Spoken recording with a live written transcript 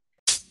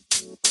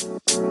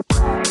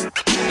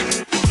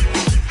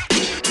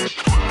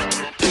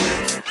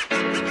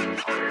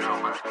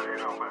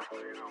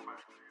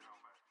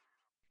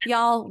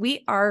Y'all,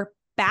 we are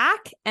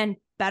back and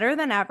better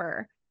than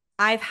ever.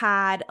 I've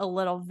had a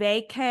little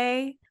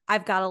vacay.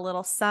 I've got a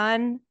little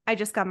sun. I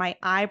just got my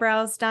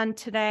eyebrows done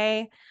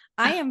today.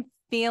 I am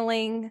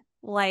feeling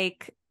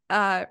like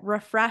a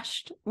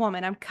refreshed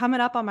woman. I'm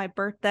coming up on my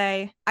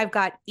birthday. I've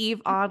got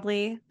Eve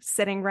Audley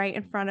sitting right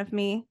in front of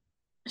me.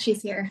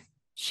 She's here.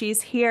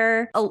 She's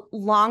here, a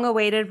long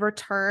awaited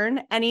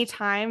return.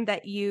 Anytime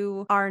that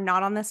you are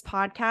not on this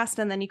podcast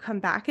and then you come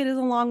back, it is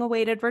a long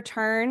awaited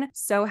return.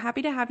 So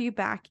happy to have you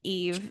back,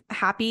 Eve.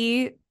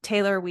 Happy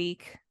Taylor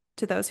Week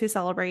to those who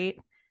celebrate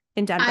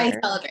in Denver. I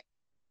celebrate.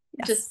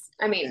 Yes.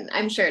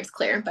 I'm sure it's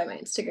clear by my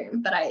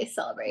Instagram, but I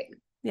celebrate.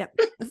 Yep.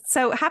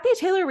 So happy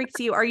Taylor Week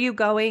to you. Are you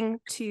going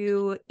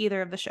to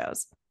either of the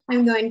shows?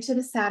 I'm going to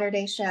the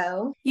Saturday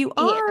show. You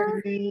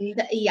are?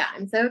 And yeah,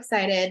 I'm so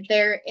excited.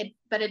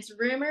 But it's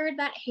rumored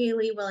that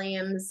Hayley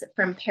Williams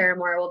from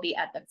Paramore will be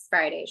at the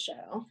Friday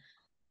show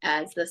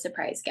as the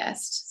surprise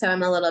guest. So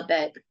I'm a little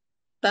bit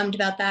bummed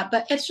about that,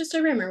 but it's just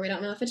a rumor. We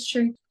don't know if it's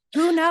true.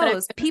 Who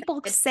knows?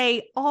 People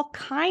say all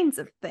kinds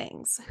of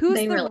things. Who's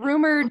the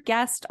rumored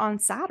guest on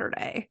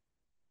Saturday?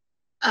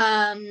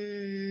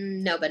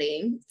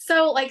 Nobody.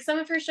 So like some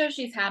of her shows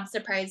she's had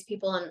surprise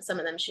people and some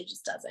of them she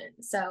just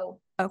doesn't.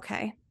 So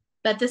okay.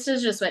 But this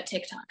is just what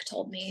TikTok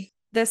told me.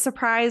 The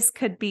surprise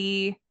could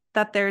be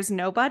that there's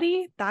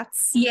nobody.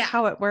 That's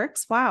how it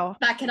works. Wow.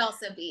 That could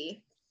also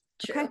be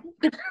true.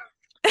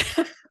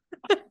 Okay.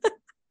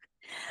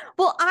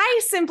 Well, I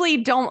simply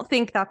don't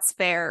think that's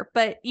fair.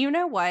 But you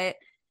know what?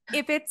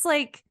 If it's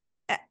like,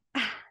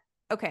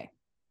 okay,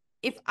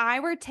 if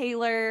I were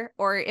Taylor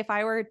or if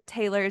I were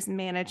Taylor's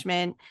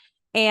management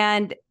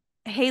and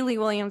Hayley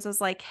Williams was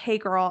like, hey,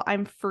 girl,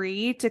 I'm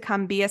free to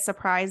come be a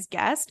surprise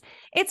guest,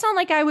 it's not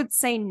like I would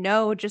say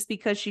no just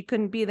because she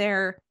couldn't be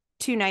there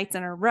 2 nights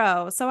in a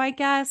row. So I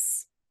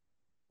guess.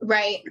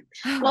 Right.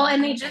 Well,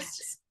 and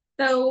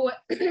so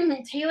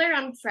Taylor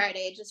on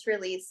Friday just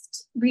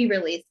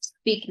re-released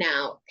Speak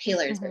Now,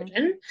 Taylor's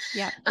version.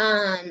 Yeah.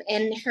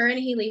 And her and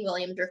Hayley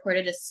Williams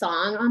recorded a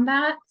song on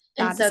that.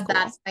 And so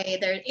that's why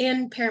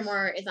and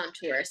Paramore is on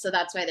tour. So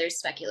that's why there's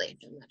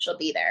speculation that she'll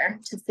be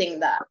there to sing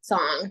that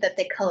song that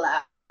they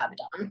collabed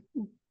on.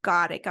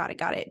 Got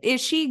it.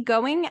 Is she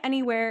going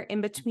anywhere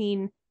in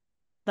between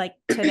like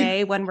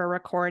today when we're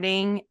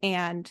recording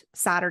and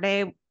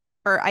Saturday,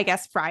 or I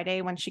guess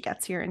Friday when she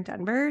gets here in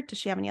Denver? Does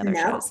she have any other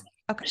shows?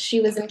 Okay. She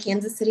was in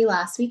Kansas City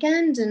last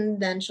weekend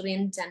and then she'll be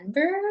in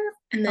Denver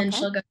and then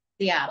she'll go to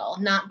Seattle.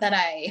 Not that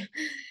I,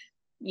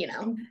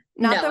 not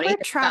that we're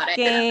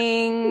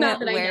tracking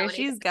where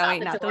she's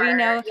going. Not that we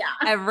know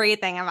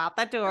everything about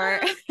the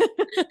tour.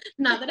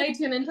 Not that I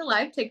tune into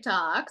live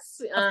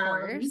TikToks. Of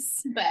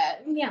course.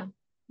 But yeah.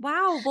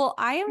 Wow. Well,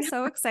 I am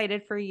so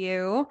excited for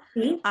you.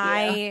 Thank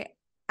you.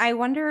 I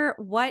wonder,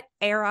 what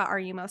era are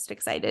you most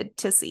excited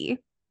to see?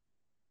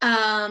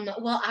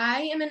 Well,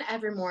 I am an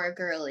Evermore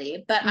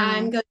girly, but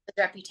I'm going with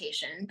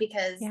Reputation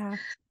because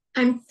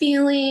I'm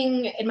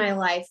feeling in my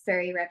life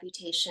very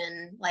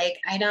Reputation. Like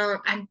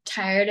I'm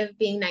tired of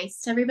being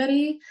nice to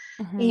everybody.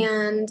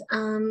 And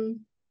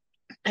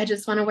I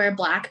just want to wear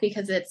black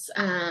because it's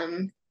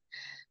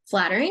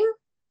flattering.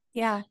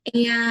 Yeah.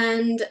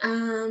 And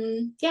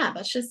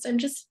I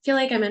just feel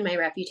like I'm in my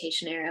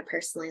Reputation era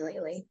personally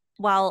lately.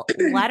 Well,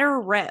 let her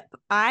rip.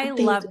 I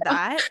love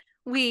that.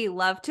 We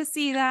love to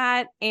see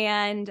that.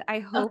 And I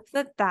hope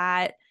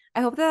that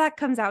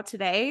comes out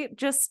today.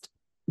 Just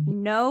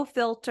no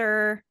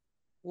filter,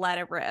 let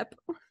it rip.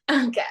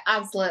 Okay,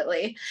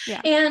 absolutely.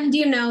 Yeah. And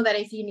you know that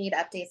if you need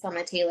updates on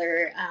the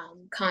Taylor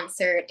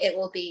concert, it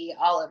will be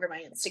all over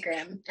my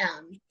Instagram.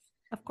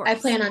 Of course. I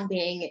plan on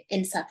being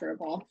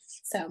insufferable.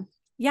 So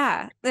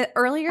yeah.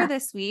 Earlier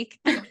this week,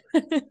 I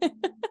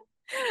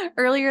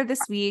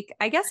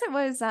guess it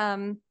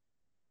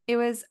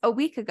was a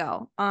week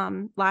ago,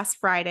 last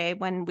Friday,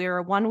 when we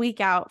were 1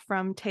 week out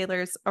from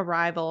Taylor's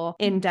arrival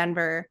in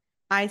Denver,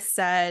 I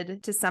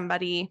said to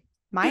somebody,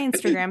 my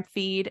Instagram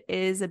feed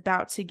is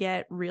about to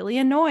get really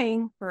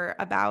annoying for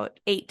about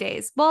 8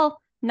 days. Well,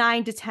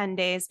 9 to 10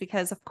 days,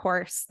 because of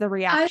course the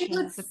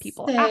reactions of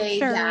people after.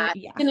 Yeah,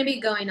 it's going to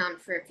be going on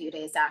for a few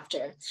days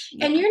after.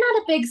 Yeah. And you're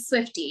not a big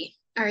Swiftie,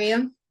 are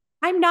you?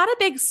 I'm not a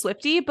big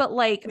Swiftie, but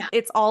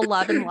it's all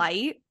love and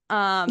light.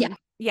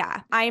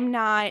 Yeah, I'm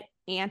not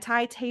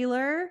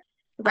anti-Taylor.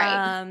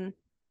 Right.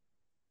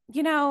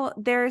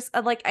 There's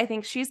I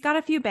think she's got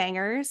a few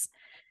bangers.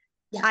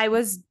 Yeah. I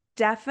was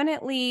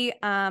definitely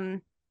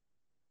a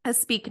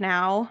Speak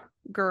Now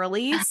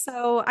girly.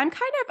 So I'm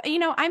kind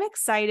of, I'm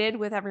excited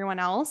with everyone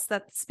else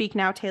that Speak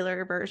Now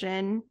Taylor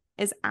version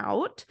is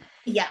out.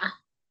 Yeah.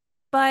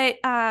 But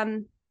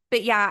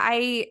yeah,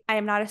 I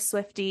am not a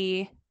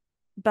Swiftie,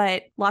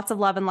 but lots of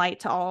love and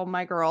light to all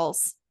my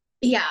girls.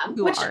 Yeah,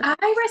 which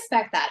I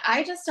respect that.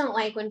 I just don't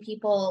like when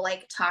people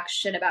talk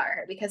shit about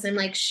her because I'm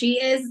like,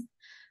 she is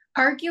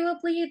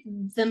arguably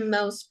the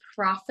most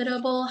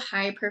profitable,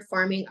 high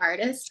performing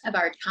artist of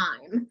our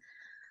time.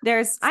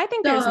 I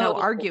think there's no So,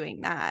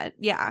 arguing that.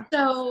 Yeah.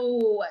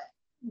 so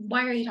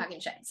why are you talking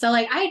shit? So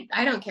like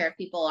I don't care if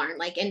people aren't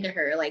like into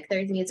her. Like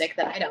there's music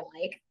that I don't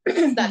like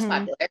that's Mm-hmm.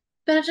 popular.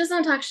 But just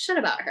don't talk shit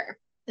about her,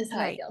 is how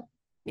I Right. feel.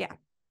 Yeah.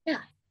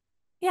 Yeah.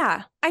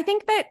 Yeah. I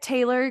think that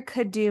Taylor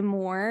could do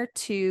more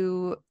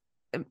to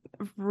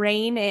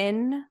rein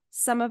in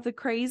some of the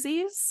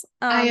crazies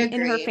I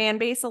in her agree. fan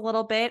base a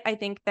little bit. I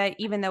think that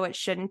even though it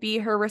shouldn't be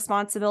her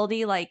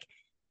responsibility, like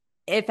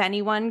if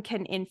anyone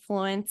can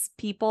influence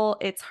people,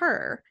 it's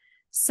her. Yeah.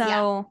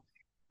 So,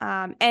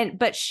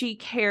 but she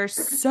cares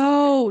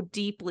so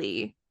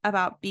deeply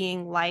about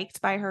being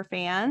liked by her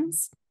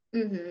fans.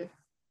 Mm-hmm.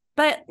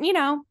 But, you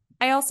know,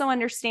 I also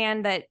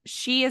understand that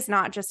she is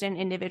not just an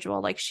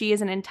individual, like, she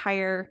is an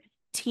entire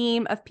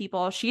team of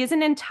people. She is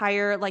an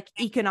entire, like,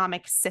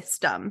 economic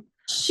system,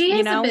 She you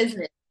is a know?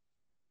 business.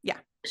 Yeah.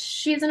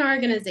 She's an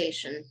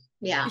organization.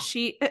 Yeah.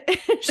 She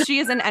she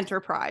is an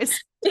enterprise.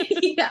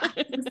 Yeah,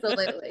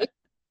 absolutely.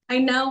 I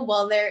know.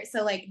 Well,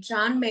 so like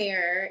John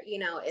Mayer,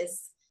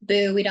 is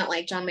boo, we don't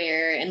like John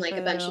Mayer, and like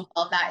a bunch of Boo.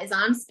 all of that is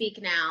on Speak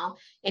Now.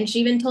 And she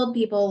even told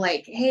people,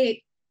 like,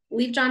 hey,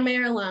 leave John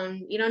Mayer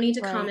alone. You don't need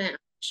to Right. comment on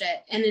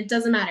shit. And it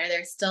doesn't matter.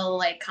 They're still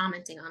like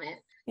commenting on it.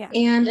 Yeah.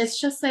 And it's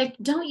just like,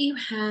 don't you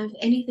have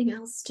anything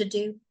else to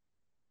do?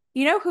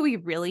 You know who we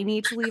really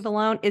need to leave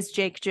alone is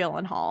Jake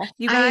Gyllenhaal.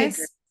 You I agree.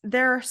 guys,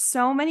 there are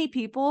so many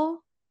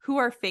people who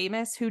are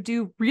famous who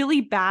do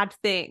really bad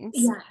things.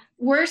 Yeah.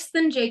 Worse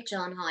than Jake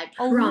Gyllenhaal, I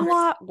A promise.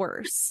 lot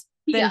worse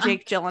than Yeah.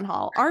 Jake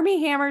Gyllenhaal.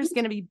 Army Hammer's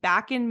going to be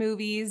back in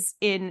movies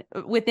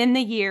within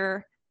the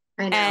year,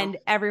 I know. and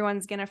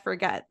everyone's going to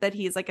forget that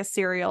he's like a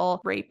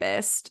serial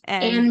rapist,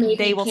 and And they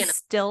maybe will can't.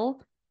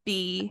 still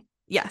be,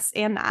 yes,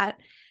 and that.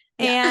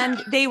 Yeah.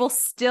 And they will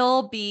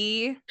still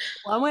be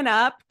blowing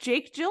up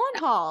Jake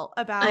Gyllenhaal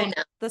I about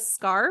know. the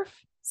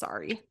scarf.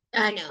 Sorry.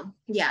 I know.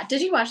 Yeah.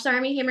 Did you watch the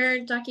Army Hammer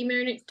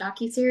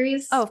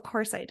docu-series? Oh, of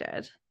course I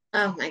did.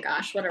 Oh my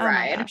gosh, what a Oh my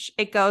ride. gosh.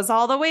 It goes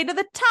all the way to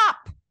the top,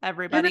 It really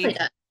everybody. does.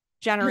 Oh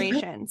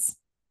Generations.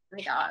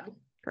 my God.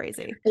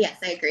 Crazy. Yes,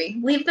 I agree.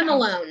 Leave them Yeah.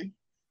 alone.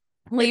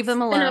 Leave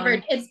them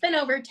alone. It's been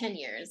over 10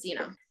 years.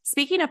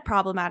 Speaking of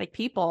problematic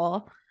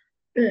people,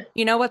 Ugh.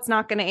 you know what's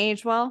not going to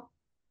age well?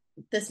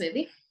 This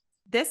movie.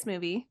 This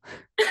movie.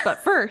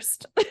 But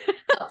first,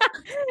 Oh.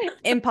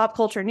 in pop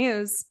culture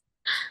news,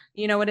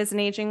 you know what isn't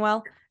aging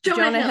well?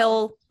 Jonah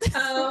Hill.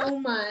 Oh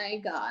my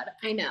God.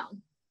 I know.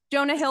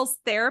 Jonah Hill's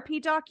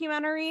therapy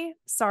documentary.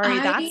 Sorry,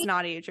 that's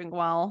not aging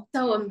well.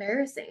 So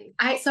embarrassing.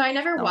 I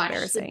never So watched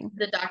embarrassing.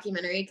 the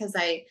documentary because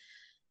I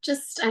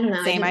don't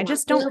know. Same. I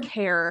just don't to.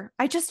 care.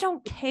 I just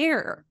don't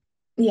care.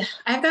 Yeah,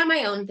 I've got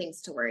my own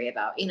things to worry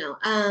about.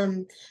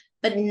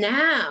 But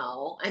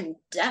now I'm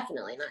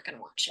definitely not going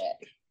to watch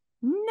it.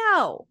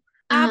 No,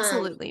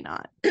 absolutely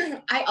not.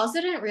 I also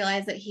didn't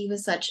realize that he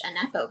was such a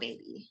Nepo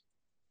baby.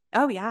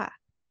 Oh, yeah.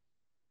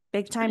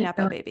 Big time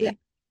Nepo baby. Yeah.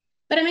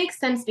 But it makes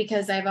sense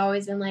because I've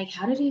always been like,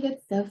 how did he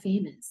get so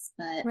famous?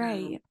 But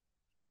right.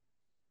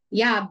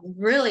 Yeah,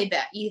 really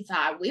bad. You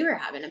thought we were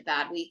having a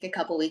bad week a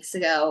couple weeks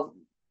ago.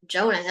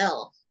 Jonah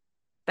Hill.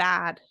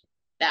 Bad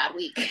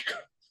week.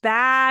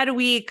 Bad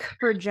week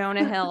for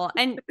Jonah Hill.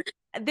 And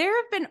there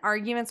have been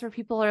arguments where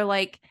people are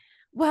like,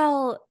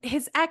 well,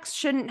 his ex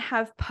shouldn't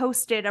have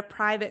posted a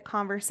private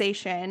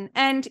conversation.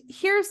 And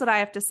here's what I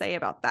have to say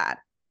about that.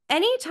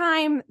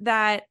 Anytime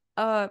that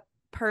a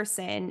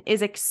person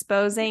is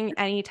exposing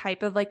any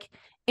type of like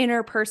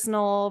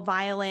interpersonal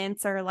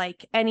violence or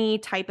like any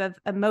type of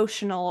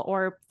emotional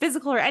or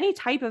physical or any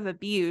type of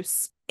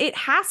abuse, it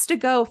has to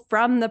go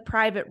from the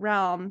private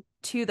realm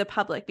to the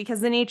public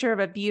because the nature of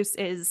abuse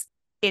is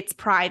it's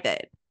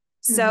private.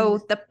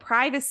 So the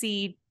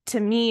privacy to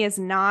me is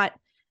not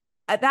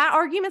that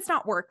argument's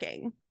not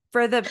working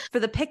for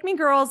the pick me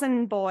girls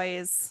and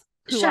boys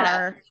who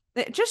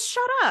just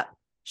shut up.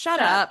 Shut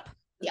up.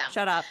 Yeah.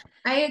 Shut up.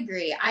 I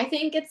agree. I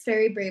think it's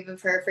very brave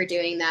of her for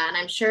doing that. And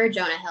I'm sure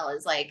Jonah Hill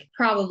is like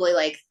probably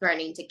like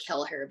threatening to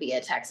kill her via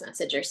text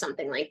message or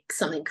something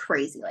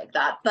crazy like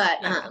that. But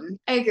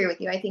I agree with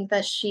you. I think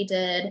that she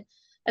did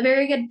a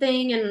very good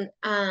thing. And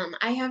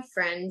I have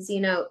friends,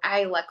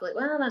 I luckily,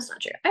 well, that's not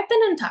true. I've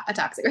been in a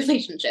toxic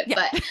relationship,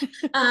 but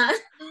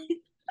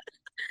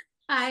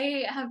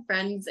I have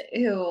friends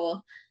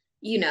who,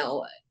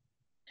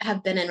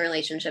 have been in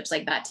relationships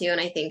like that too. And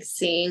I think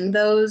seeing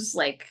those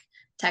like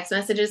text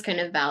messages kind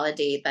of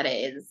validate that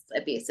it is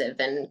abusive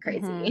and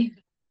crazy.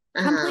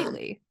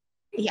 Completely.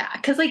 Yeah.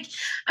 Cause like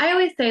I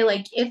always say,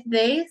 like, if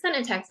they sent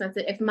a text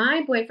message, if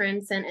my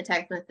boyfriend sent a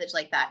text message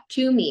like that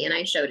to me and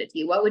I showed it to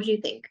you, what would you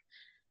think?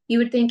 You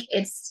would think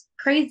it's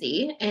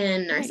crazy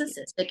and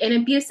narcissistic and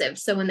abusive.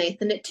 So when they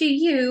send it to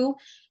you,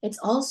 it's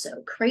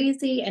also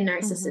crazy and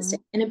narcissistic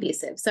and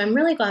abusive. So I'm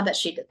really glad that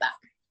she did that.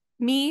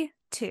 Me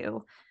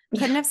too.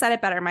 Couldn't have said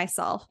it better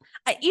myself.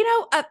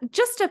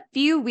 Just a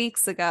few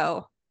weeks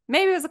ago,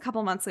 maybe it was a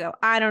couple months ago,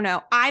 I don't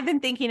know. I've been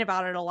thinking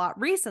about it a lot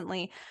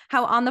recently,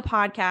 how on the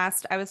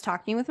podcast, I was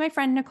talking with my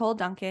friend, Nicole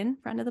Duncan,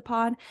 friend of the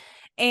pod.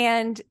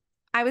 And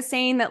I was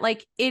saying that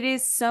like, it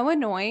is so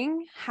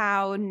annoying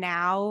how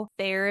now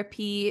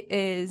therapy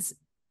is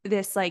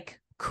this like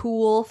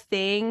cool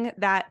thing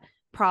that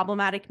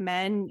problematic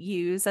men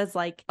use as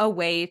like a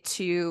way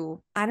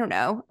to, I don't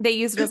know, they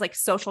use it as like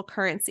social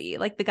currency.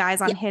 Like the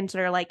guys on Yeah. Hinge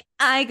that are like,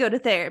 I go to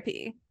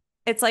therapy.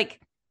 It's like,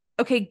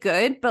 okay,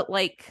 good, but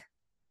like,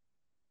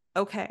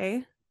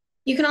 okay.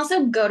 You can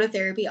also go to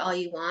therapy all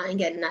you want and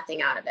get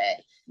nothing out of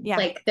it. Yeah.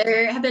 Like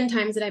there have been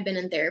times that I've been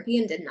in therapy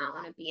and did not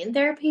want to be in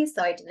therapy,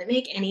 so I didn't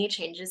make any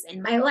changes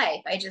in my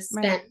life. I just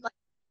Right. spent like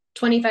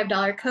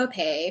 $25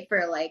 copay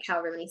for like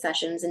however many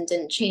sessions and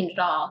didn't change at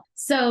all.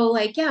 So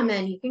like, yeah,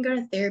 man, you can go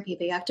to therapy,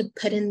 but you have to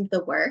put in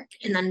the work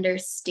and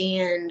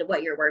understand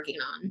what you're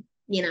working on,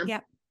 you know?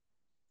 Yeah.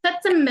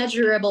 Set some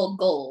measurable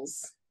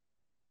goals.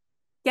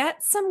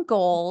 Get some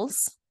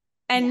goals.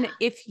 And Yeah.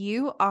 if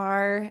you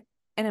are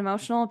an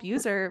emotional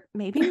abuser,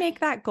 maybe make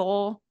that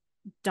goal,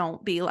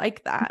 don't be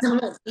like that.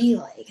 Don't be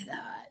like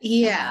that.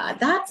 Yeah,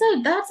 that's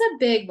a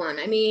big one.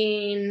 I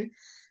mean,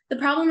 the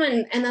problem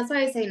and that's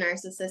why I say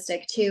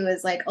narcissistic too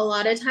is like a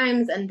lot of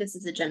times, and this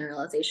is a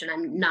generalization.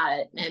 I'm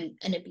not an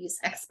abuse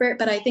expert,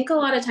 but I think a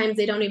lot of times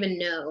they don't even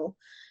know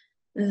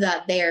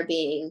that they are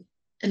being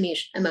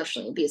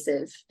emotionally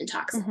abusive and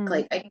toxic. Mm-hmm.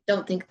 Like I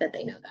don't think that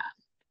they know that.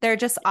 They're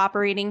just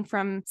operating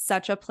from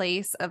such a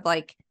place of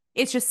like,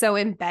 it's just so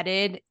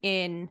embedded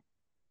in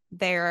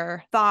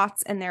their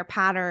thoughts and their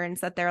patterns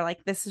that they're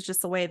like, this is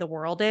just the way the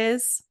world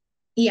is.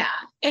 Yeah.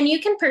 And you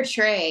can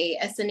portray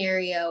a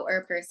scenario or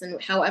a person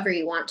however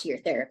you want to your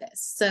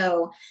therapist.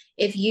 So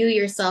if you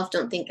yourself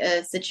don't think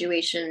a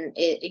situation,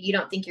 you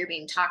don't think you're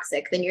being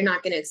toxic, then you're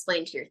not going to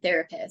explain to your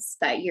therapist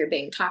that you're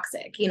being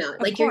toxic. You know,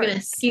 Of like you're going to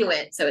course. skew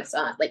it. So it's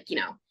not like, you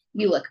know,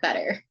 you look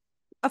better.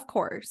 Of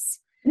course.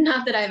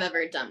 Not that I've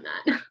ever done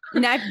that.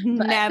 And I've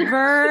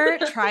never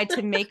tried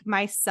to make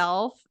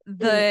myself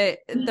the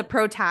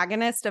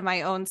protagonist of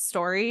my own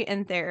story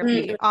in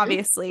therapy.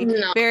 Obviously,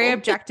 No. very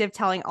objective,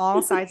 telling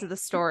all sides of the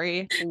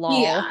story.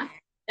 Lol. Yeah,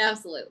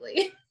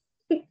 absolutely.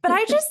 But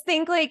I just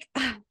think like,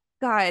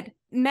 God,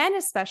 men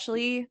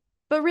especially,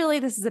 but really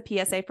this is a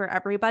PSA for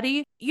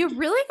everybody. You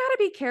really got to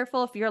be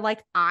careful if you're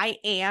like, I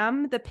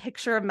am the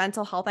picture of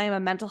mental health. I am a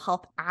mental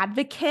health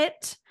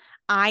advocate.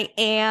 I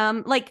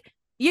am like,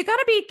 you got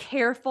to be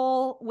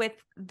careful with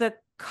the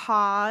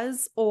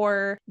cause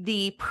or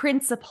the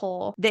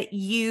principle that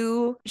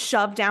you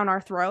shove down our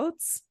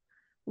throats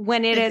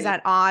when it is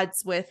at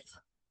odds with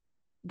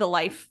the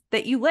life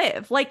that you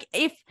live. Like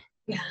if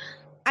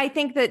I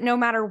think that no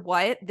matter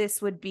what,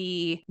 this would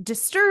be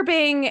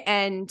disturbing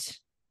and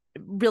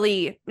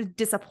really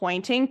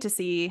disappointing to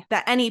see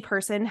that any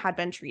person had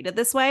been treated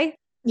this way.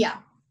 Yeah.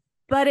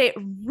 But it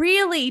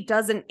really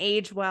doesn't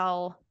age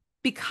well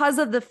because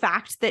of the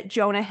fact that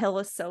Jonah Hill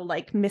is so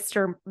like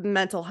Mr.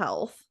 Mental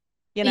Health,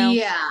 you know?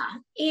 Yeah.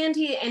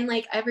 And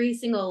like every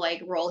single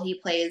like role he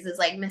plays is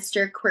like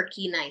Mr.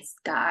 Quirky nice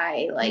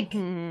guy. Like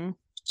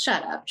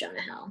shut up, Jonah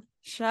Hill.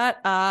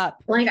 Shut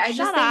up. Like I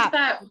just think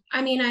that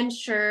I mean, I'm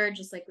sure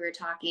just like we were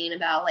talking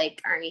about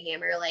like Armie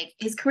Hammer, like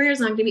his career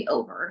is not gonna be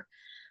over.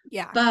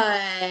 Yeah.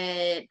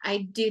 But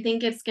I do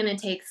think it's gonna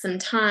take some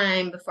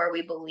time before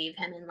we believe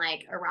him in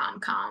like a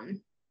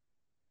rom-com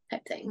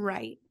type thing.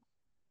 Right.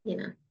 You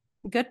know.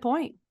 Good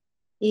point.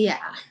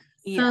 Yeah.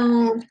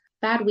 So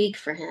bad week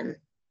for him.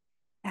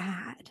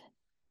 Bad.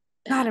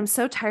 God, I'm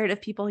so tired of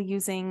people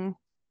using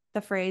the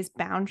phrase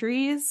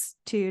boundaries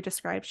to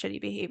describe shitty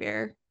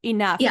behavior.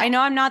 Enough. Yeah. I know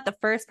I'm not the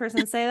first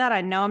person to say that.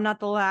 I know I'm not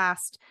the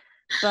last,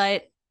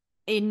 but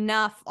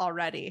enough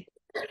already.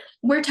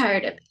 We're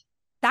tired of it.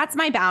 That's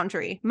my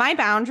boundary. My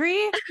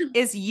boundary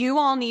is you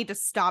all need to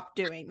stop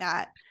doing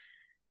that.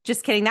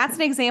 Just kidding. That's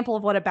an example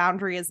of what a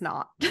boundary is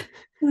not.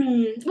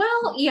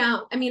 Well,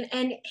 yeah. I mean,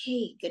 and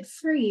hey, good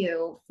for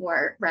you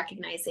for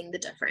recognizing the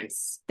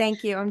difference.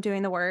 Thank you. I'm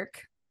doing the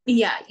work.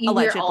 Yeah,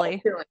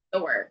 allegedly. You're all doing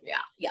the work.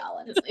 Yeah,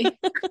 allegedly.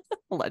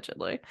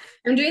 Allegedly.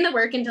 I'm doing the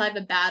work until I have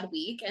a bad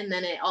week, and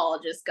then it all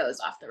just goes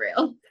off the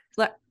rail.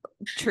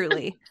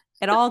 Truly.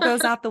 It all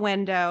goes out the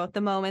window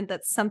the moment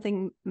that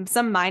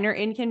some minor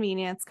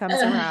inconvenience comes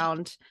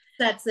around.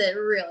 That's it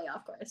really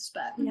off course,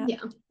 but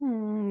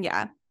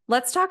yeah.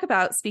 Let's talk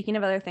about, speaking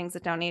of other things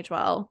that don't age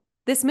well,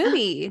 this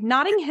movie,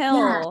 Notting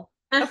Hill.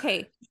 Yeah.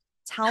 Okay.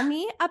 Tell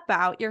me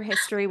about your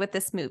history with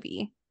this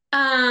movie.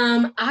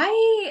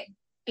 I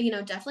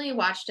definitely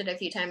watched it a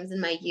few times in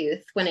my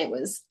youth when it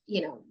was,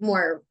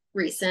 more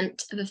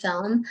recent of a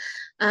film.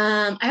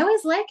 I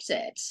always liked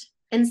it.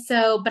 And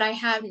so, but I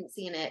haven't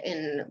seen it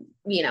in,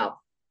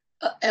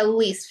 at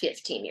least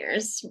 15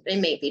 years,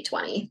 maybe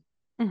 20.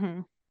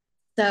 Mm-hmm.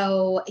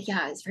 So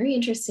yeah, it's very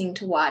interesting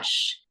to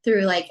watch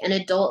through like an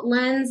adult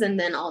lens and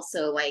then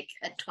also like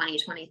a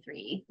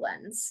 2023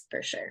 lens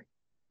for sure.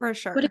 For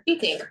sure. What do you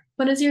think?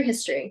 What is your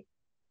history?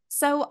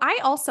 So I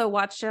also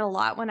watched it a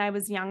lot when I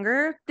was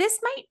younger. This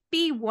might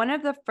be one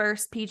of the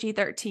first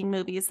PG-13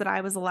 movies that I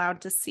was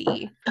allowed to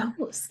see.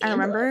 Oh, I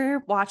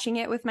remember watching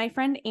it with my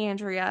friend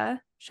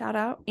Andrea. Shout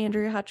out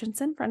Andrea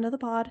Hutchinson, friend of the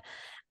pod.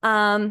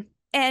 And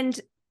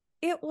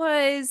it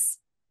was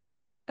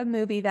a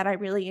movie that I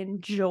really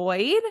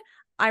enjoyed.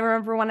 I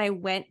remember when I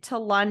went to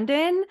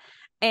London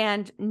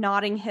And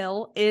Notting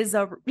Hill is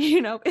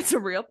it's a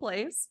real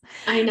place.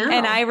 I know.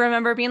 And I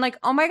remember being like,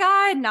 oh my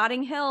God,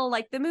 Notting Hill,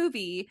 like the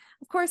movie.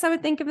 Of course, I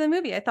would think of the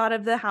movie. I thought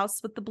of the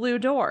house with the blue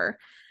door,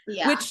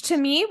 which to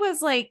me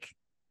was like,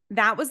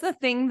 that was the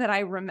thing that I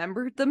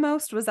remembered the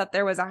most, was that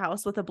there was a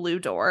house with a blue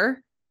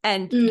door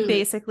and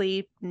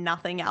basically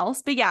nothing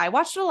else. But yeah, I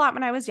watched it a lot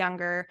when I was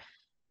younger.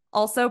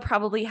 Also,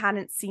 probably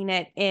hadn't seen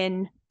it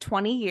in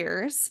 20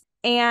 years.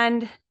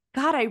 And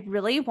God, I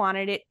really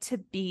wanted it to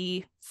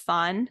be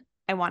fun.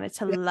 I wanted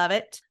to love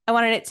it. I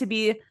wanted it to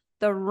be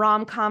the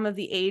rom-com of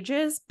the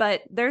ages,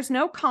 but there's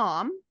no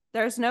comedy.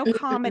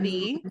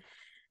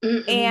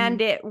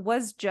 And it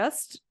was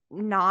just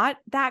not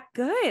that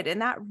good.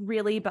 And that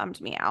really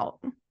bummed me out.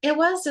 It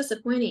was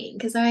disappointing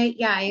because I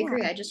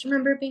agree. I just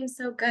remember it being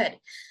so good.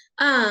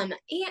 And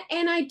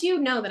I do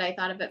know that I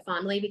thought of it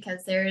fondly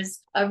because there's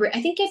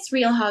I think it's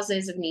Real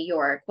Houses of New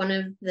York. One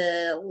of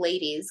the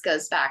ladies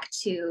goes back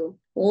to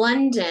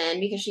London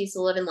because she used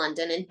to live in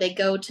London, and they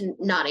go to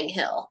Notting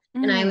Hill.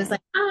 And I was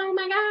like, oh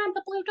my God,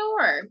 the blue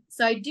door.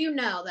 So I do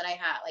know that I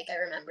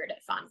remembered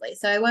it fondly.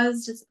 So I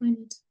was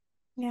disappointed.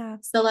 Yeah.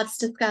 So let's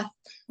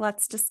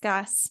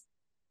discuss.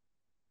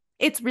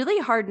 It's really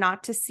hard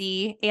not to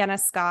see Anna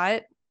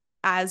Scott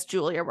as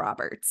Julia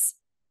Roberts.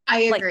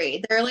 I agree.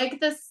 Like, they're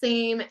like the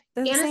same.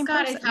 Anna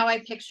Scott person. Is how I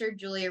pictured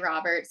Julia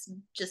Roberts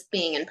just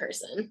being in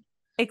person.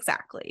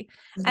 Exactly.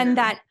 Yeah. And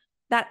that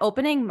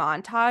opening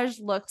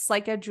montage looks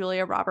like a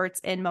Julia Roberts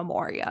in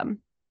memoriam.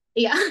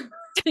 Yeah.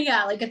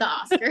 Yeah, like at the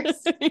Oscars.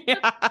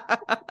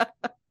 Yeah.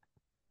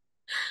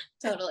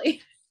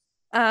 Totally.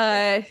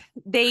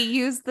 They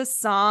use the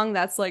song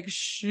that's like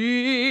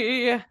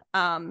she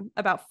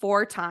about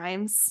 4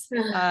 times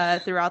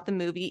throughout the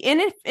movie,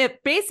 and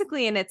it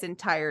basically in its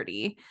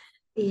entirety.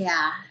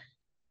 Yeah.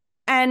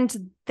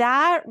 And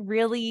that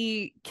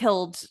really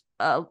killed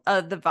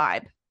the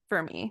vibe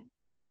for me.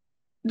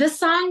 The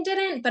song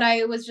didn't, but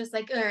I was just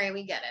like, all right,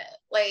 we get it.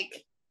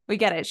 Like, we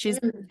get it. She's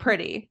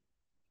pretty.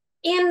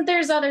 And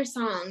there's other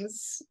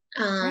songs,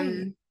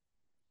 right.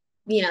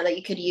 That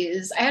you could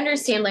use. I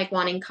understand like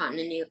wanting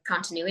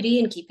continuity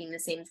and keeping the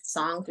same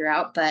song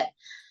throughout, but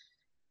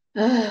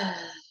I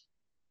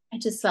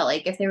just felt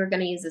like if they were going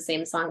to use the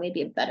same song,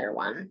 maybe a better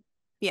one.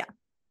 Yeah.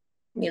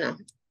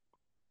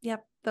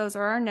 Yep. Those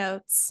are our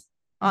notes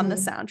on the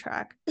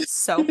soundtrack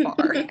so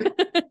far.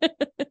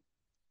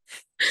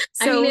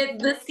 So, I mean,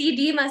 the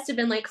CD must have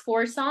been like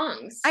 4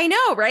 songs. I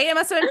know, right? It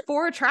must have been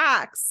 4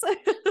 tracks.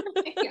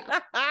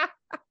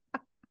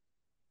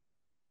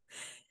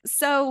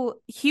 So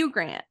Hugh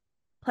Grant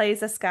plays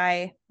this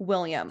guy,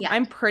 William. Yeah.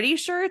 I'm pretty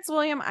sure it's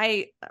William.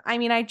 I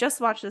mean, I just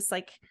watched this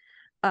like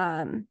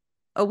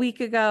a week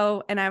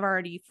ago, and I've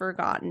already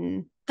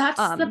forgotten. That's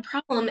the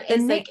problem.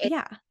 Is like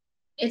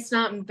it's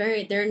not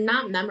they're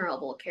not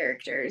memorable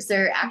characters.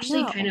 They're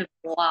actually kind of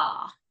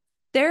blah.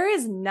 There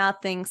is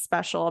nothing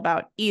special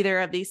about either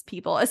of these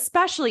people,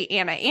 especially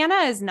Anna.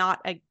 Anna is not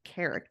a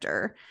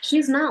character.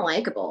 She's not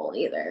likable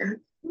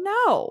either.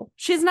 No,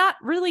 she's not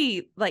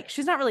really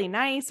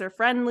nice or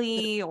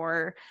friendly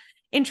or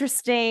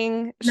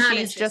interesting.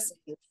 She's just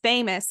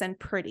famous and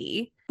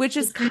pretty, which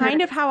is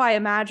kind of how I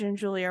imagine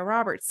Julia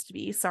Roberts to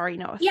be. Sorry,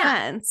 no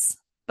offense.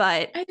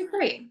 But I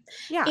agree.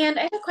 Yeah. And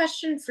I have a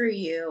question for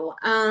you.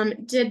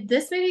 Did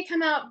this movie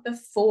come out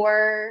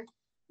before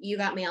You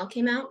Got Mail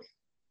came out?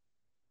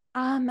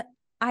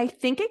 I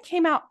think it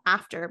came out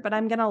after, but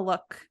I'm gonna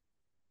look.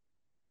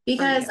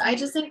 Because I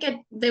just think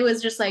it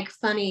was just like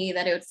funny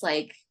that it's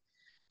like,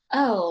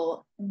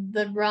 oh,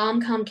 the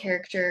rom-com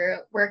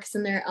character works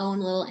in their own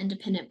little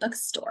independent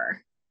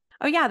bookstore.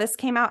 Oh yeah, this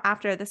came out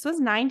after. This was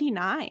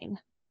 99.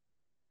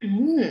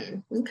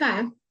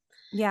 Okay.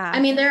 Yeah. I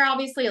mean, there are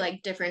obviously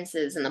like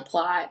differences in the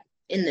plot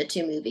in the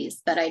 2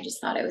 movies, but I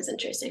just thought it was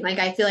interesting. Like,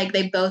 I feel like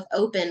they both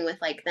open with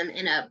like them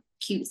in a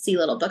cutesy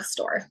little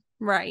bookstore.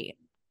 Right.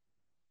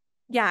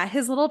 Yeah,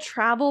 his little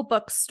travel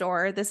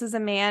bookstore. This is a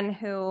man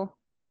who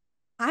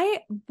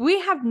we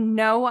have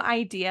no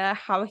idea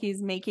how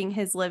he's making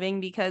his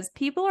living because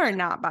people are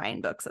not buying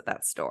books at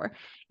that store.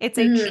 It's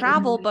a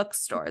travel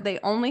bookstore. They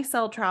only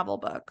sell travel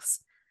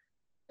books.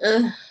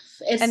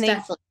 It's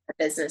definitely a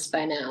business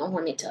by now,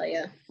 let me tell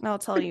you. I'll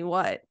tell you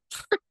what.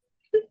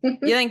 You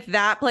think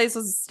that place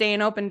was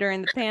staying open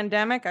during the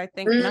pandemic? I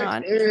think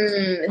not.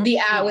 With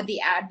the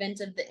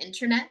advent of the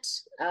internet.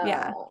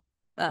 Yeah.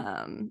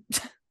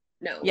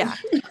 No. Yeah.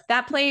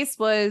 That place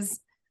was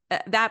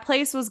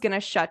going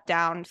to shut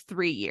down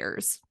 3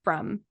 years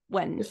from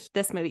when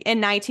this movie in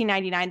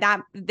 1999,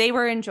 that they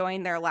were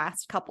enjoying their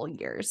last couple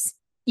years.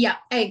 Yeah.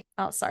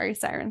 Oh, sorry.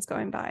 Sirens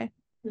going by.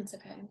 That's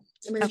okay.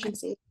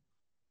 Emergency. Okay.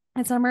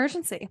 It's an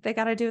emergency. They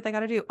got to do what they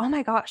got to do. Oh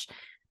my gosh.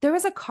 There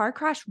was a car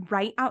crash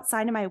right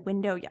outside of my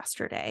window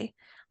yesterday.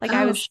 Like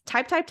I was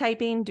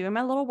typing, doing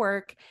my little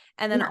work.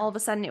 And then all of a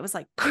sudden it was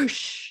like,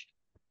 whoosh.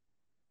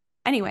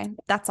 Anyway,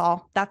 that's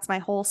all. That's my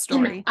whole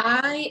story. Can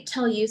I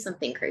tell you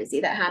something crazy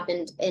that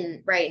happened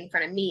right in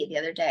front of me the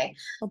other day?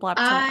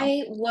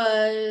 I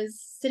was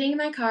sitting in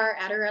my car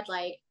at a red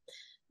light,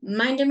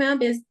 minding my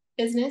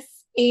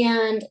business,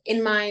 And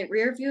in my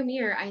rear view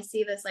mirror, I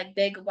see this like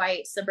big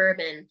white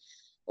Suburban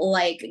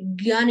like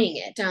gunning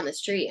it down the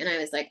street. And I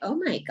was like, oh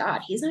my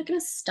God, he's not going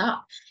to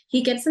stop.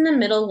 He gets in the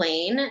middle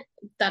lane.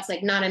 That's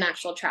like not an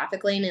actual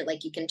traffic lane. It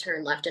like you can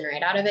turn left and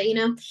right out of it, you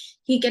know?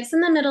 He gets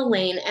in the middle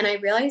lane and I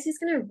realize he's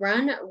going to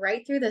run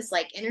right through this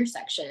like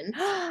intersection.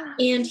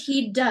 And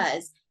he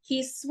does.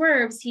 He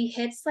swerves. He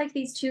hits like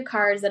these two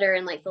cars that are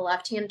in like the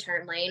left-hand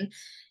turn lane.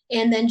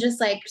 And then just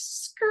like,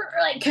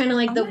 like kind of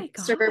like the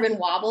Suburban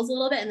wobbles a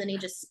little bit. And then he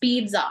just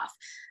speeds off.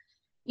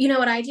 You know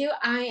what I do?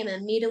 I am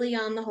immediately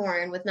on the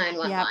horn with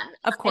 911. Yep,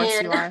 of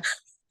course you are.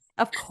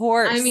 Of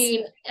course. I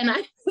mean, and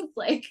I was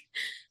like,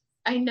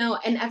 I know,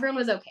 and everyone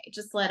was okay.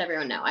 Just to let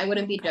everyone know. I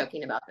wouldn't be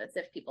joking about this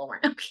if people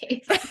weren't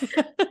okay. It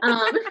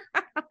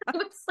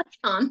was like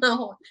on the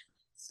horn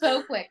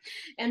so quick.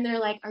 And they're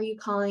like, are you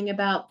calling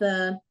about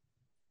the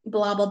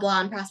blah blah blah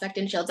on Prospect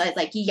and Shields? I was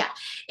like, yeah,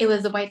 it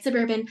was a white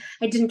Suburban.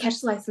 I didn't catch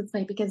the license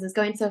plate because it's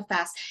going so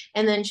fast.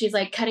 And then she's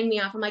like cutting me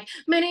off. I'm like,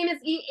 my name is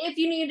E. If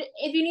you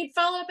need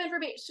follow-up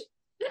information.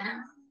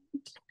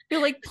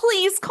 You're like,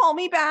 please call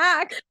me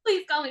back.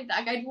 Please call me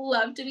back. I'd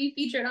love to be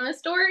featured on a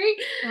story.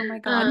 Oh my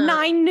God.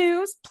 9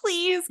 News,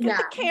 please get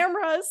the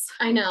cameras.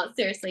 I know,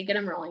 seriously, get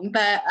them rolling.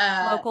 But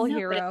local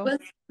hero. It was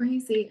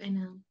crazy. I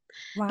know.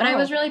 Wow. But I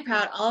was really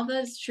proud. All of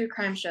those true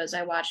crime shows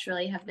I watched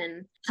really have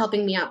been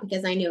helping me out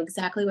because I knew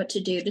exactly what to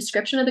do.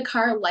 Description of the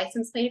car,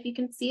 license plate, if you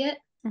can see it.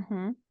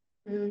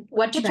 Mm-hmm.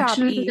 What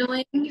direction is it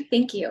going?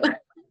 Thank you.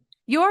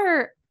 You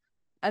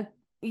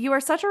are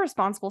such a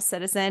responsible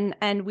citizen,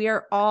 and we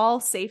are all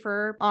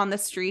safer on the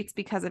streets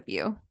because of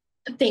you.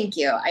 Thank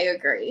you. I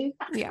agree.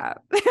 Yeah.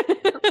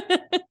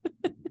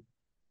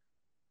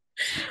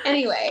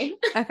 Anyway.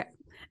 Okay.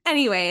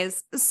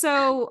 Anyways,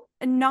 so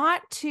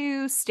not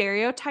to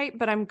stereotype,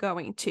 but I'm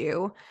going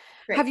to.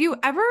 Great. Have you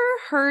ever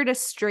heard a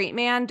straight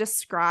man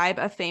describe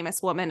a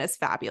famous woman as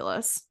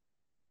fabulous?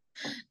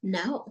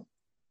 No.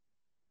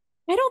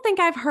 I don't think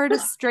I've heard a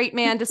straight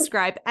man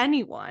describe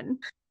anyone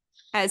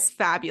as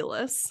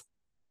fabulous.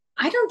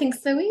 I don't think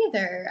so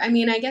either. I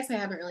mean, I guess I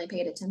haven't really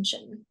paid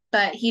attention,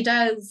 but he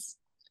does,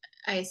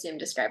 I assume,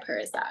 describe her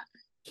as that.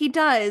 He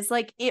does.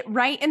 Like it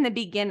right in the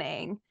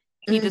beginning,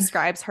 he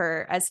describes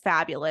her as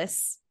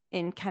fabulous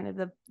in kind of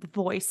the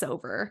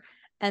voiceover.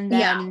 And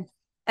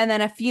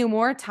then a few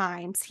more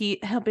times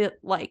he'll be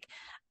like,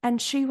 and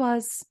she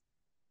was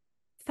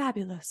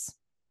fabulous.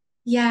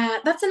 Yeah,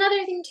 that's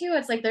another thing too.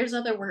 It's like there's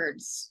other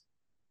words.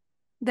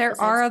 There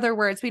are other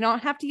words. We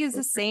don't have to use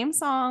the same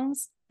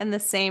songs and the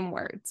same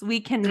words. We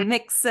can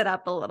mix it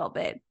up a little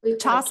bit.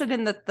 Toss it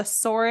in the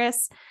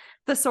thesaurus.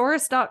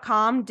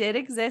 Thesaurus.com did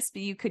exist,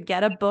 but you could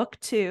get a book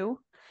too.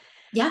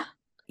 Yeah.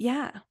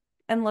 Yeah.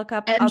 And look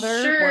up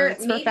other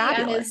words for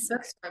fabulous. His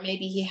bookstore,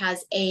 maybe he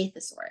has a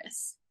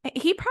thesaurus.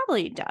 He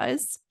probably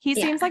does. He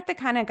seems like the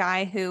kind of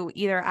guy who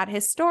either at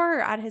his store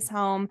or at his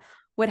home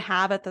would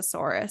have a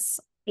thesaurus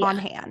on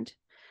hand.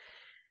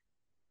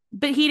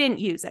 But he didn't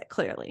use it,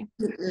 clearly.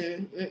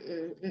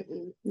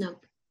 No.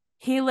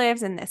 He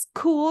lives in this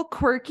cool,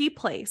 quirky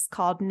place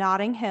called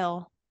Notting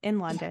Hill in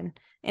London,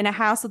 in a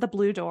house with a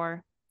blue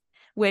door,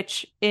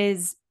 which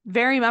is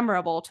very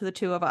memorable to the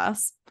two of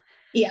us.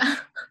 Yeah.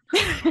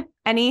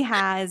 And he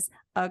has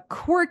a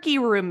quirky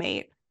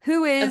roommate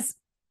who is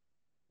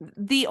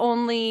the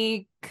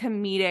only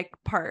comedic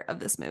part of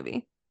this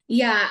movie.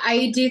 Yeah,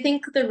 I do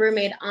think the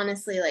roommate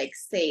honestly like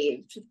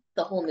saved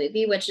the whole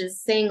movie, which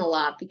is saying a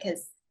lot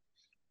because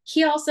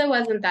he also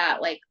wasn't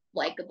that like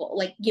likable,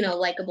 like, you know,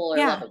 likable or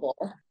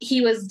lovable.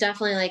 He was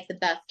definitely like the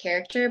best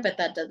character, but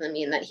that doesn't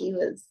mean that he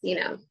was, you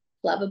know,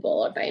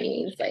 lovable or by any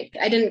means. Like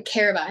I didn't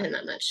care about him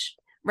that much.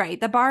 Right.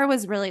 The bar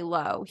was really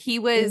low. He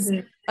was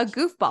a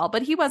goofball,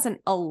 but he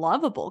wasn't a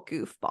lovable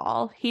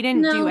goofball. He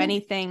didn't do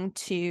anything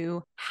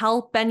to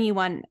help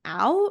anyone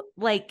out.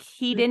 Like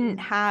he didn't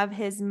have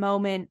his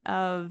moment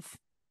of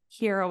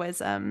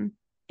heroism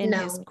in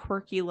his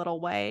quirky little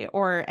way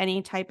or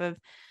any type of,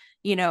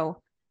 you know,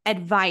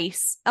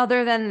 advice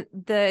other than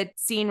the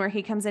scene where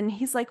he comes in.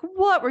 He's like,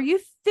 what were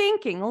you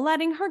thinking?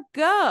 Letting her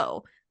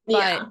go.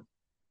 But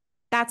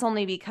that's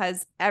only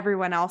because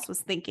everyone else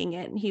was thinking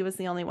it and he was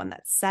the only one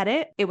that said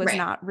it. It was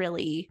not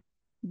really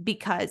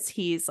because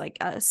he's like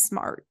a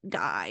smart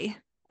guy,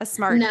 a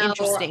smart,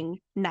 interesting,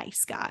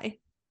 nice guy.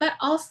 But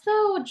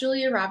also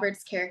Julia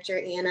Roberts' character,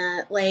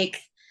 Anna,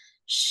 like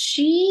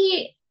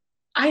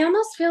I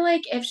almost feel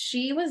like if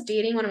she was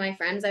dating one of my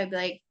friends, I'd be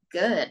like,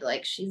 good.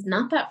 Like she's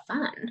not that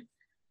fun.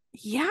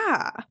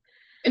 Yeah.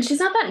 And she's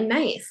not that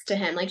nice to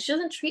him. Like she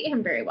doesn't treat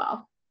him very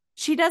well.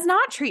 She does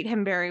not treat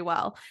him very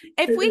well.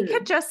 If we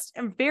could just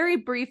very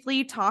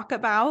briefly talk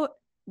about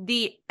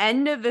the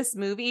end of this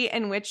movie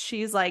in which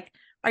she's like,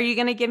 are you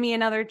going to give me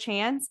another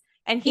chance?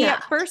 And he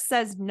at first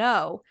says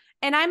no.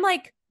 And I'm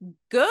like,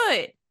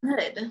 good.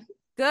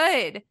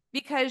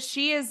 Because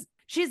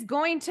she's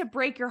going to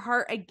break your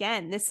heart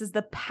again. This is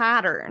the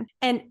pattern.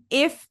 And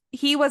if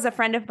he was a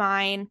friend of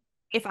mine,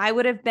 if I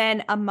would have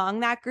been among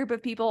that group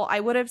of people, I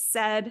would have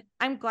said,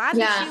 I'm glad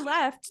that she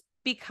left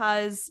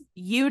because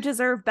you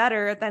deserve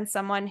better than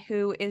someone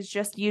who is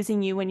just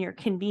using you when you're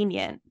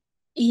convenient.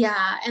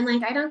 Yeah, and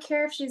like I don't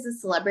care if she's a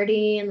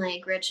celebrity and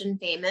like rich and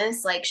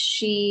famous. Like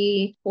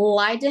she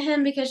lied to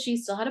him because she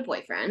still had a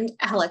boyfriend,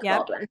 Alec Yep.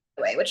 Baldwin, by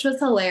the way, which was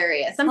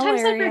hilarious.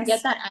 Sometimes I forget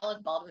Hilarious. that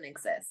Alec Baldwin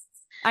exists.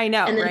 I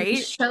know, And then he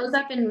right? shows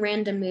up in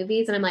random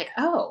movies and I'm like,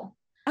 oh,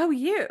 Oh,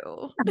 you.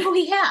 oh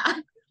yeah.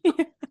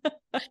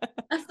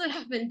 That's what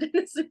happened in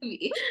this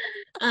movie.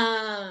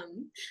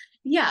 Um,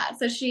 yeah,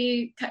 so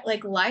she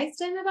like lies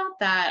to him about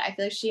that. I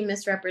feel like she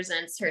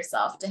misrepresents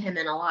herself to him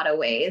in a lot of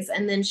ways.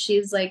 And then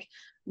she's like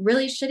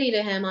really shitty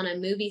to him on a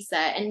movie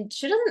set. And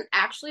she doesn't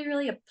actually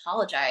really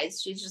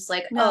apologize. She's just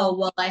like, oh, No.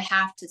 well, I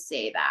have to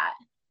say that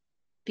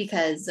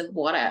because of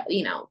what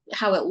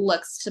how it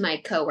looks to my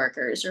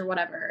coworkers or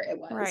whatever it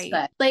was. Right.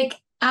 But like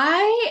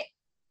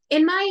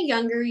in my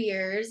younger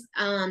years,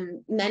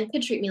 men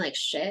could treat me like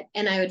shit,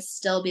 and I would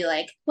still be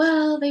like,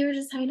 well, they were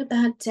just having a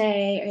bad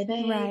day, or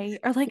they, Right.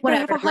 Or like they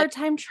have whatever. a Like, hard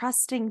time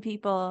trusting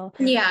people.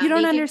 You yeah,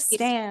 don't make excuses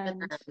for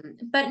understand. them.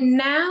 But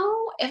now,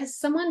 if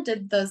someone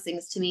did those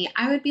things to me,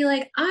 I would be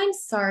like, I'm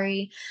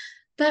sorry,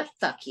 but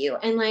fuck you,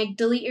 and like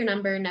delete your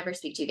number, never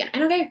speak to you again. I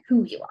don't care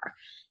who you are.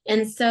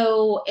 And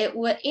so it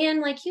would,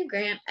 and like Hugh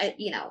Grant,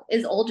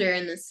 is older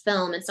in this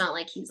film. It's not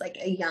like he's like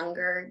a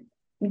younger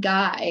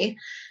guy.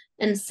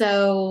 And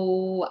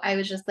so I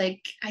was just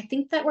like, I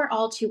think that we're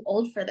all too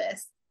old for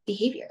this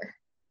behavior.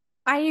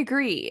 I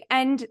agree.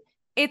 And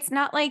it's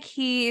not like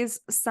he's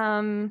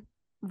some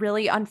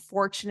really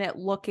unfortunate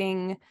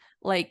looking,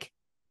 like,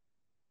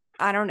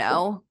 I don't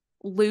know,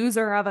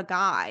 loser of a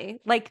guy.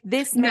 Like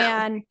this No.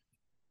 man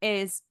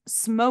is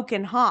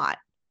smoking hot.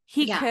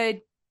 He Yeah.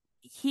 could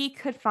he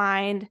could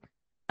find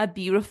a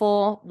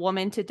beautiful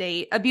woman to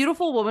date, a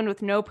beautiful woman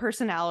with no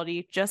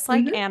personality, just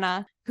like Hmm.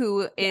 Anna,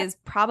 who Yeah. is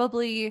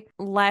probably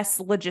less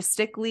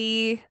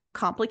logistically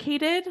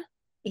complicated.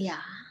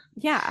 Yeah.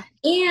 Yeah.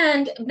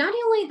 And not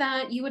only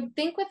that, you would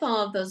think with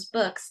all of those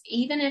books,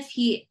 even if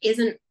he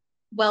isn't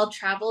well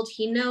traveled,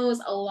 he knows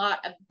a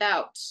lot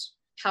about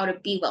how to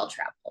be well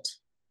traveled,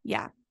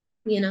 Yeah.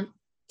 you know?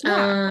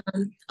 Yeah. A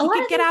He lot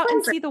could of get his out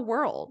and friends are, see the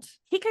world.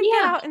 He could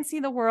get yeah, out and see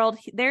the world.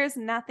 There's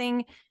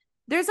nothing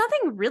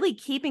really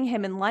keeping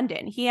him in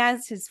London. He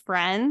has his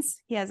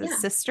friends, he has a yeah,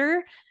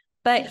 sister,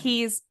 but yeah,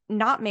 he's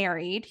not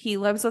married. He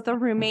lives with a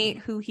roommate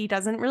who he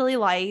doesn't really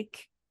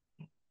like.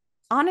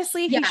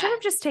 Honestly, he should yeah.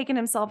 have just taken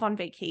himself on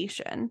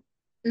vacation.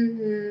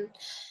 Hmm.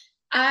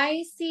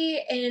 I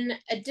see in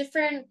a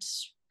different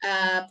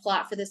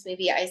plot for this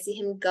movie, I see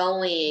him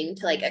going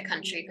to like a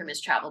country from his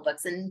travel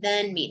books and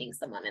then meeting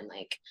someone in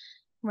like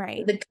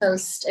Right. the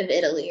coast of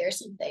Italy or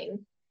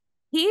something.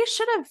 He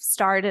should have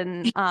starred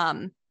in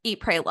Eat,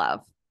 Pray,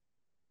 Love.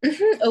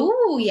 Hmm.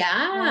 Oh,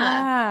 yeah.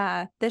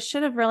 Yeah. This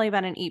should have really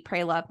been an Eat,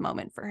 Pray, Love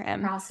moment for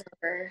him.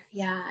 Crossover.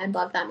 Yeah, I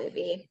love that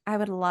movie. I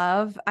would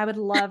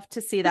love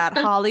to see that.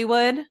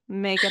 Hollywood,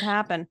 make it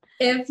happen.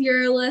 If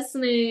you're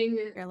listening,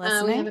 You're we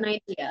have listening? an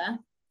idea.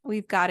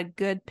 We've got a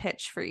good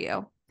pitch for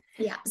you.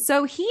 Yeah.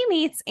 So he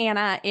meets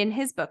Anna in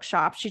his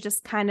bookshop. She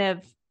just kind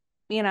of,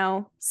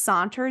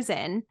 saunters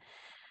in.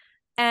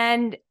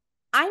 And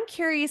I'm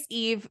curious,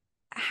 Eve,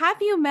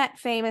 have you met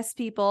famous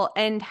people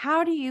and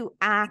how do you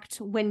act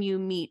when you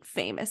meet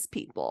famous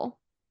people?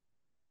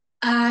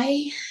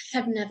 I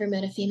have never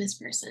met a famous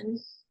person.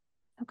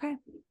 Okay.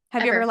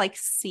 Have you ever Ever. like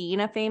seen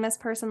a famous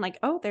person? Like,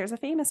 oh, there's a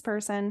famous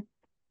person.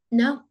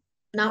 No,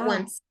 not Wow.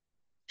 once.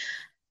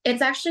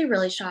 It's actually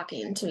really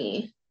shocking to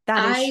me.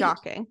 That is I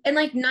shocking. and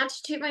like not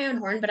to toot my own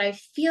horn, but I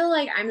feel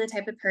like I'm the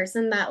type of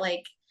person that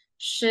like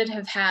should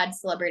have had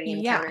celebrity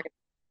Yeah. encounters,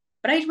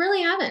 but I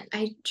really haven't.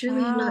 I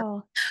truly have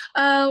not.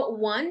 Wow.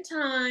 One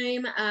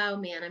time, oh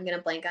man, I'm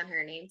gonna blank on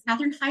her name.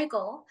 Katherine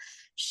Heigl.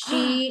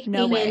 She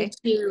No came way.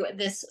 into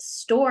this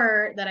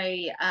store that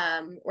I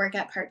work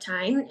at part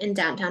time in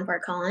downtown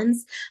Fort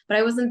Collins, but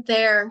I wasn't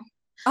there.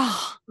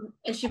 Oh, And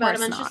of she bought a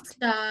course bunch of not.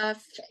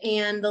 stuff,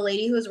 and the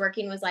lady who was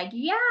working was like,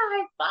 "Yeah,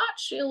 I thought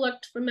she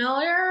looked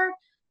familiar."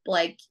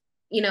 Like,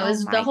 Oh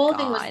the my whole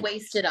thing was God.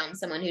 wasted on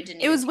someone who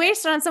didn't It even was care.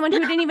 wasted on someone who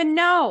didn't even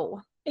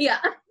know. Yeah,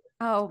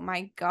 Oh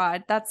my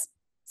God. That's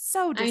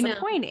so I know.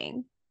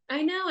 disappointing.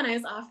 I know. And I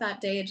was off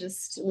that day,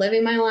 just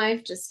living my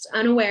life, just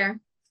unaware.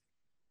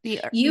 The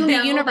You the know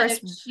that universe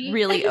if she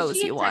really if owes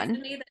she you had texted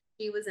one. me that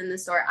she was in the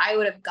store, I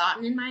would have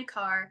gotten in my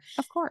car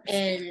Of course.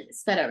 and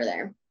sped over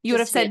there You would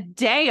have just to be said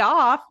day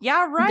off.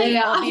 Yeah, a day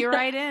right. I'll off. be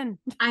right in.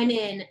 I'm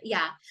in.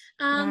 Yeah.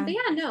 Yeah. But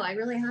yeah, no, I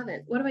really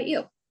haven't. What about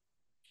you?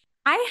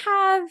 I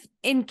have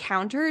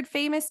encountered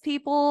famous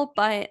people,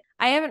 but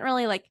I haven't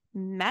really like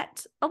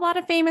met a lot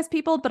of famous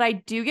people, but I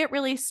do get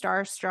really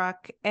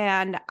starstruck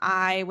and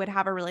I would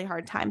have a really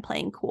hard time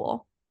playing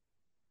cool.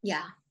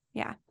 Yeah.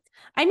 Yeah.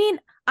 I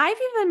mean, I've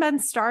even been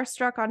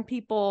starstruck on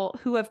people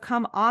who have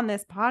come on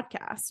this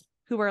podcast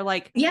who are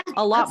like Yeah,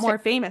 a lot that's fair. more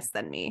famous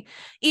than me.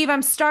 Eve,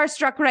 I'm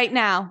starstruck right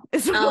now,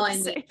 is what Oh, I'll I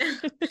mean, say.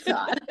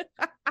 God,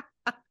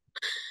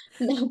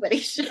 nobody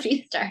should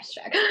be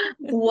starstruck.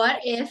 What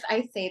if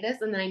I say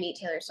this and then I meet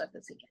Taylor Swift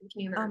this weekend?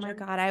 Can you Oh my imagine?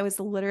 God. I was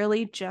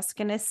literally just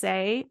going to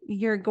say,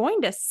 you're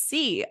going to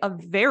see a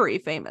very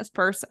famous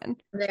person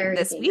Very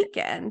this famous.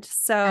 weekend. I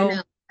So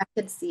know. I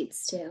could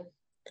seats too.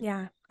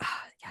 Yeah. Oh,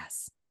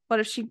 yes. What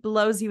if she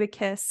blows you a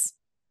kiss?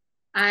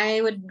 I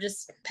would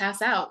just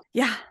pass out.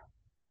 Yeah.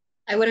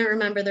 I wouldn't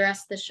remember the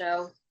rest of the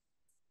show.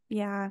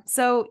 Yeah.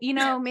 So,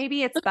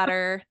 maybe it's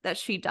better that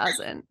she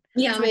doesn't.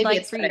 Yeah, So we'd maybe like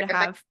it's for you better to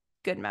have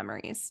good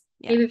memories.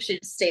 Yeah. maybe if she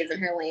just stays in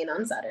her lane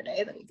on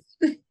Saturday.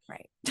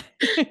 Right.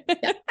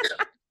 Yeah.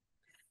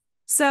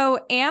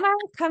 So Anna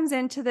comes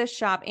into this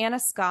shop, Anna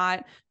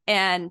Scott,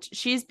 and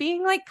she's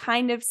being like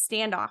kind of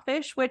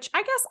standoffish, which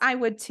I guess I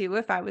would too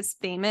if I was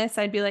famous.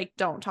 I'd be like,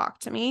 don't talk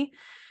to me.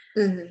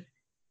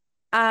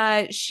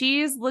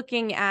 She's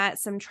looking at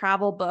some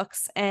travel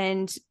books,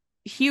 and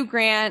Hugh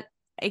Grant,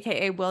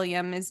 aka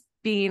William, is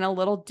being a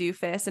little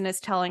doofus and is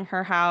telling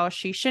her how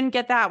she shouldn't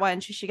get that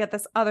one, she should get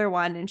this other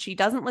one, and she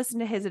doesn't listen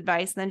to his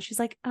advice. And then she's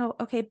like, oh,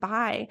 okay,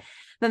 bye.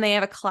 Then they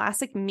have a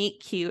classic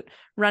meet cute,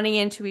 running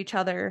into each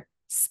other,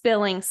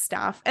 spilling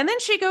stuff, and then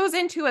she goes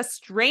into a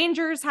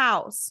stranger's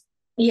house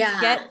to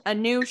get a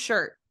new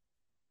shirt.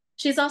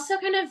 She's also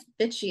kind of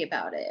bitchy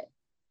about it.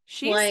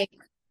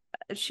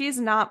 She's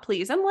not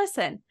pleased. And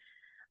listen,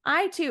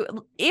 I too,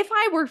 if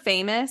I were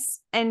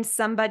famous and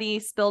somebody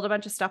spilled a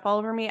bunch of stuff all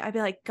over me, I'd be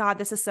like, God,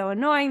 this is so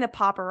annoying. The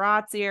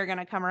paparazzi are going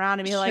to come around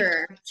and be like,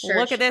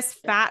 look at this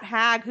fat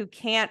hag who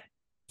can't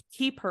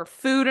keep her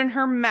food in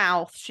her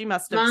mouth. She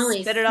must have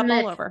spit it up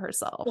all over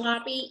herself.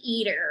 Sloppy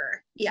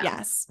eater. Yeah.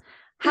 Yes.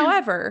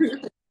 However,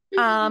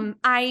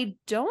 I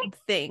don't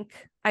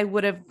think I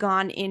would have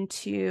gone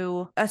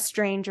into a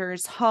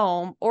stranger's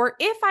home, or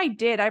if I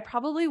did, I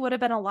probably would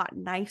have been a lot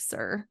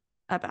nicer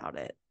about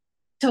it.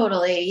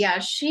 Totally. Yeah.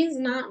 She's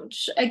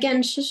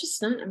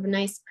just not a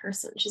nice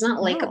person. She's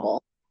not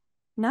likable.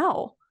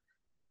 No.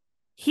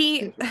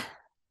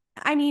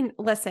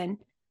 Listen,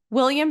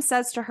 William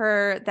says to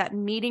her that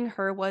meeting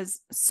her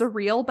was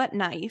surreal but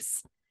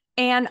nice.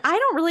 And I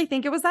don't really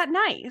think it was that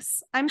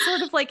nice. I'm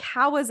sort of like,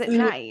 how was it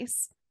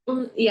nice?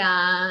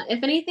 Yeah.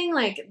 If anything,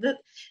 like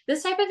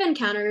this type of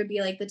encounter would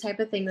be like the type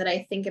of thing that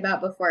I think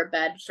about before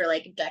bed for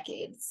like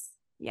decades.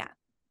 Yeah.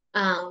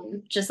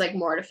 Just like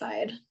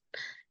mortified.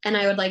 And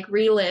I would like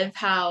relive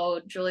how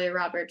Julia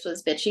Roberts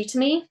was bitchy to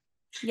me.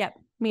 Yep,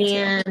 me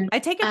too. I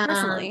take it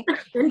personally.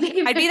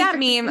 I'd be that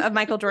meme of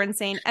Michael Jordan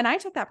saying, and I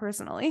took that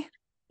personally.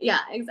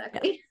 Yeah,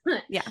 exactly.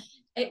 Yeah.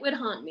 It would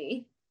haunt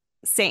me.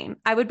 Same.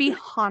 I would be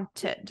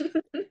haunted.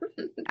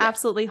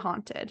 Absolutely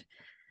haunted.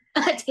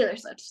 Taylor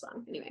Swift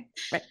song, anyway.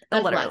 Right.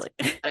 Literally.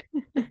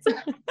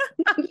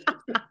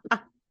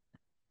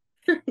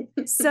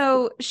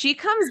 So she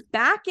comes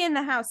back in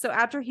the house. So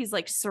after he's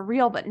like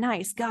surreal but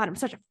nice, God, I'm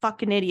such a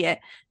fucking idiot.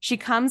 She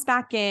comes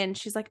back in.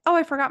 She's like, oh,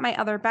 I forgot my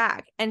other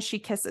bag. And she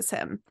kisses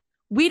him.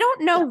 We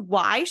don't know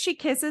why she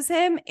kisses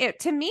him.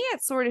 To me,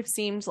 it sort of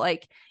seemed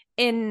like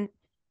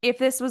if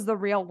this was the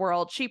real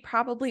world, she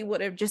probably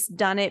would have just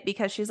done it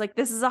because she's like,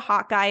 this is a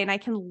hot guy and I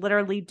can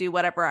literally do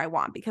whatever I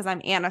want because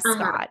I'm Anna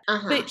Scott.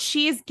 But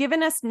she's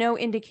given us no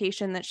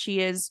indication that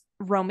she is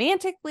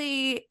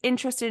romantically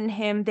interested in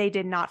him. They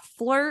did not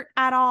flirt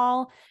at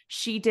all.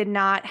 She did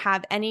not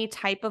have any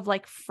type of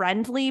like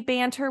friendly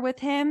banter with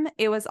him.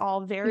 It was all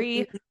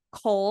very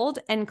cold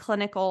and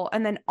clinical.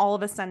 And then all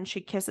of a sudden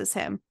she kisses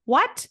him.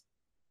 What?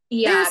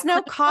 Yeah. There's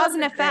no cause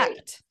and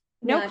effect.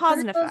 No cause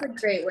and effect. That's a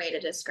great way to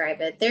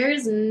describe it.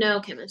 There's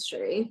no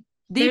chemistry.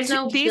 These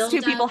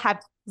two people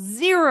have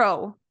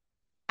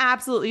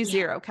absolutely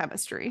zero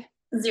chemistry.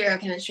 Zero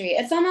chemistry.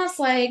 It's almost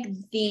like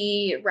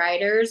the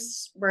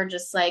writers were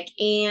just like,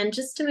 and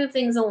just to move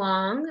things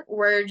along,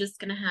 we're just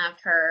going to have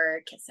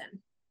her kiss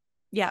him.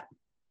 Yeah.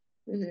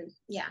 Mm-hmm.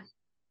 Yeah.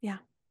 Yeah.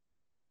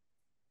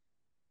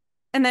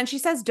 And then she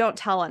says, don't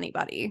tell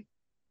anybody.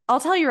 I'll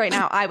tell you right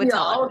now, I would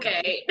tell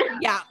okay.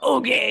 Yeah,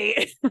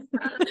 okay.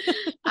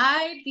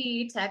 I'd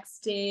be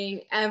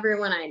texting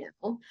everyone I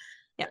know.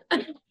 Yeah.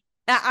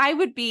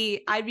 I'd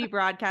be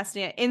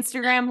broadcasting it.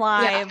 Instagram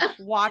Live,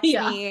 watch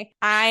me.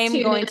 I'm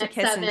going to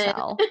kiss 7. And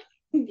tell.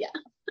 Yeah.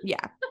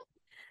 Yeah.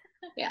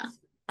 Yeah.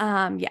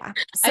 Yeah.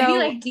 So I'd be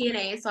like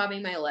DNA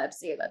swabbing my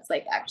lips. Yeah, that's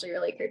like actually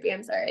really creepy.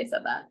 I'm sorry I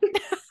said that.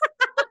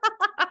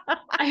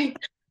 I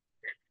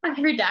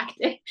redact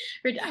it.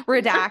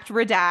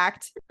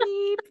 Redact.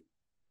 Beep.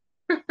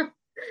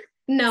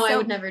 No, I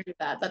would never do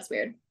that. That's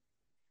weird.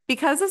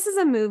 Because this is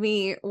a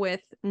movie with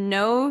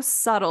no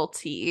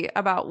subtlety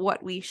about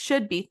what we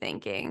should be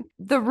thinking,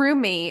 the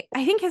roommate,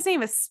 I think his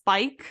name is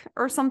Spike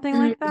or something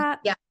like that.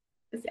 Yeah.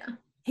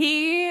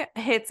 He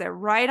hits it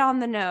right on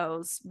the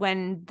nose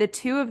when the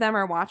two of them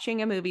are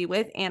watching a movie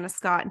with Anna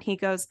Scott, and he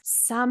goes,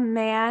 some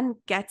man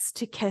gets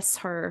to kiss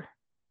her.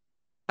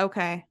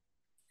 Okay.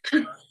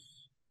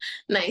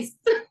 Nice.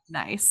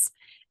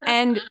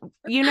 And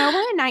we're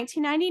in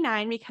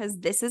 1999 because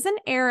this is an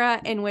era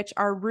in which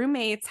our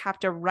roommates have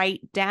to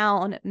write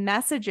down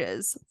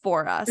messages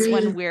for us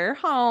when we're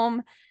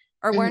home,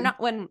 or we're not,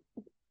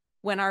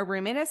 when our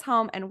roommate is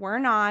home and we're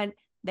not.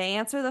 They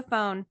answer the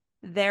phone,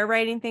 they're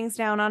writing things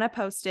down on a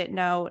Post-it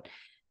note,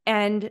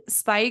 and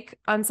Spike,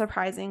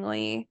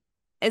 unsurprisingly,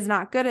 is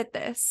not good at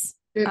this.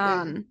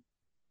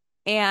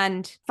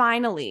 And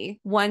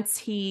finally, once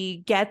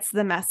he gets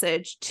the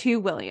message to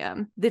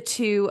William, the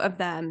two of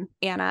them,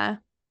 Anna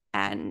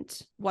and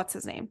what's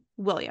his name?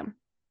 William.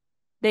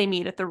 They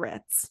meet at the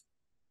Ritz.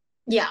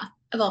 Yeah,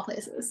 of all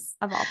places.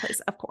 Of all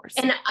places, of course.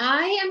 And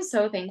I am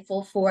so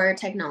thankful for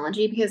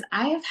technology because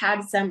I have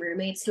had some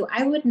roommates who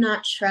I would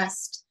not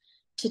trust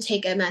to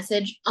take a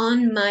message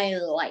on my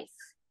life.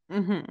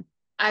 Mm-hmm.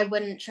 I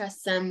wouldn't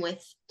trust them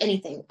with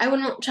anything. I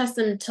wouldn't trust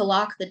them to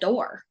lock the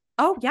door.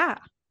 Oh, yeah.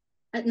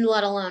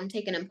 Let alone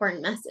take an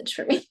important message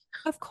for me.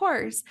 Of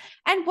course.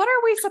 And what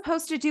are we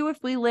supposed to do if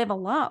we live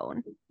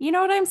alone? You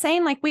know what I'm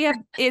saying? Like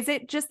is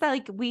it just that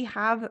like we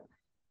have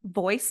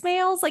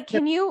voicemails? Like,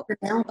 can you? The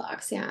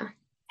mailbox, yeah.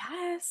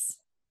 Yes.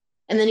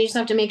 And then you just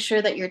have to make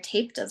sure that your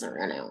tape doesn't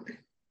run out.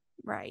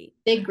 Right.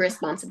 Big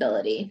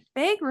responsibility.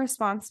 Big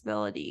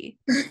responsibility.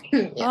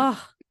 Yeah.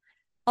 Oh.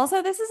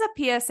 Also, this is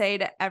a PSA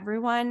to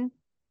everyone.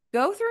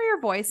 Go through your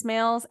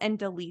voicemails and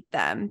delete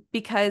them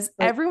because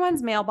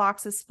everyone's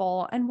mailbox is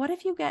full. And what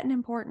if you get an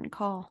important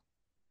call?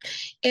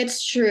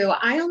 It's true.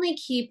 I only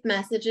keep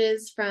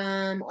messages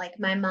from like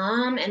my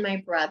mom and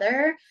my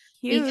brother.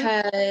 Cute.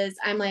 Because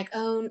I'm like,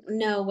 oh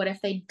no, what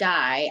if they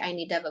die? I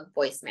need to have a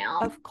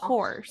voicemail. Of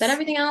course. But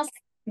everything else,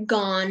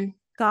 gone.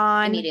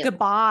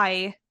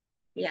 Goodbye.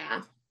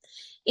 Yeah.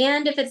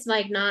 And if it's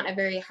like not a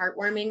very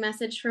heartwarming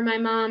message for my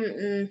mom,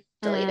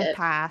 delete it.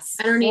 Pass.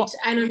 I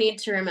don't need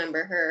to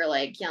remember her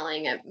like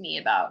yelling at me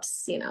about,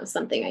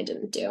 something I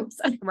didn't do.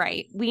 So.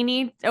 Right.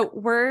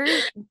 We're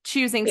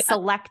choosing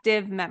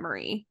selective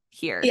memory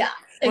here. Yeah.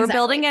 Exactly. We're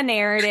building a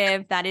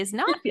narrative that is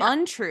not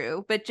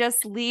untrue, but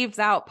just leaves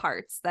out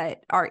parts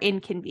that are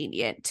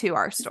inconvenient to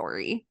our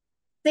story.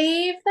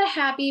 Save the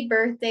happy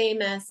birthday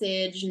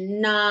message,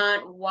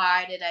 not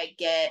why did I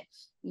get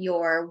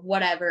your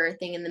whatever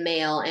thing in the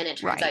mail and it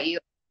turns out you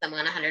owe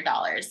someone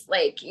 $100.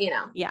 Like,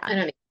 yeah. I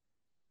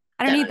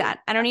don't need that.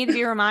 I don't need to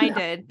be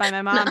reminded by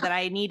my mom that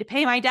I need to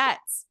pay my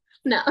debts.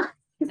 No,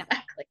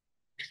 exactly.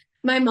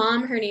 My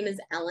mom, her name is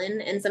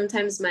Ellen, and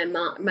sometimes my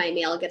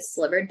mail gets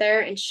delivered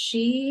there, and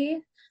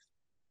the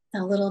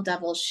little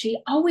devil, she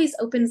always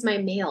opens my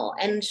mail,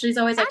 and she's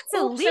always like, that's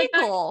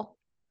illegal.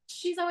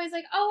 She's always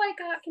like, oh, I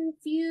got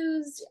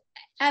confused.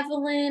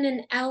 Evelyn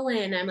and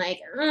Ellen. I'm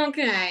like,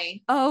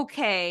 okay.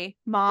 Okay,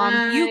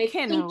 Mom, you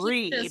can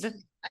read.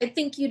 I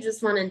think you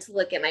just wanted to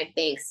look at my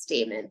bank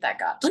statement that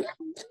got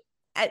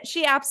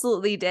She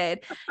absolutely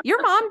did.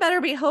 Your mom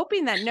better be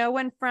hoping that no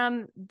one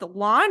from the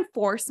law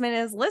enforcement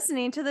is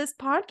listening to this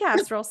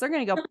podcast, or else they're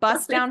going to go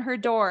bust down her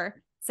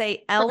door.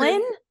 Say,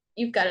 Ellen,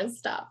 you've got to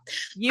stop.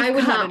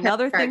 You've got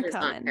another thing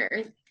coming.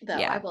 Her, though,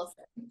 yeah. I will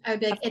say. I would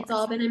be like, it's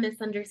all been a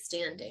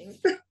misunderstanding.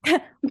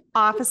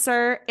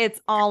 Officer, it's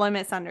all a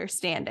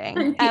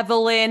misunderstanding.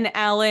 Evelyn,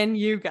 Ellen,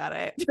 you got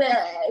it.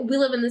 We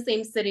live in the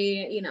same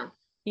city,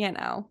 Yeah.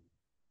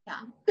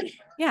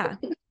 Yeah.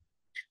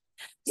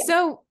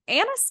 So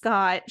Anna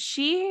Scott,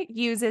 she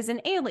uses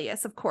an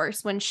alias, of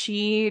course, when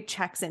she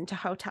checks into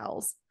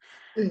hotels.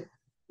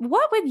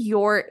 What would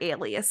your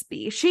alias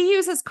be? She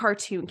uses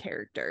cartoon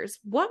characters.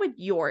 What would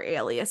your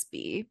alias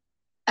be?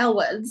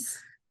 Elwoods.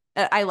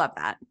 I love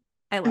that.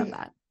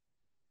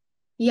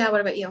 Yeah,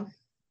 what about you?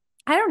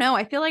 I don't know.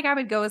 I feel like I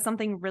would go with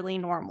something really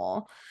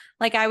normal.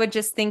 Like I would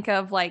just think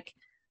of like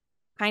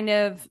kind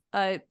of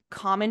a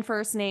common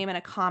first name and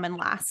a common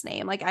last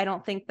name. Like I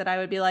don't think that I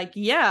would be like,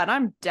 yeah, and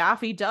I'm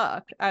Daffy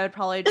Duck. I would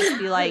probably just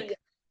be like,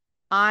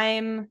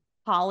 I'm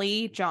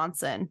Holly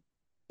Johnson.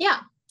 Yeah.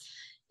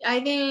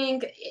 I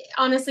think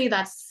honestly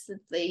that's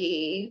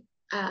the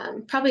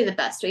probably the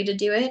best way to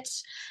do it.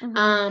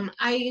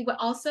 I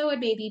also would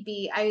maybe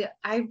be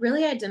I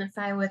really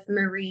identify with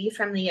Marie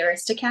from the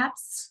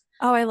Aristocats.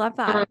 Oh, I love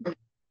that.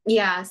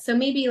 Yeah, so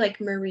maybe like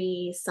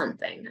Marie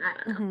something.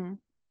 I don't know.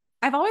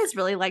 I've always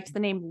really liked the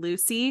name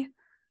Lucy.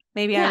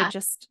 Maybe I would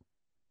just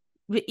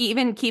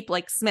even keep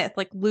like Smith,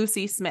 like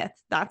Lucy Smith.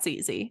 That's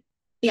easy.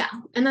 Yeah,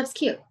 and that's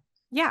cute.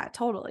 Yeah,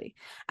 totally.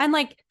 And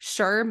like,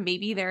 sure,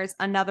 maybe there's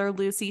another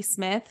Lucy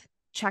Smith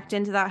checked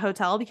into that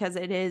hotel because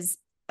it is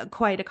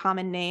quite a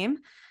common name.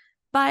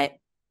 But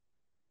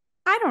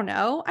I don't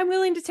know. I'm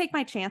willing to take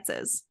my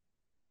chances.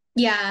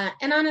 Yeah,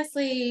 and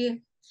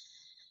honestly,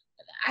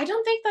 I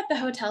don't think that the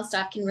hotel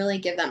staff can really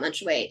give that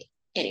much away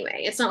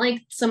anyway. It's not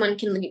like someone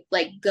can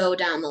like go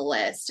down the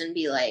list and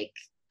be like,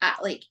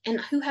 and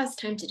who has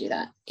time to do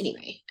that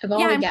anyway?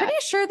 I'm pretty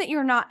sure that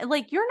you're not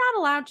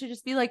allowed to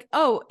just be like,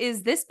 oh,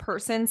 is this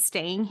person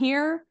staying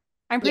here?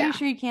 I'm pretty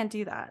sure you can't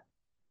do that.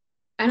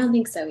 I don't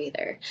think so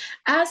either.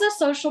 As a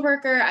social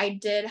worker, I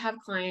did have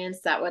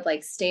clients that would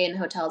like stay in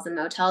hotels and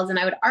motels, and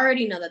I would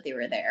already know that they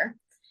were there.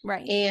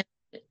 Right. And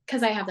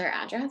because I have their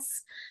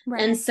address.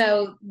 Right. And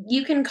so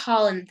you can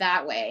call in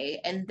that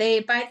way. And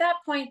by that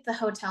point, the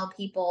hotel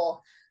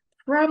people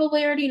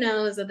probably already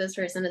knows that this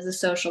person is a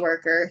social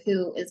worker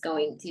who is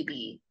going to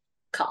be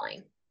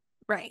calling.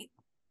 Right.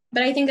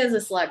 But I think as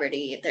a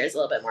celebrity, there's a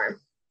little bit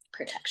more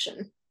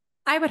protection.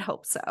 I would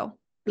hope so.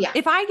 Yeah.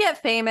 If I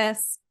get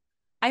famous,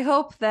 I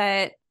hope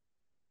that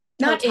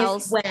not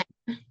hotels,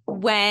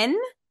 when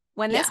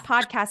this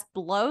podcast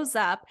blows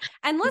up,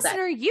 and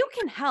listener, you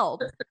can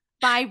help.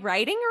 by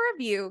writing a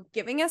review,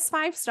 giving us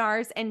 5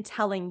 stars, and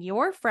telling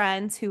your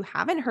friends who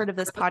haven't heard of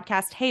this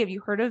podcast, hey, have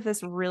you heard of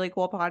this really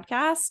cool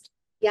podcast?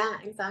 Yeah,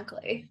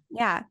 exactly.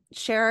 Yeah.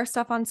 Share our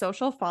stuff on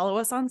social, follow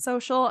us on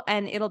social,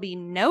 and it'll be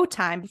no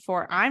time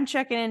before I'm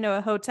checking into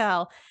a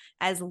hotel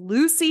as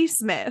Lucy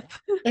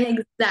Smith.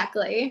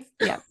 Exactly.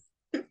 Yeah.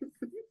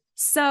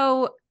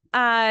 So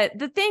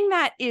the thing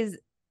that is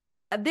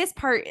this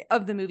part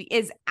of the movie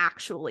is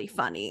actually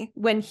funny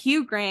when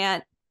Hugh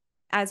Grant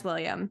as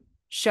William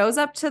shows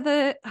up to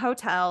the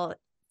hotel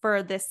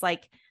for this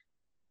like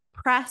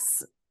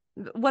press,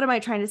 what am I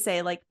trying to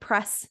say? Like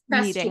press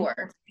meeting.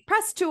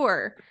 Press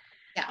tour.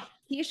 Yeah.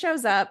 He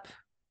shows up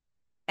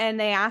and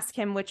they ask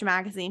him which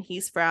magazine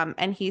he's from,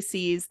 and he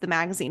sees the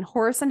magazine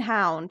Horse and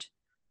Hound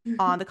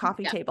on the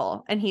coffee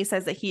table, and he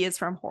says that he is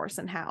from Horse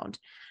and Hound.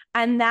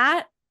 And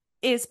that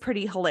is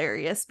pretty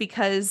hilarious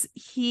because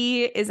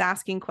he is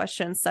asking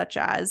questions such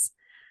as,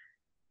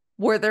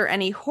 were there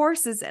any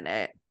horses in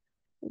it?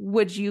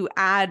 Would you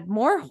add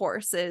more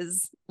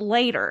horses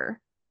later?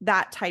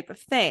 That type of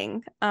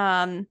thing.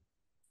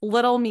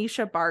 Little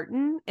Misha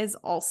Barton is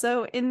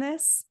also in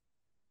this,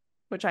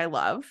 which I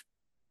love.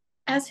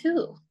 As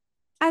who?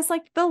 As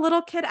like the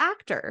little kid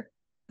actor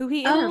who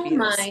he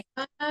interviews. Oh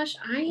my gosh,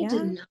 I did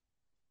not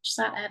watch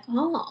that at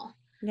all.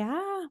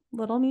 Yeah,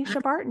 little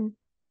Misha Barton.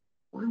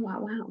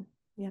 Wow.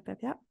 Yep.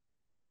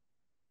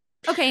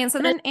 Okay, and so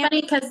but then it's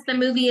funny because the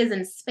movie is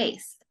in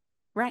space.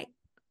 Right.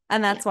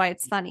 And that's why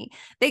it's funny.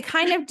 They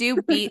kind of do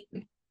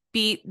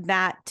beat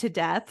that to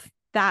death,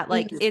 that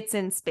like it's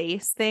in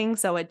space thing,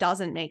 so it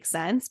doesn't make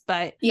sense,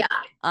 but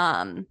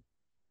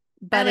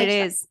but it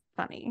is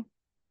funny.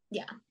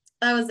 Yeah.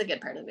 That was a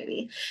good part of the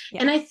movie.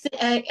 Yeah. And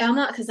I'm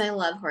not, because I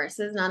love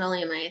horses. Not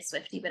only am I a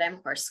Swiftie, but I'm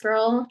a horse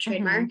girl,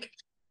 trademark.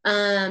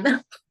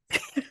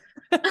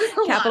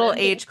 Capital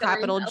H,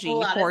 capital G,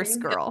 horse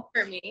girl.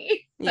 For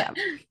me. Yeah.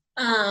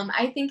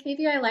 I think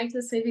maybe I liked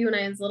this movie when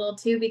I was little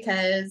too,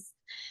 because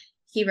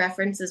he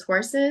references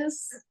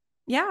horses.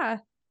 Yeah.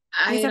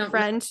 He's a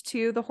friend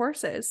to the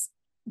horses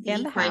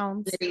and the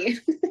hounds.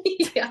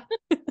 Yeah.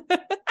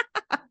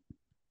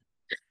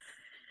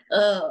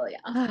 Oh,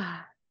 yeah.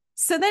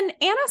 So then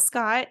Anna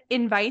Scott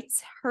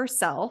invites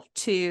herself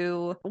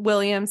to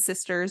William's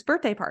sister's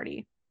birthday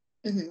party.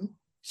 Mm-hmm.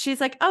 She's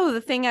like, oh,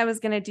 the thing I was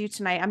going to do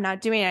tonight, I'm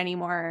not doing it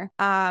anymore.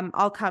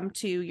 I'll come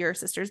to your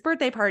sister's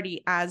birthday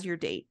party as your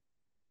date,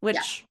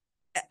 which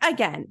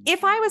again,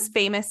 if I was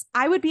famous,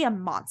 I would be a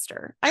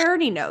monster. I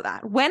already know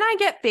that. When I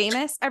get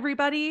famous,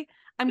 everybody,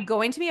 I'm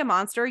going to be a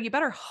monster. You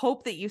better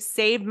hope that you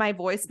saved my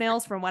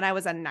voicemails from when I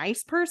was a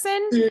nice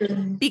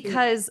person,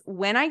 because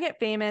when I get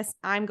famous,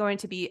 I'm going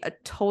to be a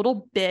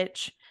total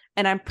bitch,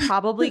 and I'm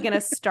probably going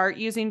to start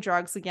using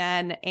drugs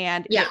again,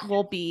 and it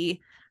will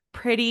be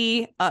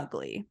pretty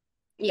ugly.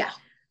 Yeah.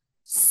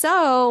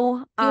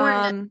 So,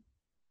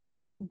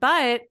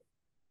 but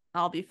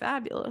I'll be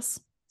fabulous.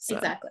 So.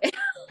 Exactly.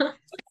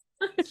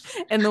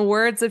 In the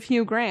words of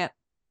Hugh Grant.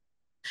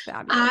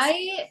 Fabulous.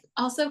 I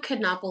also could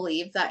not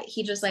believe that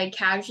he just like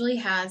casually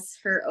has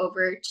her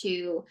over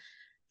to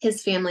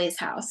his family's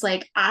house.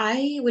 Like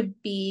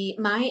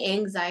my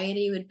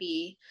anxiety would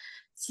be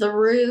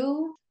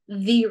through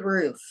the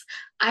roof.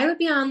 I would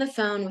be on the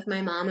phone with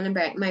my mom and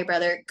my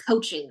brother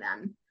coaching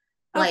them.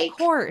 Of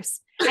course.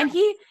 And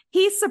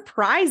he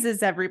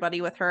surprises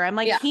everybody with her. I'm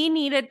like, he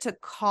needed to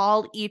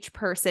call each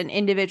person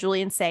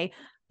individually and say,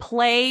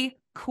 play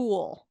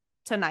cool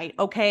tonight,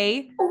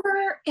 okay?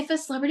 Or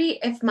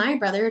if my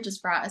brother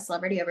just brought a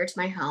celebrity over to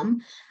my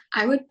home,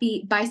 I would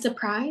be by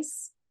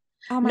surprise.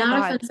 Oh my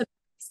God. Offensive.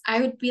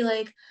 I would be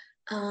like,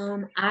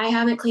 I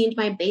haven't cleaned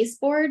my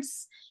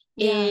baseboards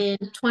in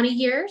 20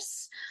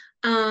 years.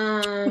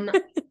 How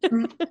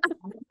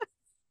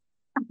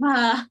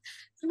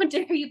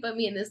dare you put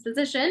me in this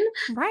position?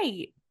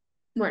 Right.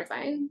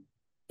 Mortifying.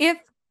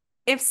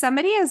 If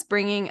somebody is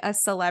bringing a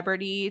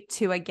celebrity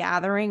to a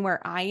gathering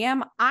where I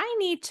am, I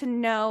need to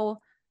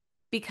know,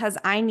 because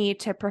I need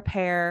to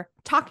prepare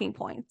talking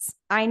points.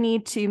 I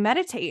need to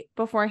meditate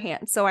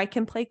beforehand so I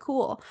can play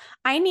cool.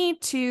 I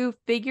need to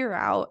figure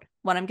out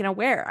what I'm going to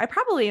wear. I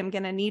probably am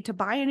going to need to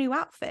buy a new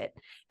outfit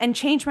and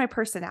change my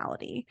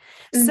personality.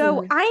 Mm-hmm.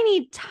 So I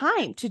need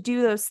time to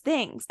do those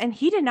things. And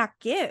he did not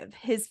give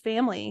his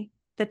family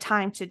the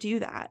time to do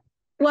that.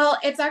 Well,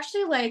 it's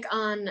actually like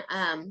on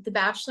the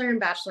Bachelor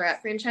and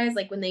Bachelorette franchise,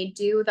 like when they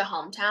do the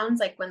hometowns,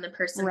 like when the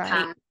person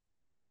comes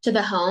to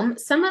the home,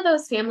 some of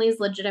those families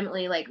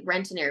legitimately like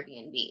rent an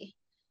Airbnb.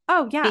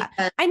 Oh, yeah.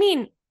 I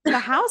mean, the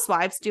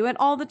housewives do it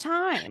all the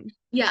time.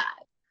 Yeah.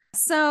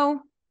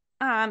 So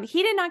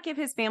he did not give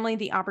his family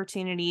the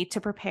opportunity to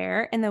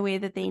prepare in the way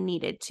that they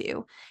needed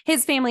to.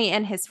 His family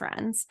and his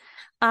friends.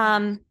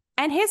 And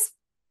his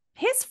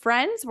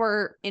friends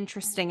were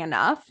interesting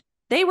enough.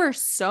 They were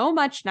so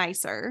much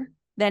nicer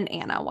than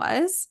Anna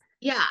was.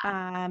 Yeah.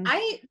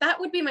 That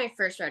would be my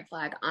first red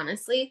flag,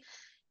 honestly.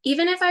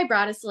 Even if I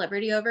brought a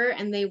celebrity over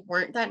and they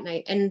weren't that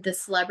nice, and the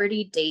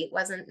celebrity date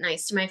wasn't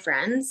nice to my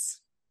friends.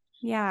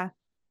 Yeah.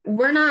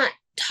 We're not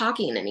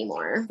talking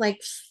anymore.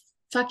 Like,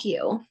 fuck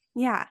you.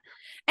 Yeah.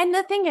 And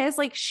the thing is,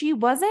 like, she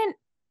wasn't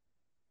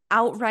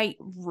outright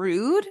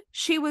rude.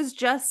 She was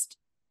just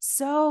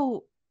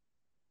so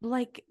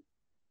like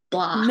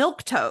Blah.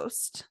 milk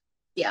toast.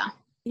 Yeah.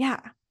 Yeah.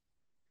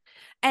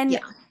 And Yeah.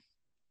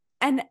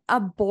 and a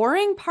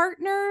boring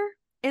partner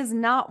is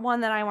not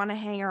one that I want to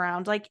hang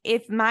around. Like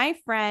if my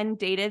friend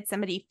dated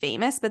somebody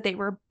famous but they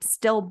were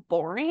still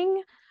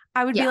boring,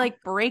 I would be Yeah.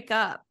 like break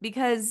up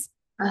because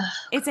Ugh.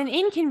 it's an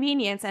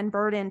inconvenience and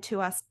burden to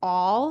us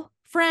all,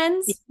 Yeah.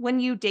 friends, when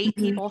you date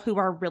Mhm. people who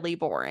are really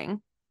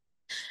boring.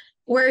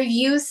 Where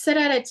you sit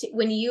at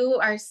when you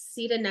are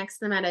seated next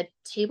to them at a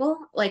table,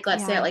 like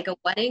let's say at Yeah. like a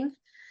wedding,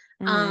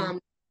 Mm.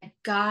 um,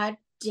 God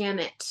damn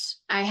it.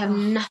 I have Oh,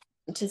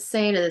 nothing to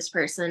say to this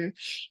person.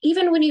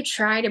 Even when you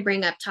try to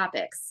bring up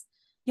topics.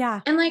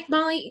 yeah. And like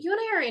Molly, you and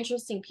I are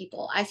interesting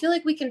people. I feel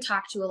like we can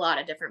talk to a lot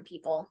of different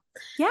people.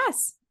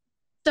 Yes.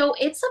 So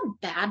it's a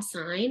bad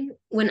sign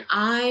when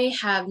I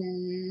have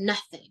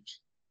nothing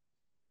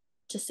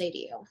to say to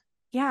you.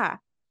 Yeah.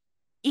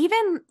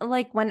 Even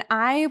like when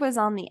I was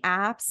on the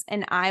apps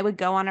and I would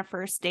go on a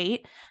first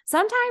date,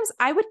 sometimes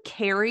I would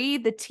carry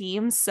the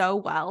team so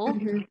well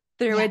Mhm.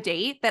 through a Yeah.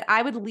 date that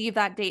I would leave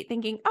that date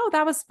thinking, oh,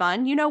 that was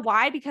fun. You know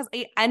why? Because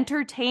I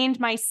entertained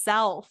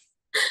myself.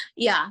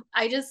 Yeah.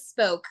 I just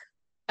spoke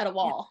at a Yeah,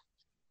 wall,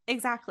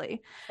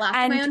 exactly. laughed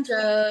at my And own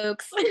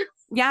jokes.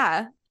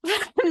 yeah,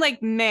 I'm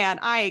like, man,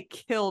 I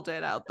killed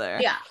it out there.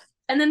 Yeah.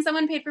 And then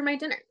someone paid for my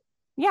dinner.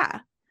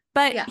 Yeah.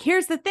 But Yeah.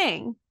 here's the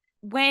thing,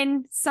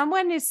 when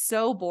someone is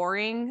so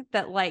boring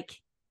that like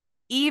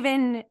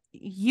even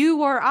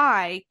you or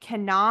I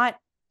cannot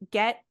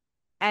get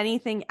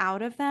anything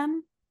out of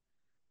them.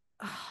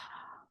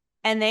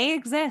 And they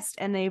exist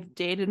and they've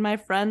dated my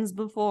friends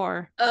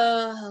before.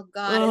 Oh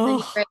God.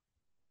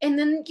 And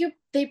then you Oh,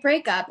 they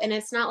break up and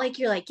it's not like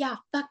you're like, yeah,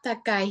 fuck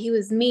that guy. He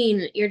was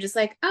mean. You're just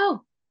like,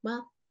 oh,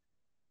 well,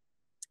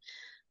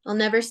 I'll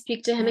never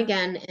speak to him yeah.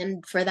 again.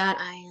 And for that,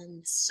 I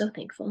am so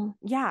thankful.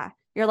 Yeah.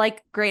 You're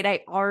like, great,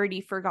 I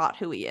already forgot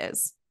who he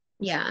is.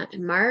 Yeah.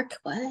 And Mark,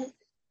 what?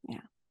 Yeah.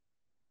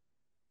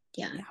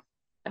 Yeah.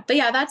 Yeah. But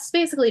yeah, that's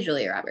basically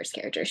Julia Roberts'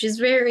 character. She's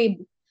very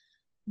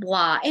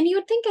blah. And you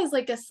would think as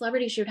like a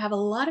celebrity, she would have a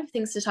lot of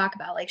things to talk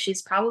about. Like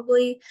she's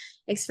probably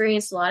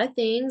experienced a lot of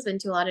things, been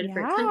to a lot of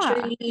different Yeah.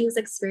 countries,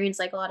 experienced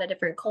like a lot of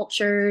different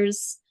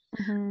cultures,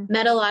 Mm-hmm.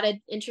 met a lot of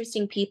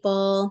interesting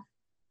people.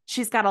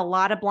 She's got a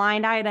lot of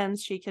blind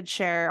items she could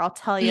share. I'll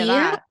tell you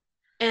Yeah.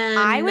 that.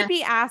 I would And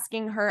be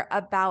asking her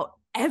about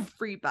oh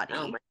everybody.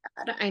 my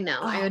God, I know.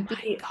 I Oh would my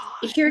be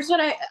God. here's what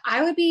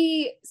I would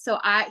be so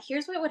I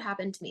here's what would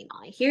happen to me,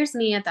 Molly. Here's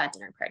me at that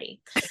dinner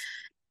party.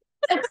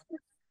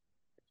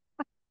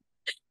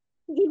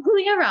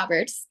 Julia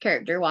Roberts'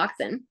 character walks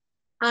in.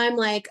 I'm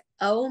like,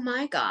 oh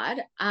my God,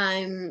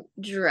 I'm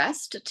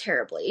dressed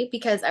terribly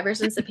because ever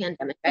since the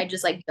pandemic, I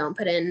just like don't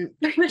put in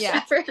very much Yeah.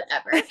 effort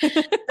ever.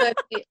 So I'd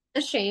be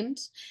ashamed.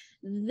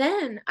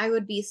 Then I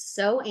would be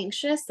so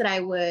anxious that I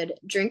would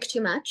drink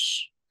too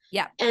much.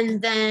 Yeah.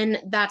 And then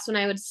that's when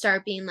I would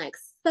start being like,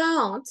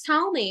 so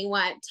tell me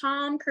what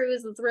Tom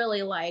Cruise is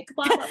really like,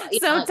 blah, blah, blah.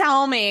 So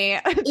tell me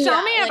Like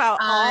about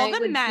all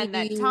the men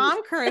that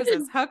Tom Cruise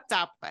is hooked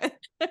up with.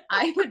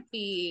 I would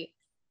be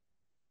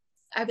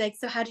I'd be like,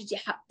 so how do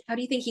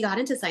you think he got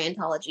into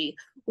Scientology?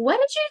 What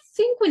did you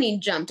think when he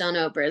jumped on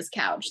Oprah's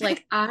couch?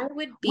 Like I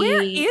would Where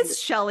be is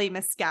Shelley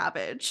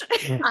Miscavige?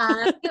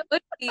 I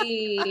would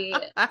be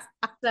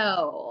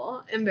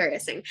so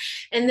embarrassing.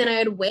 And then I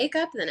would wake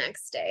up the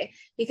next day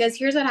because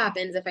here's what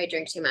happens if I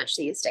drink too much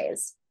these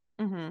days.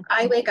 Mm-hmm.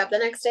 I wake up the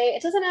next day.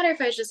 It doesn't matter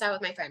if I was just out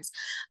with my friends.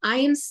 I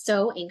am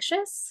so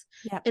anxious.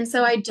 Yep. And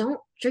so I don't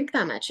drink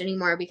that much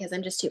anymore because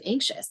I'm just too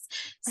anxious.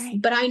 Right.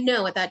 But I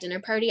know at that dinner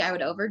party, I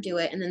would overdo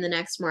it. And then the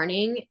next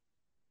morning,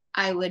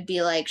 I would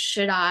be like,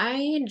 should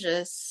I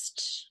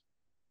just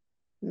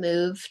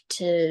move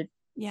to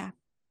Yeah.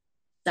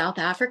 South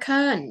Africa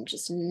and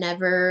just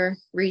never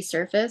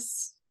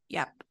resurface?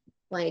 Yep.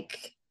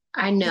 Like,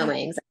 I know Yeah. my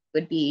anxiety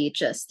would be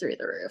just through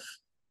the roof.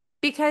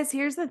 Because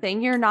here's the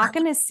thing, you're not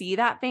going to see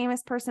that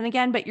famous person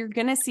again, but you're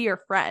going to see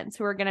your friends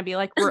who are going to be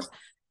like,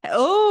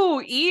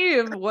 oh,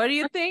 Eve, what do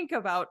you think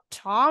about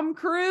Tom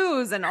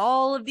Cruise and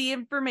all of the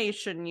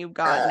information you've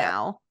got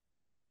now?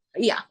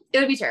 Yeah, it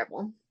would be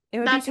terrible. It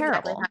would That's be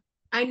terrible. exactly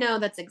I know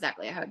that's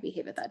exactly how I'd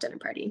behave at that dinner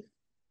party.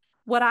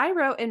 What I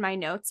wrote in my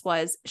notes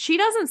was, she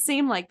doesn't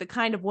seem like the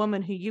kind of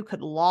woman who you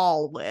could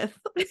loll with.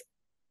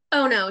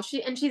 Oh no,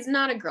 she's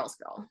not a girl's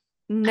girl.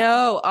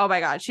 No. Oh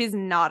my God. She's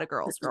not a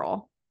girl's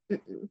girl.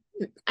 Mm-mm.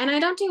 And I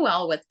don't do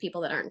well with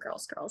people that aren't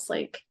girls.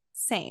 Like,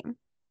 Same.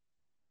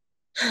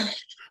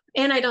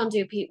 and I don't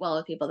do well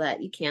with people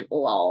that you can't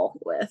lull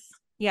with.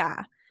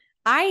 Yeah.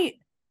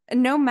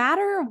 No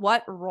matter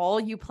what role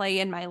you play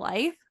in my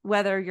life,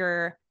 whether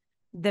you're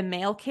the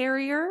mail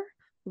carrier,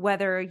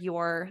 whether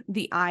you're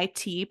the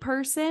IT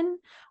person,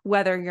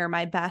 whether you're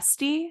my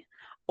bestie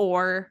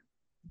or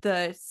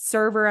the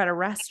server at a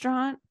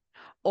restaurant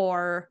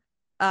or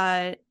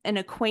an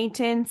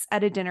acquaintance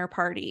at a dinner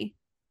party,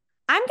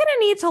 I'm going to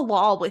need to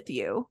loll with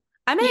you.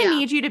 I'm going to Yeah.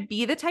 need you to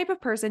be the type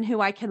of person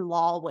who I can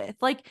lol with.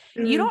 Like,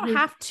 you don't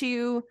have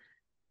to,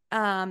 you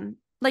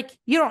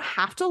don't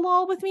have to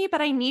lol with me,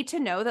 but I need to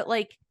know that,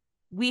 like,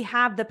 we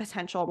have the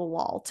potential to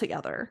lol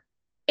together.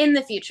 In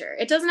the future.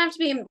 It doesn't have to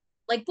be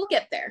like, we'll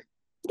get there.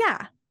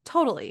 Yeah,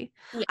 totally.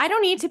 Yeah. I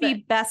don't need to be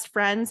best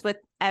friends with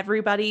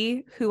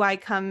everybody who I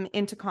come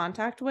into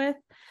contact with,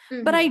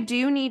 but I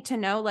do need to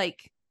know,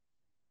 like,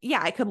 yeah,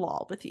 I could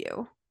lol with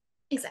you.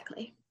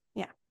 Exactly.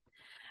 Yeah.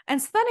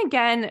 And so then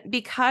again,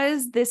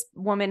 because this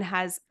woman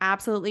has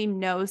absolutely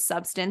no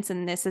substance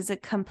and this is a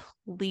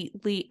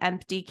completely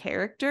empty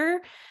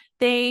character,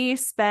 they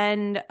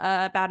spend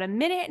about a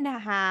minute and a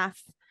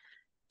half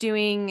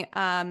doing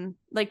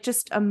like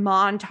just a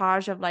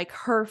montage of like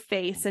her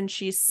face and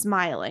she's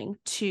smiling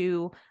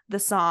to the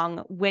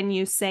song When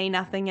You Say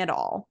Nothing at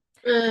All.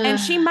 And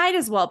she might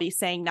as well be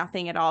saying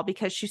nothing at all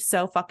because she's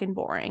so fucking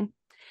boring.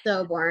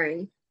 So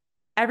boring.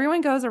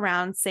 Everyone goes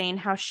around saying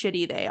how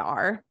shitty they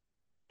are.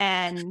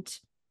 And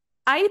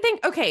I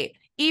think, okay,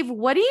 Eve,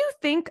 what do you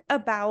think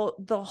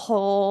about the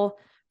whole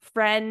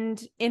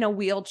friend in a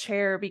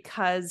wheelchair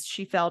because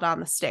she fell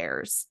down the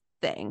stairs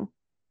thing?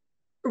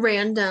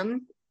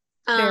 Random.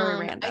 Very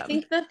random. I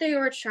think that they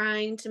were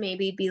trying to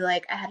maybe be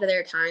like ahead of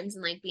their times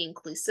and like be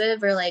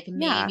inclusive, or like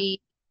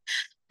maybe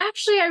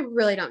actually I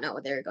really don't know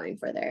what they were going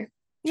for there.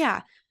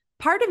 Yeah.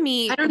 Part of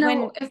me, I don't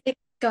know if they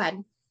go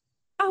ahead.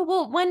 Oh,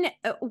 well,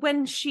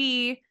 when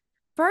she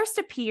first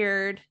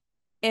appeared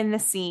in the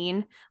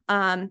scene,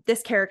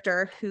 this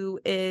character who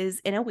is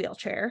in a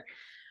wheelchair,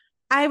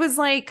 I was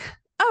like,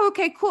 oh,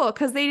 okay, cool,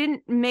 because they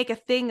didn't make a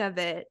thing of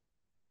it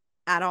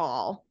at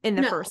all in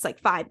the first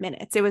like 5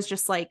 minutes. It was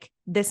just like,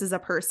 this is a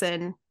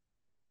person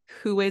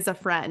who is a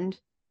friend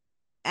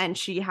and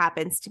she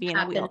happens to be in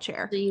a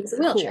wheelchair.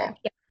 Cool. Yeah.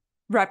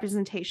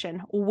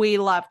 Representation. We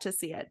love to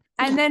see it.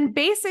 And then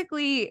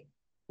basically,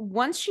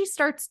 once she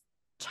starts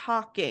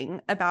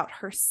talking about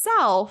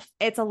herself,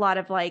 it's a lot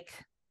of like,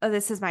 oh,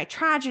 this is my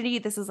tragedy.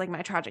 This is like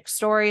my tragic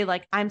story.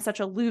 Like, I'm such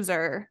a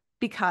loser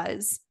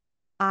because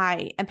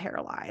I am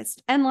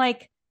paralyzed. And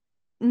like,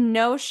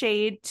 no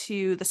shade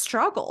to the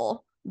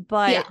struggle,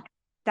 but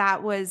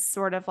that was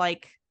sort of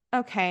like,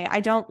 okay, I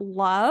don't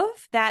love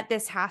that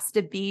this has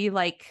to be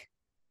like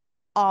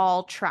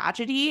all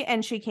tragedy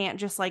and she can't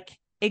just like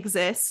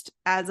exist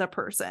as a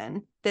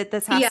person, that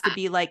this has to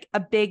be like a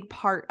big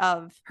part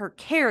of her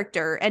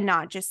character and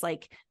not just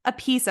like a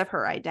piece of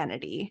her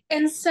identity.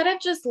 Instead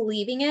of just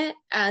leaving it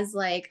as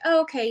like,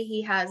 oh, okay,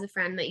 he has a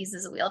friend that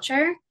uses a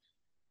wheelchair,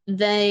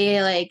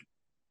 they like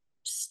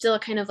still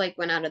kind of like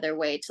went out of their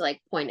way to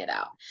like point it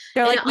out.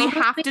 They're like, we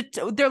have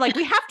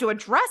to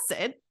address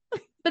it.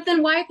 But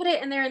then why put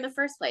it in there in the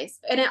first place?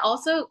 And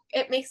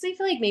it makes me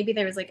feel like maybe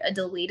there was like a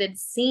deleted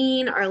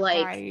scene or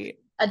like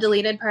a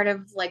deleted part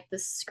of like the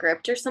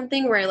script or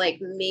something where like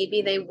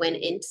maybe they went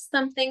into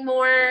something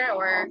more,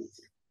 or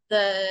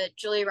the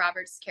Julia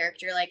Roberts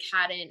character like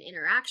had an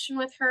interaction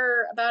with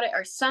her about it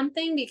or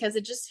something, because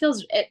it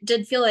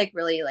did feel like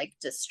really like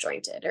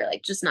disjointed or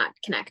like just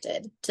not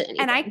connected to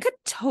anything. And I could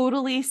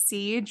totally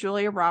see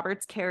Julia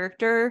Roberts'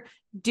 character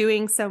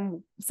doing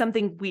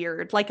something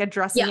weird, like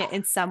addressing it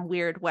in some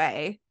weird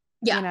way.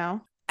 Yeah. You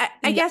know?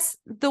 I guess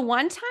the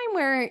one time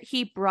where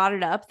he brought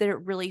it up that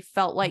it really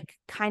felt like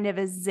kind of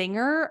a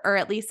zinger, or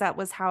at least that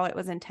was how it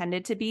was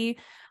intended to be,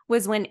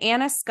 was when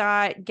Anna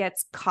Scott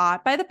gets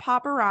caught by the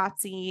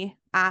paparazzi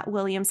at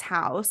William's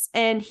house.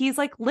 And he's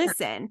like,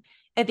 listen,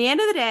 at the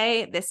end of the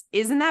day, this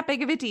isn't that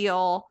big of a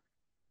deal.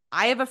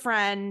 I have a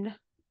friend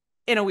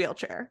in a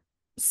wheelchair.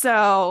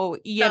 So,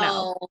 you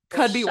know,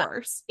 could be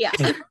worse. Yeah.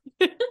 Just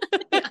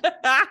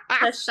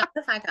shut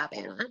the fuck up,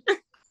 Anna.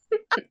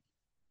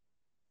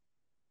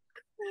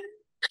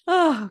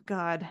 Oh,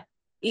 God.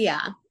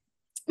 Yeah.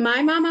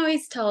 My mom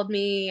always told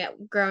me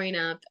growing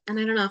up, and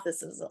I don't know if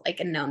this is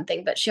like a known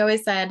thing, but she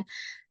always said,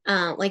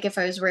 like if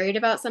I was worried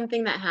about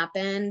something that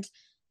happened,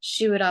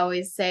 she would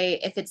always say,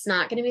 if it's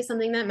not going to be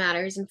something that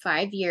matters in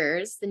 5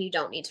 years, then you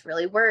don't need to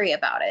really worry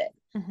about it.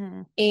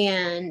 Mm-hmm.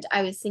 And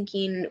I was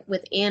thinking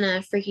with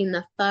Anna freaking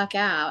the fuck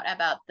out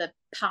about the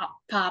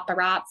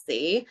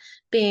paparazzi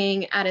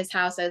being at his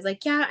house, I was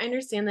like, yeah, I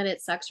understand that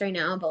it sucks right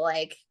now, but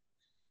like,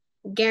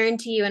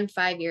 guarantee you in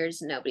 5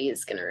 years nobody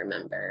is going to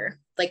remember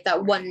like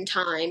that one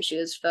time she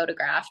was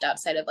photographed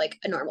outside of like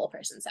a normal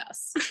person's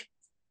house.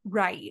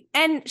 Right.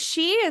 And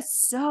she is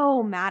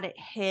so mad at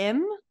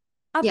him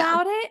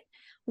about it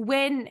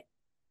when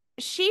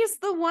she's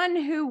the one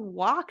who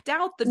walked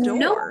out the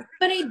door.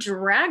 Nobody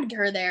dragged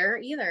her there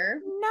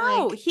either.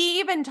 No, like, he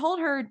even told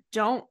her,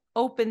 don't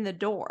open the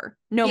door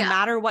no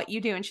matter what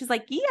you do. And she's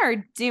like, you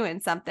are doing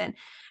something.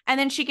 And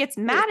then she gets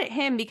mad at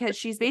him because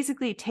she's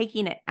basically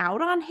taking it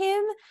out on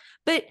him.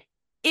 But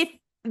if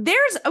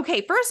there's,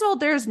 okay, first of all,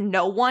 there's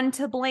no one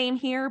to blame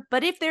here.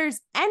 But if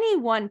there's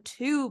anyone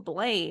to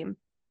blame,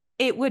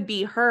 it would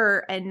be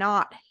her and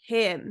not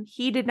him.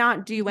 He did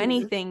not do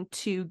anything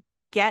to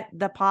get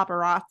the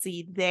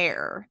paparazzi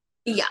there.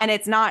 Yeah. And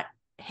it's not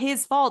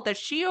his fault that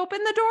she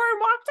opened the door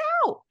and walked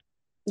out.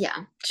 Yeah.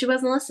 She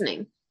wasn't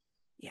listening.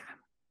 Yeah.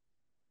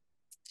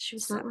 She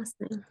was not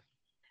listening.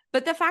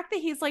 But the fact that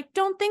he's like,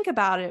 don't think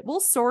about it, we'll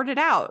sort it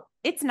out.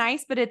 It's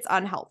nice, but it's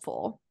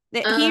unhelpful.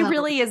 He Oh,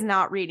 really is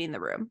not reading the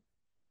room.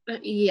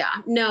 yeah,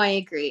 no, I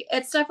agree.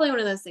 It's definitely one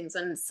of those things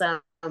when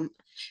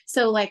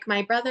so like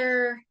my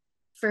brother,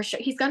 for sure,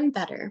 he's gotten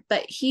better,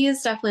 but he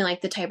is definitely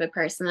like the type of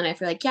person that I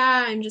feel like,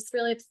 yeah, I'm just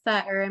really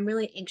upset or I'm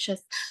really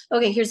anxious.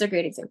 Okay, here's a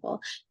great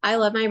example. I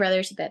love my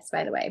brother to bits,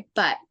 by the way,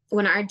 but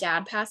when our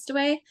dad passed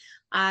away,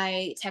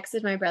 I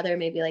texted my brother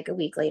maybe like a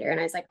week later and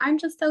I was like, I'm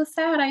just so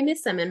sad. I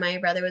miss him. And my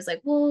brother was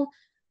like, well,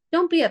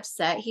 don't be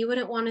upset. He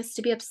wouldn't want us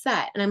to be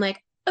upset. And I'm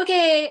like,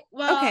 okay,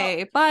 well,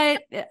 Okay,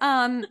 but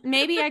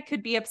maybe I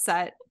could be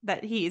upset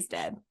that he's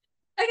dead.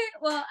 okay,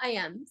 well, I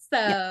am.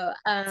 Yeah.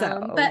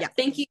 But Yeah.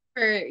 thank you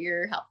for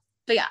your help.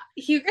 But yeah,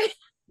 Hugh Grant.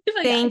 But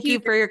yeah, Thank Hugh you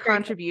for your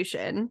Grant.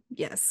 contribution.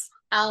 Yes.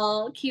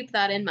 I'll keep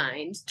that in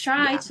mind.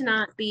 Try Yeah. to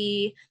not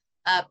be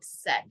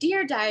upset.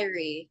 Dear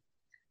diary,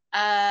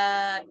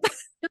 don't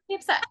be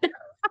upset.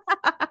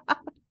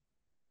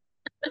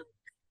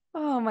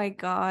 Oh my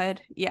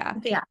God. Yeah.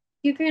 But yeah,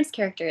 Hugh Grant's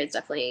character is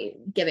definitely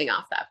giving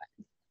off that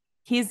vibe.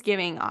 He's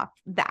giving off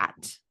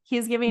that.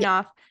 He's giving Yeah,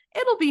 off,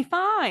 it'll be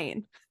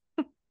fine.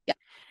 yeah,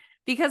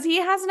 Because he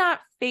has not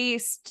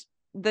faced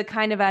the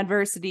kind of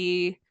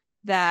adversity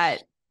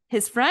that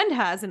his friend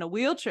has in a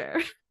wheelchair.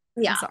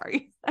 I'm yeah.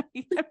 sorry.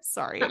 I'm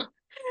sorry.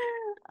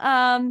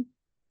 Um,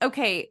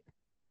 okay.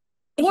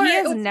 Or He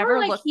has it's more never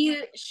like looked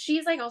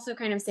she's like also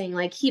kind of saying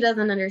like he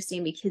doesn't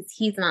understand because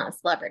he's not a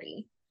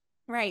celebrity.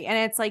 right.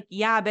 And it's like,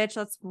 yeah, bitch,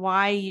 that's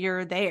why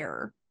you're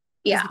there.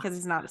 Is Yeah. because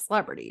he's not a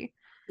celebrity.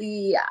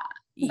 Yeah.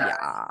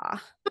 Yeah.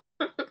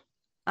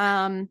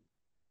 Um,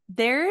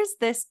 there's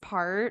this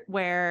part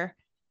where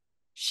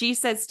she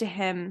says to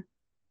him,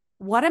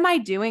 what am I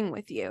doing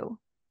with you?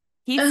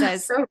 He Ugh,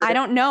 says, so I rude.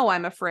 don't know,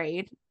 I'm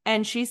afraid.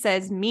 And she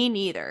says, me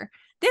neither.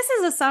 This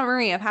is a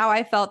summary of how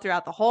I felt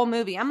throughout the whole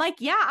movie. I'm like,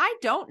 yeah, I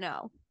don't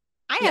know.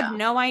 I have Yeah.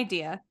 no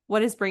idea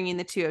what is bringing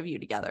the two of you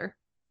together.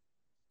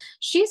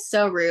 She's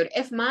so rude.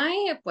 If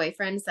my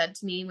boyfriend said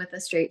to me with a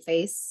straight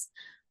face,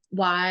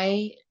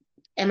 why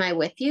am I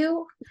with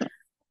you?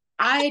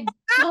 I'd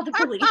call the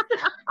police.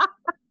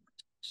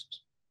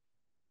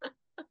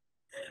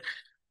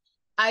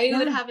 I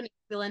would Yeah. have an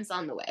ambulance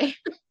on the way.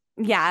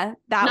 Yeah,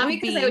 that Not would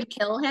because I be, would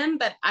kill him,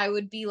 but I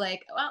would be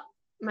like, well,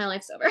 my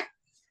life's over.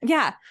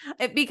 yeah,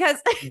 because,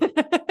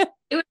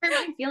 It would hurt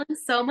my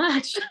feelings so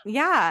much.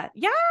 yeah,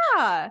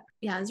 yeah,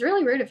 Yeah, it's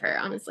really rude of her,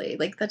 honestly.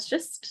 Like, that's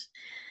just,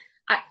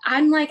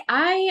 I'm like,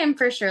 I am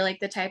for sure like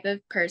the type of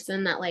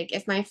person that, like,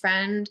 if my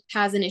friend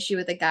has an issue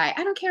with a guy,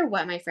 I don't care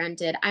what my friend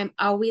did, I'm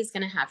always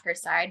going to have her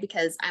side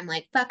because I'm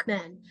like, fuck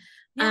men.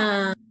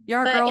 yeah.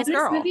 You're a But in girl's this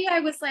girl. movie, I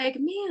was like,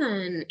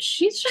 man,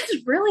 she's just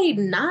really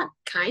not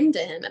kind to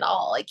him at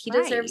all. Like, he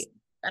deserves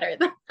Right. better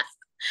than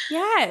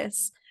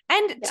Yes.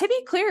 And yeah. to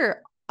be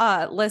clear,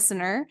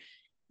 listener,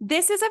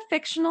 this is a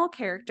fictional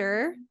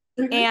character,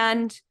 Mm-hmm.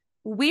 and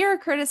we are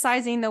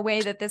criticizing the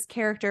way that this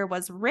character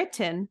was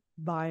written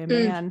by a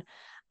man,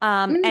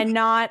 Mm-hmm. and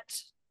not,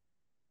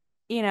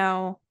 you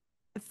know,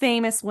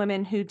 famous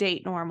women who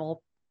date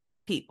normal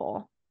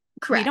people.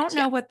 We don't Correct.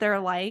 Yeah. know what they're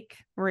like,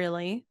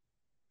 really.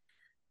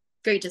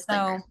 Great So,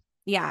 disclaimer.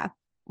 yeah,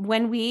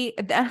 when we,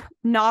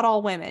 not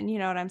all women, you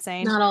know what I'm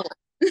saying? Not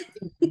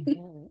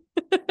all.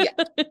 Yeah.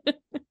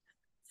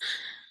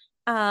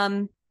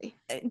 Um,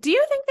 do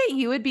you think that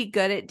you would be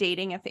good at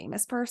dating a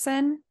famous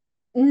person?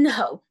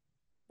 No.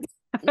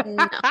 No.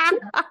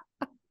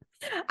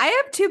 I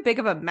have too big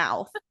of a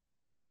mouth.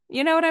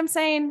 You know what I'm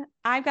saying?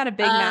 I've got a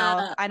big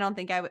mouth. Uh, I don't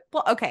think I would.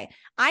 Well, okay.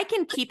 I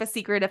can keep a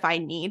secret if I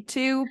need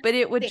to, but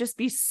it would Same. just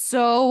be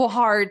so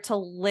hard to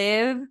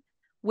live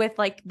with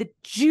like the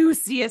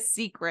juiciest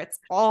secrets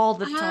all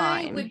the I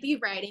time. would be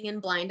writing in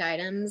blind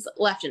items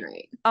left and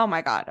right. Oh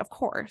my God, of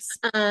course.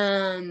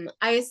 I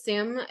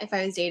assume if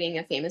I was dating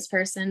a famous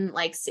person,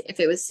 like if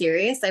it was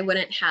serious, I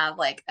wouldn't have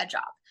like a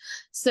job.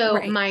 So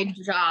Right. my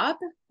job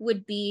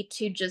would be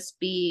to just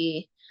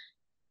be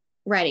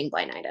writing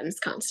blind items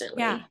Yeah,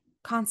 constantly. Yeah.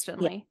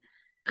 constantly.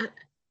 Uh,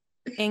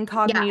 yeah, I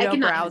Incognito could not handle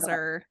that.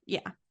 browser.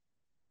 Yeah.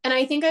 And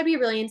I think I'd be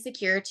really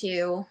insecure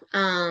too.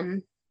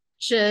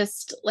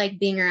 Just like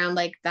being around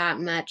like that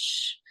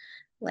much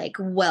like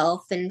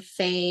wealth and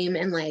fame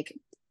and like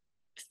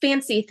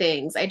fancy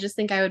things. I just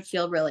think I would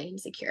feel really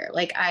insecure.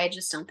 Like I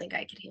just don't think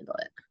I could handle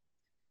it.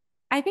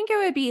 I think it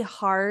would be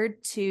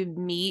hard to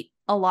meet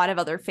a lot of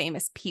other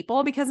famous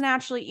people because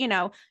naturally,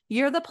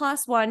 you're the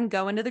plus one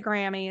going to the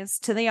Grammys,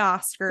 to the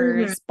Mm-hmm.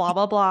 Oscars, blah,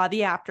 blah, blah,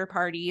 the after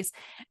parties.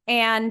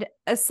 And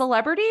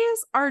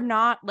celebrities are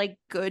not like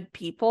good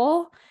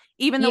people.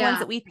 Even the ones Yeah.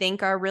 that we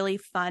think are really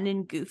fun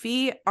and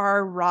goofy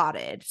are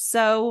rotted.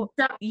 So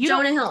you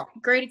don't, Jonah Hill,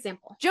 great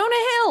example. Jonah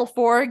Hill,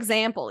 for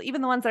example,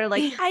 even the ones that are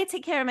like, Yeah. I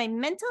take care of my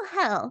mental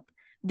health,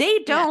 they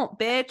Yeah. don't,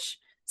 bitch.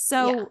 Yeah.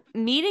 So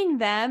meeting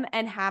them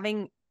and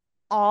having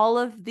all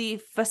of the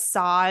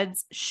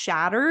facades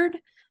shattered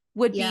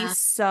would be Yeah.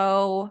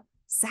 so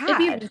It'd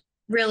sad. be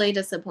really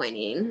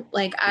disappointing.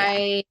 Like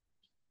Yeah,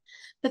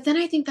 but then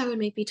I think that would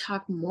make me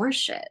talk more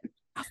shit.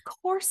 of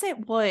course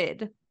it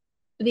would.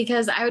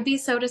 because I would be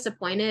so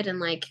disappointed and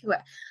like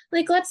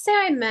let's say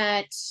I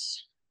met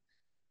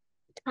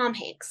Tom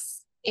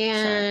Hanks Sure.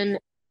 and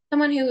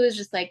someone who was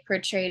just like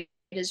portrayed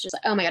is just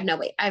like, oh my God, no,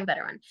 wait, I have a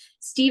better one.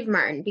 Steve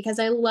Martin, because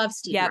I love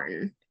Steve Yep.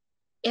 Martin.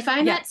 If I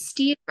Yep. met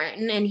Steve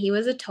Martin and he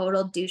was a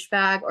total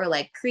douchebag or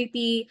like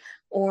creepy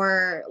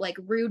or like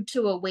rude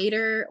to a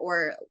waiter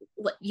or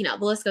the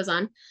list goes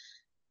on,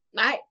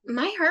 my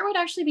heart would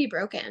actually be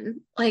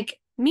broken. Like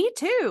Me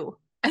too.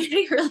 I'd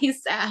be really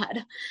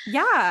sad.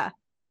 Yeah.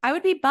 I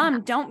would be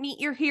bummed. Don't meet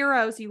your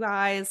heroes, you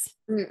guys.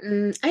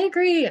 I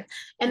agree.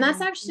 And that's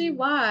Yeah. actually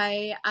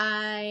why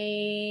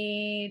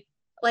I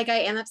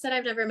am upset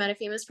I've never met a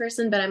famous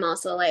person, but I'm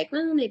also like,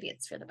 well, maybe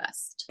it's for the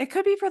best. It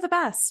could be for the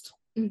best.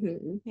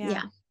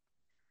 Yeah.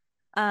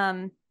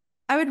 Um,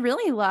 I would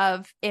really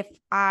love if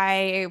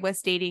I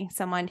was dating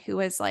someone who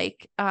was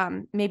like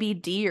maybe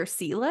D or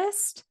C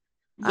list.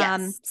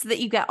 Yes. So that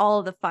you get all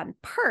of the fun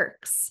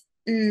perks.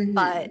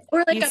 But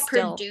or like you a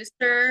still,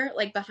 producer,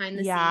 like behind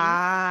the scenes.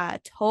 yeah, I'd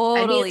be into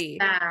totally.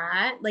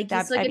 that. Like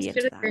you still I'd get be to go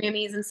into to the that.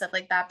 Grammys and stuff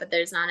like that, but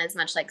there's not as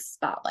much like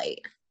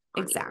spotlight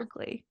on you.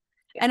 Exactly.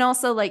 Yeah. And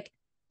also like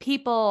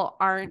people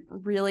aren't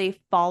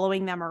really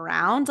following them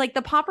around. Like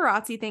the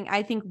paparazzi thing,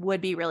 I think would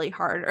be really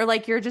hard. Or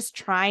like you're just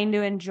trying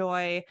to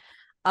enjoy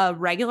a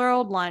regular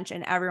old lunch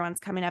and everyone's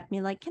coming up to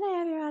me like, can I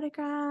have your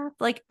autograph?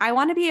 Like I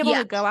want to be able Yeah.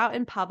 to go out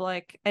in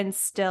public and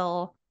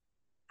still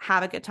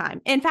have a good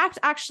time. In fact,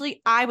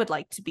 actually, I would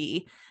like to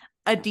be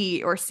a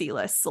D or C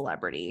list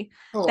celebrity.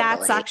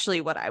 That's Totally.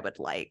 actually what I would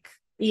like.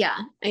 Yeah,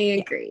 I Yeah.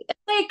 agree. It's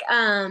like,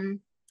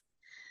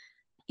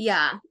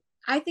 yeah,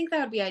 I think that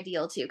would be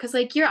ideal too. Cause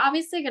like you're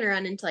obviously gonna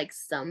run into like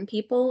some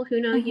people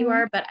who know who you Mm-hmm.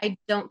 are, but I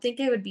don't think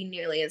it would be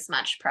nearly as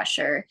much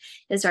pressure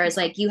as far as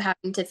No. like you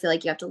having to feel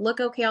like you have to look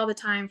okay all the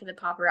time for the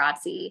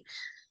paparazzi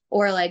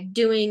or like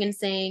doing and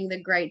saying the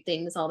great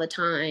things all the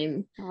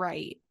time.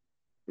 Right.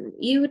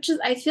 You would just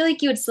I feel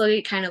like you would slowly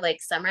get kind of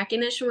like some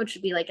recognition, which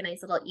would be like a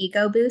nice little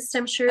ego boost,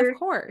 I'm Of sure.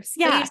 course.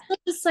 But you Yeah. still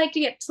just like to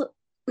get to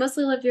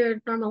mostly live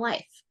your normal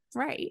life.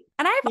 Right.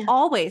 And I've Yeah.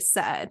 always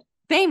said,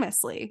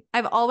 famously,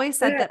 I've always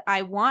said Yeah. that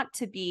I want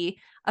to be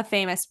a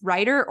famous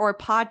writer or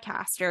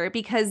podcaster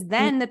because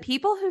then the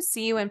people who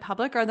see you in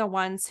public are the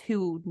ones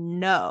who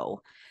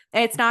know.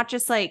 It's not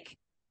just like,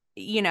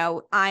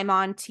 I'm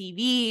on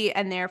TV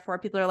and therefore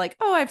people are like,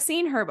 oh, I've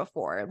seen her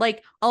before.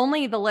 Like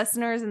only the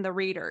listeners and the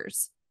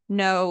readers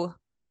know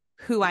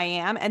who I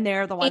am. And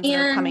they're the ones that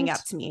are coming And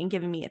up to me and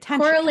giving me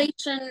attention.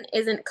 correlation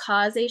isn't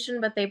causation,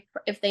 but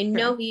if they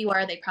know True. who you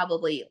are, they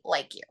probably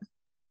like you.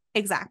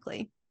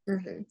 Exactly.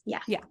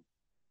 Yeah. Yeah.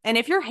 And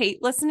if you're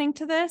hate listening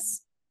to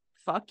this,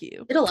 fuck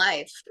you. Get a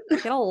life.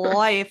 Get a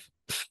life.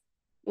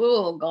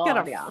 Oh Get a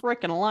God, yeah.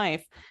 freaking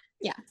life.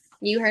 Yeah.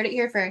 You heard it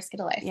here first. Get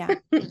a life. Yeah.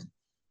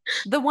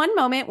 The one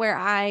moment where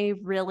I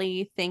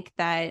really think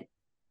that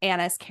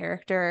Anna's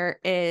character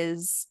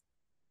is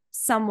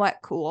somewhat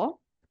cool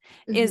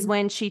is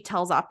when she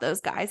tells off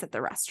those guys at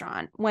the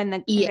restaurant. When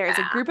there's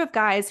a Yeah. group of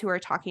guys who are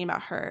talking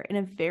about her in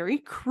a very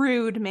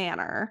crude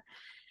manner.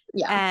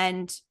 Yeah.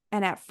 And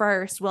at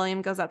first,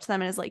 William goes up to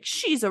them and is like,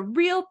 she's a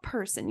real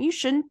person. You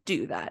shouldn't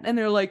do that. And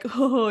they're like,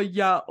 oh,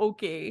 yeah,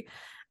 okay.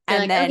 They're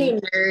And like, then,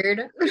 okay,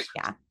 nerd.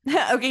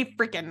 yeah, okay,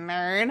 freaking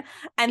nerd.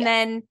 And Yeah.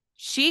 then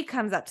she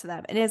comes up to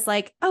them and is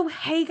like, oh,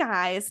 hey,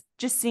 guys,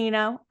 just so you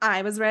know,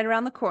 I was right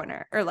around the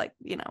corner or like,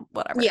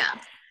 whatever. Yeah.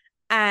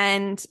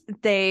 And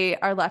they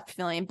are left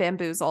feeling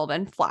bamboozled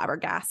and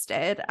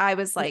flabbergasted. I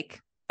was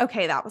like,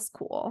 okay, that was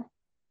cool.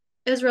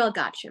 It was a real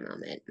gotcha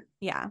moment.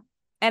 Yeah.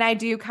 And I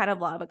do kind of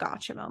love a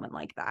gotcha moment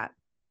like that.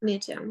 Me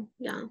too.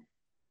 Yeah.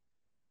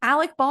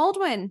 Alec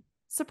Baldwin,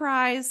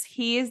 surprise.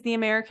 He is the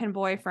American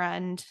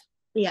boyfriend.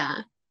 Yeah.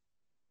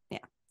 Yeah.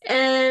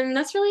 And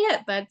that's really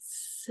it.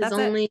 That's his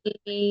only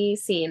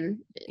scene.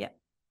 Yeah.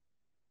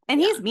 And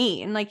he's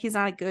mean. Like, he's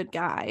not a good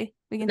guy.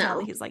 We can tell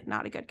that No. he's like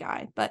not a good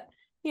guy. But,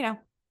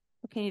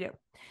 what can you do?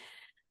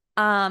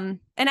 And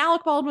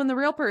Alec Baldwin, the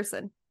real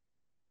person.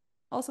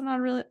 Also not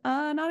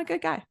a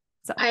good guy.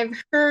 So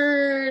I've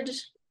heard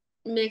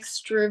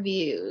mixed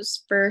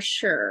reviews for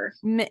sure.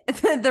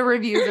 The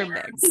reviews are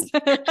mixed.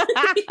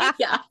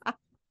 Yeah.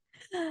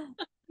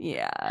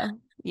 Yeah.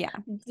 Yeah.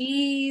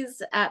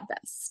 D's at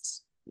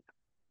best.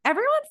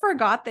 Everyone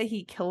forgot that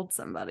he killed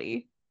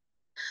somebody.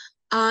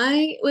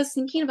 I was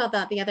thinking about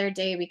that the other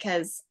day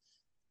because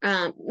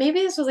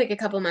maybe this was like a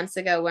couple months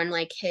ago when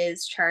like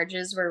his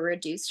charges were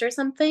reduced or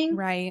something.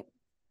 Right.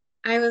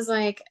 I was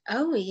like,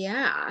 oh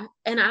yeah.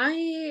 And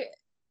I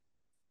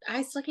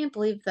still can't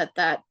believe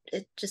that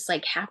it just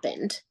like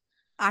happened.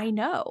 I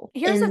know.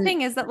 Here's the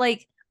thing is that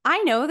like I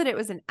know that it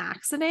was an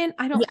accident.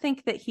 I don't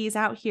think that he's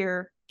out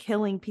here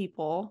killing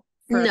people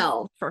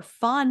for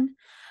fun.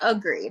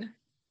 Agreed.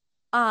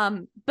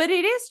 But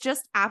it is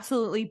just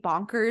absolutely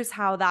bonkers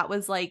how that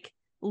was like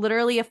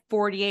literally a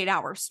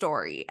 48-hour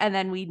story and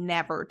then we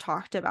never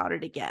talked about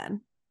it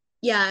again.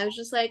 Yeah, I was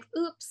just like,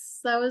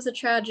 oops, that was a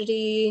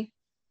tragedy.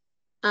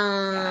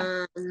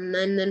 And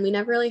then we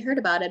never really heard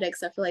about it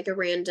except for like a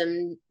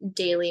random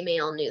Daily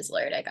Mail news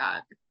alert I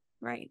got.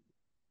 Right.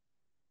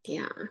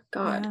 Yeah,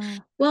 God. Yeah.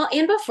 Well,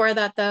 and before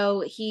that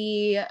though,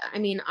 I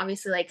mean,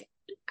 obviously like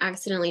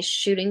accidentally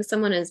shooting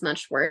someone is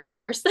much worse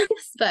than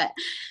this, but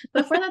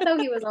before that though,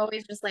 he was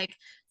always just like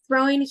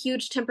throwing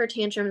huge temper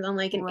tantrums on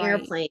like an Right.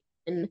 airplane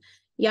and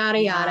yada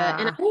yada.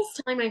 And I Yeah. was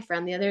telling my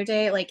friend the other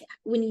day, like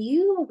when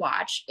you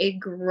watch a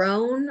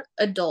grown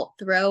adult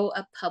throw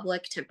a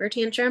public temper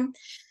tantrum,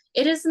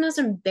 it is the most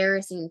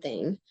embarrassing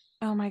thing.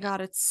 Oh my God,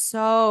 it's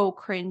so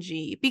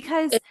cringy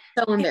because It's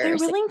so if they're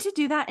embarrassing. willing to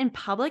do that in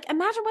public,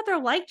 imagine what they're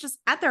like just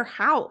at their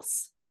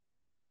house.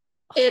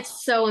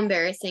 It's so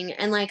embarrassing.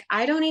 And like,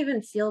 I don't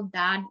even feel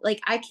bad.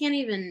 Like, I can't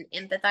even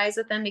empathize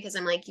with them because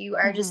I'm like, you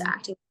are just Mhm.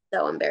 acting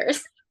so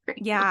embarrassed right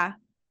now. Yeah.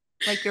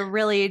 Like you're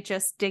really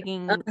just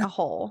digging Uh, a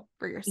hole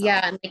for yeah.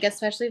 yourself. And like,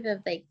 especially if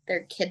like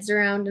their kids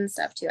around and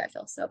stuff too, I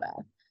feel so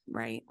bad.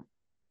 Right.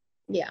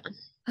 Yeah.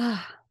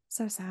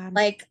 So sad.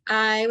 Like,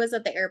 I was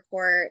at the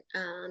airport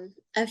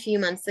a few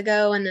months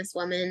ago and this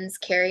woman's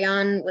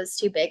carry-on was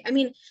too big. I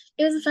mean,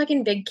 it was a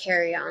fucking big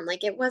carry-on.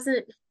 Like, it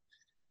wasn't,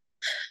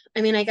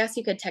 I mean, I guess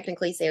you could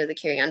technically say it was a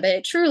carry-on, but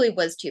it truly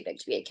was too big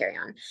to be a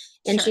carry-on.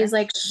 And she's Sure.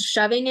 like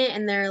shoving it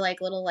in their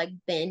like little like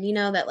bin,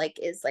 that like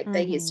is like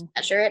they use to Hmm.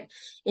 measure it.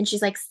 And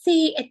she's like,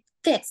 see, it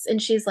fits.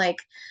 And she's like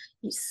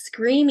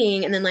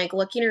screaming and then like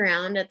looking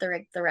around at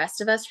the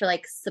rest of us for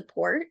like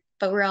support.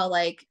 But we're all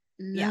like,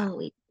 Yeah. no,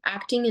 you're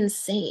acting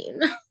insane.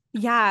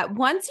 Yeah.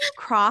 Once you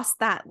cross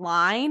that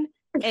line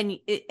and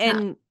Yeah.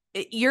 and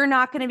you're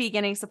not going to be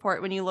getting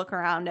support when you look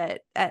around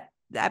at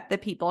the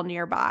people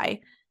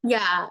nearby.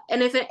 Yeah.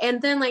 And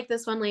then like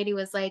this one lady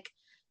was like,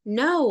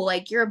 no,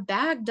 like your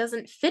bag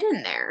doesn't fit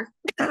in there.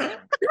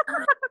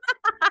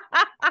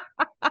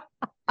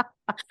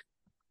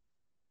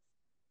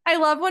 I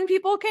love when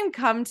people can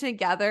come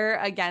together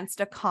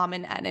against a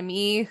common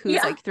enemy who's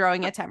Yeah. like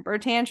throwing a temper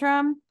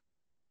tantrum.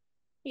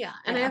 Yeah.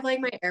 And I Yeah. have like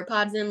my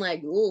AirPods in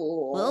like,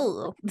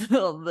 ooh.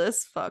 Oh,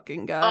 this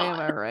fucking guy, am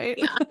God. I right?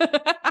 Yeah.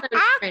 I'm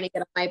just trying to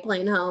get on my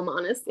plane home, Yeah.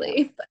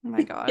 honestly. But Oh my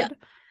yeah.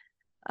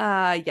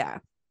 God. Yeah.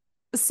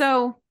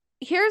 So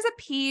here's a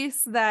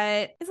piece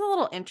that is a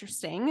little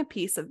interesting, a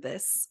piece of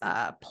this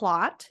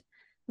plot,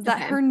 that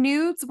Okay. her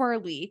nudes were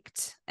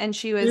leaked and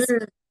she was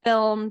Mm,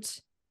 filmed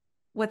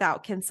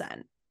without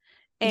consent.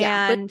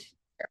 yeah. Which And is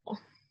terrible.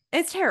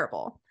 it's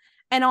terrible.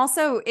 And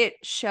also, it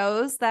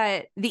shows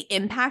that the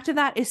impact of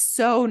that is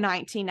so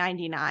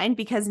 1999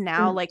 because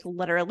now, Mm, like,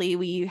 literally,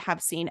 we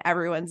have seen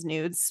everyone's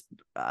nudes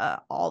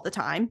all the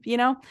time,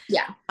 yeah.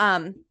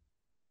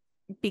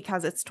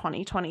 because it's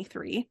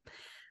 2023.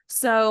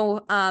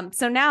 So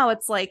now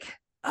it's like,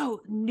 oh,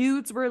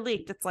 nudes were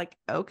leaked. It's like,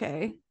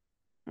 okay,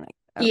 like,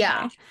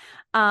 Yeah. okay.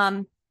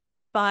 Um,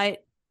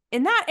 but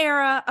in that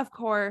era, of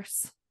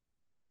course,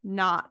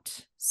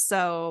 not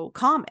so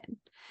common.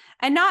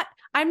 And not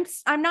I'm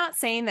not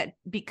saying that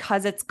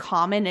because it's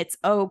common it's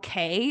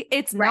okay.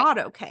 It's Right. not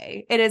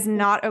okay. It is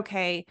not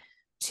okay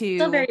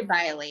Still to very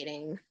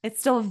violating. it's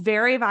still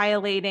very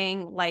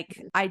violating.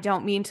 Like I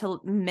don't mean to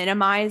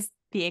minimize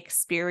the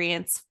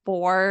experience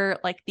for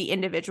like the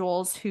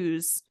individuals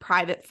whose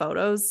private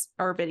photos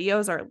or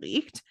videos are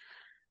leaked.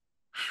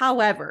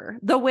 However,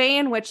 the way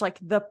in which like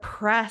the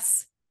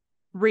press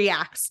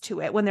reacts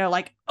to it when they're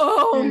like,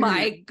 "Oh Mm,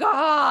 my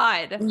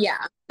God."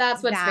 yeah.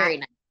 That's what's That very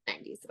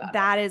 90s about it.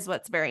 that is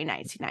what's very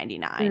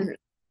 1999. Mm,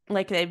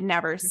 Like they've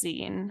never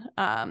seen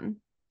a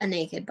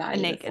naked a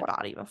body naked before.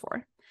 body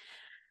before.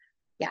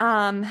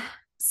 Yeah. Um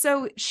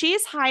so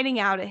she's hiding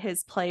out at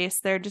his place.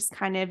 They're just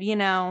kind of,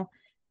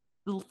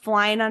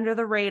 flying under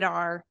the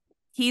radar.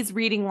 He's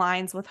reading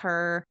lines with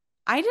her.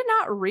 I did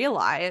not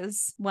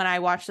realize when I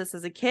watched this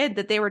as a kid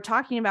that they were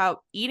talking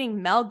about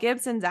eating Mel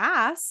Gibson's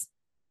ass.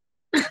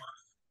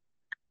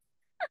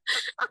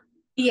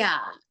 Yeah.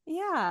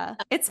 Yeah.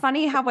 It's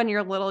funny how when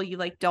you're little you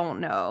like don't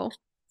know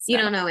You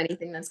stuff. don't know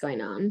anything that's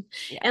going on.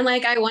 Yeah. And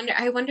like I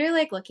wonder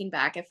like looking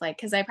back if like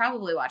because I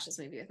probably watched this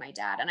movie with my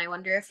dad and I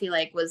wonder if he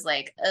like was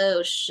like,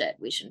 oh shit,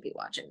 we shouldn't be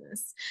watching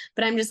this.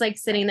 But I'm just like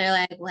sitting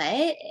Right. there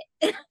like,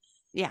 what?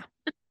 Yeah.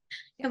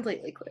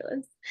 Completely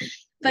clueless.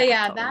 But Yeah,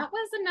 yeah, totally. that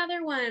was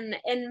another one.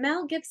 And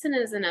Mel Gibson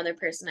is another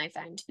person I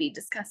find to be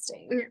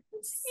disgusting.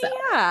 So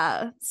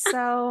Yeah.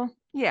 So,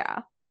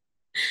 yeah,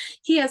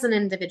 he as an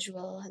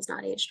individual has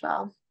not aged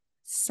well.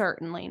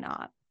 certainly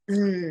not. Yeah,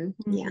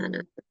 no.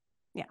 Mhm.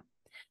 Yeah.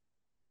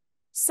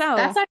 So,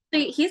 That's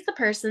actually he's the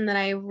person that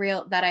I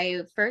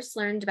first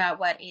learned about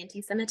what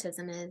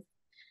anti-Semitism is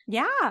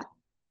yeah.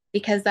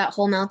 because that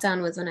whole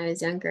meltdown was when I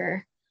was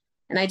younger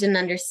and I didn't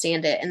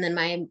understand it. And then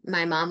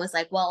my mom was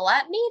like, "Well,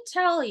 let me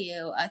tell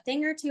you a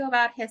thing or two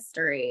about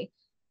history."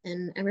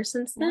 And ever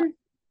since Yeah. then,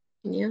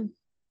 yeah.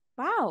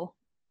 Wow.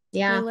 We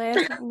Yeah.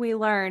 live, we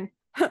learn.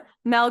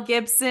 Mel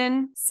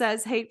Gibson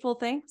says hateful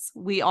things.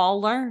 We all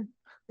learn.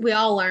 We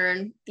all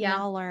learn. We Yeah.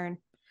 all learn.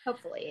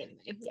 Hopefully,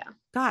 anyway. Yeah.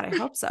 God, I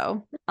hope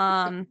so.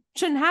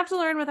 Shouldn't have to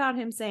learn without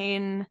him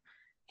saying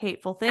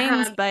hateful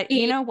things, but you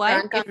Being know what?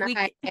 drunk on the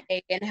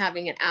highway and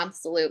having an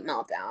absolute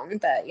meltdown.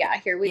 But yeah,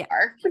 here we Yeah,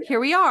 are. here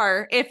we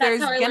are. If That's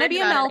there's how I gonna learned be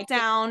a about it. I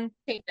meltdown,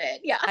 changed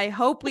it. Yeah. I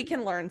hope we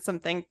can learn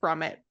something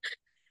from it.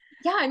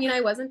 Yeah, I mean,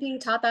 I wasn't being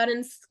taught that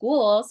in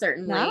school,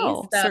 certainly.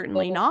 No, So,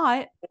 certainly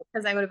not.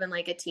 because I would have been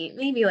like a teen,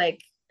 maybe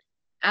like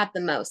at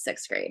the most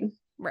sixth grade.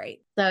 Right.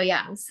 So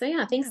yeah. So yeah,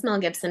 Yeah. thanks Mel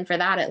Gibson for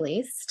that at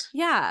least.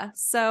 Yeah.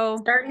 So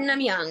Starting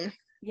them young.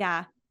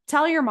 yeah.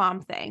 Tell your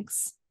mom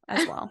thanks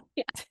as well.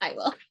 Yeah, I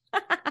will.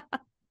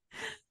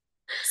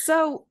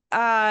 So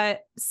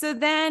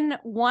then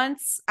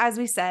once, as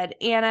we said,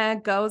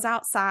 Anna goes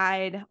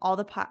outside, all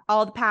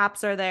the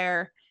paps are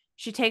there.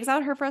 She takes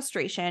out her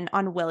frustration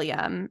on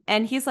William,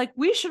 and he's like,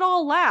 we should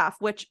all laugh,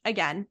 which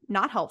again,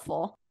 not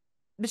helpful.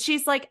 But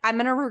she's like, I'm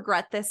gonna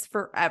regret this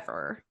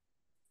forever.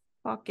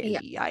 Fucking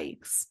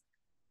yikes.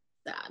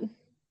 Sad.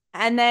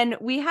 And then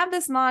we have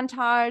this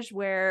montage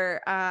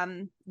where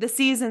the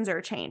seasons are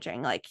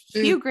changing. Like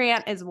Hugh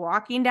Grant is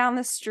walking down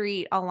the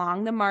street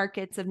along the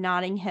markets of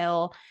Notting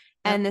Hill,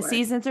 and the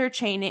seasons are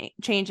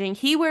changing.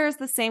 He wears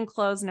the same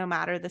clothes no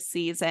matter the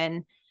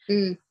season.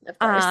 Of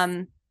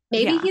course.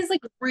 Maybe he's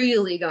like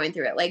really going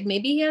through it. Like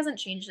maybe he hasn't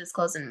changed his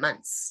clothes in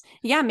months.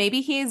 Yeah,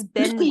 maybe he's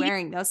been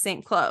wearing those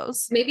same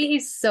clothes. Maybe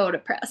he's so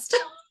depressed.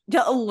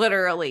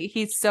 Literally,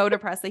 he's so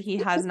depressed that he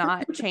has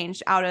not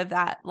changed out of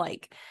that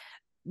like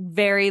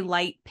very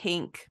light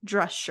pink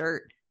dress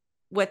shirt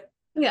with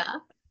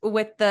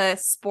the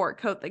sport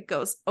coat that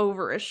goes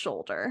over his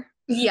shoulder.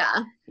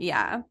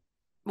 Yeah.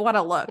 What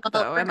a look,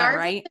 though. Am I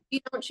right? If you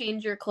don't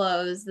change your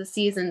clothes, the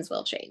seasons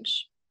will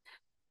change.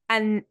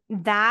 And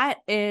that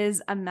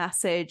is a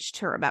message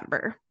to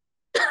remember.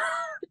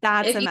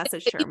 That's a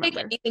message to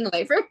remember.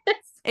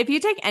 If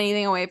you take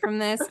anything away from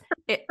this,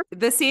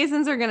 the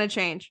seasons are going to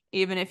change,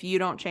 even if you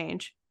don't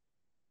change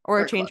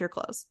or change your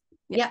clothes.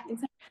 Yeah,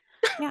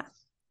 exactly.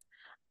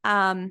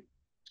 Yeah.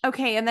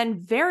 Okay, and then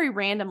very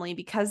randomly,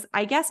 because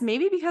I guess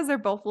maybe because they're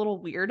both little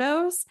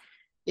weirdos,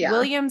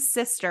 William's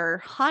sister,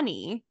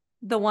 Honey,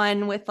 the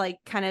one with like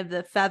kind of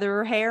the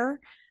feather hair,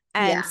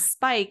 and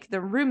Spike, the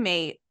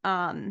roommate,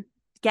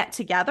 get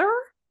together.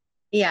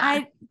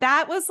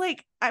 That was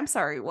like, I'm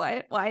sorry,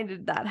 what? Why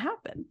did that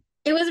happen?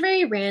 It was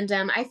very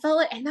random. I felt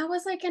like, and that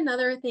was like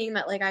another thing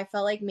that like I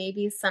felt like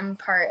maybe some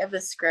part of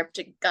the script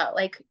got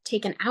like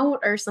taken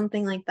out or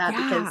something like that,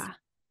 because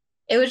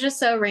it was just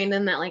so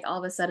random that like all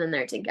of a sudden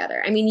they're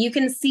together. I mean, you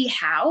can see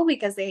how,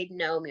 because they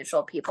know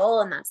mutual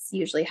people, and that's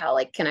usually how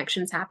like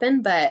connections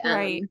happen, but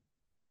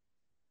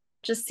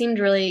just seemed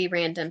really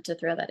random to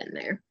throw that in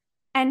there.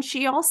 And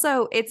she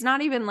also, it's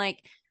not even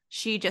like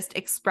she just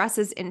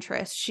expresses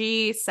interest.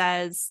 She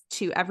says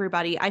to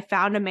everybody, I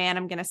found a man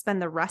I'm going to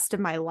spend the rest of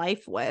my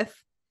life with.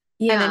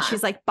 Yeah. And then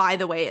she's like, by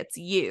the way, it's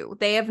you.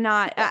 They have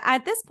not,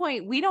 at this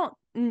point, we don't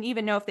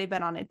even know if they've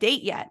been on a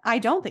date yet. I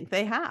don't think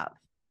they have.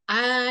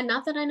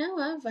 Not that I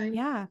know of.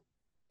 Yeah.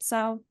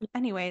 So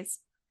anyways,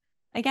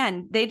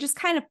 again, they just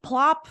kind of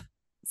plop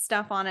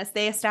stuff on us.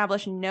 They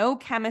establish no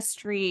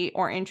chemistry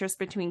or interest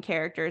between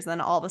characters.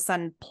 Then all of a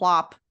sudden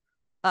plop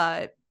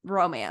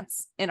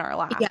romance in our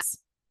laps. Yeah.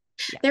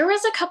 There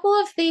was a couple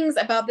of things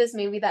about this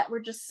movie that were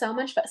just so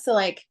much fun. So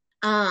like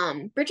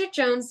Bridget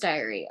Jones'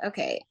 Diary.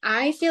 Okay.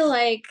 I feel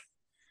like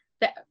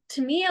that,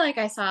 to me, like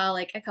I saw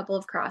like a couple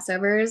of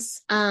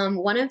crossovers.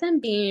 One of them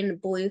being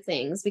Blue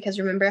Things, because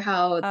remember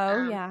how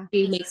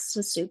she makes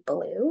the soup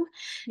blue.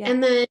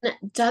 And then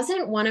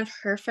doesn't one of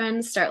her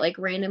friends start like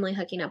randomly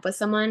hooking up with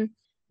someone,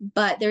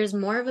 but there's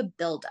more of a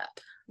buildup.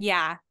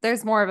 Yeah,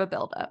 there's more of a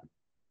buildup.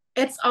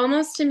 It's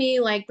almost to me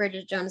like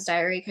Bridget Jones'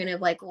 Diary kind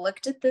of like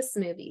looked at this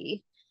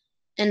movie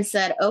and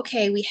said,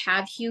 okay, we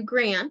have Hugh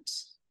Grant.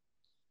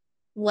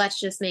 Let's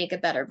just make a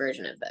better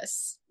version of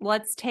this.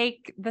 Let's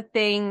take the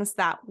things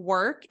that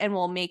work and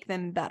we'll make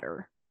them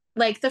better.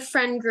 Like the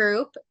friend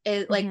group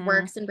is like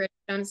works in Bridget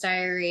Jones'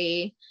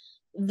 Diary.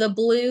 The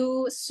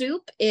blue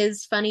soup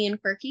is funny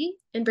and quirky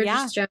in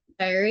Bridget Jones'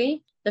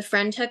 Diary. The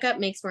friend hookup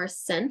makes more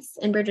sense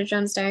in Bridget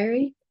Jones'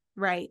 Diary.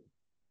 Right.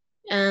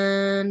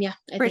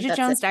 Bridget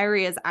Jones'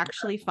 Diary is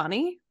actually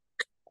funny.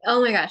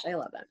 Oh my gosh, I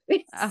love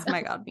that. Oh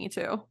my god, me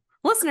too.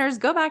 Listeners,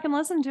 go back and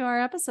listen to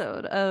our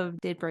episode of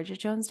Did Bridget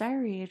Jones'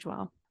 Diary Age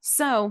Well?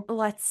 So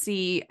let's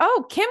see.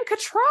 Oh, Kim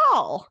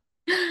Cattrall.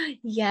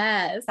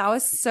 Yes. That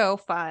was so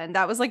fun.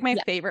 That was like my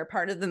favorite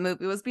part of the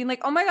movie, was being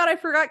like, oh my god, I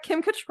forgot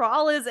Kim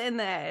Cattrall is in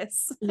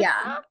this.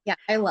 Yeah.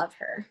 I love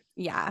her.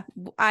 Yeah,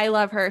 I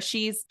love her.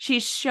 She's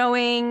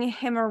showing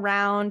him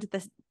around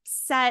the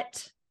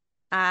set.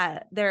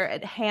 They're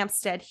at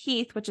Hampstead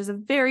Heath, which is a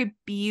very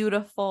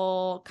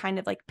beautiful kind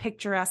of like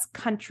picturesque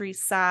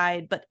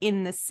countryside, but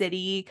in the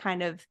city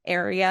kind of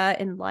area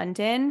in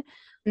London.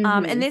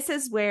 And this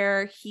is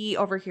where he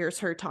overhears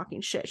her talking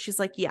shit. She's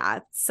like, yeah,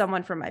 it's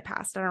someone from my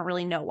past. I don't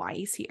really know why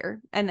he's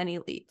here. And then he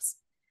leaves.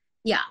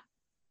 Yeah.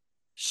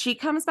 She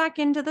comes back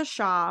into the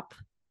shop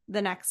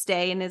the next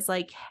day and is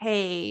like,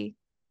 hey,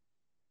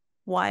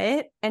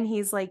 what? And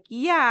he's like,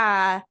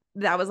 yeah,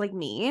 that was like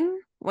mean.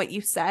 What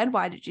you said.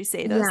 Why did you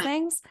say those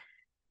things?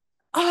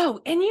 Oh,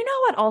 and you know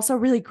what also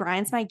really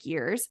grinds my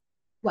gears?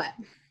 What?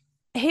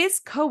 His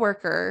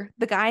coworker,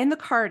 the guy in the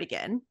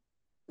cardigan.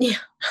 Yeah.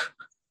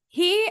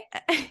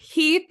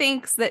 He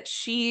thinks that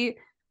she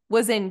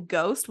was in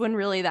Ghost when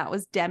really that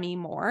was Demi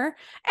Moore. And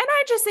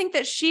I just think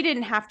that she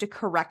didn't have to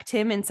correct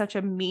him in such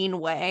a mean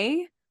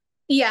way.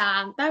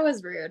 Yeah, that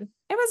was rude.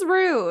 It was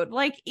rude.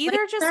 Like, either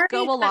Like, just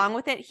go along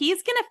with it.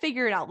 He's going to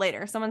figure it out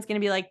later. Someone's going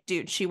to be like,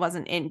 dude, she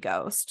wasn't in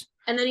Ghost.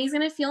 And then he's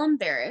going to feel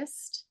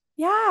embarrassed.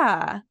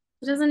 Yeah.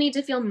 He doesn't need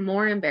to feel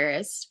more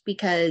embarrassed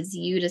because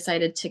you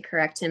decided to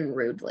correct him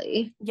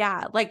rudely.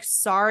 Yeah. Like,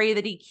 sorry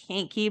that he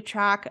can't keep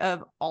track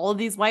of all of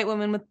these white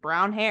women with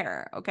brown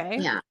hair. Okay.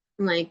 Yeah.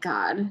 My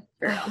God,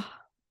 girl.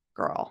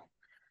 Girl.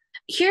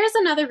 Here's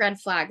another red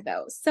flag,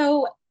 though.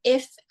 So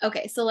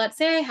so let's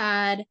say I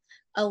had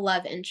a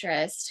love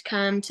interest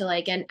come to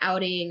like an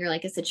outing or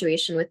like a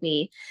situation with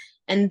me,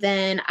 and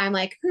then I'm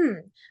like,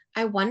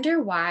 I wonder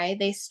why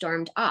they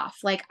stormed off.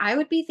 Like, I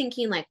would be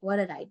thinking, like, what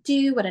did I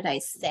do? What did I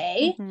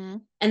say? Mm-hmm.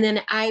 And then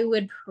I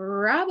would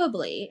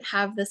probably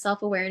have the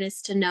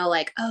self-awareness to know,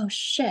 like, oh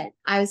shit,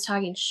 I was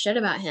talking shit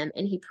about him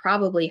and he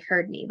probably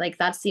heard me. Like,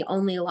 that's the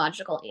only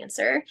logical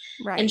answer.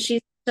 Right. And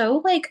she's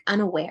so like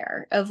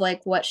unaware of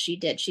like what she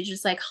did. She's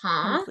just like,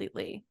 huh?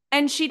 Completely.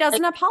 And she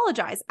doesn't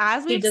apologize.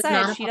 As we've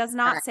said, she does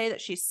not say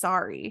that she's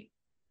sorry.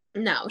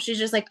 No, she's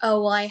just like,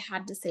 oh, well, I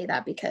had to say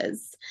that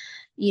because,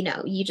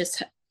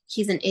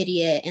 he's an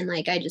idiot. And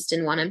like, I just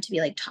didn't want him to be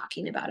like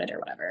talking about it or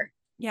whatever.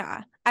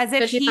 Yeah. As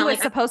if he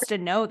was supposed to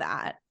know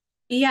that.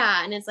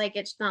 Yeah. And it's like,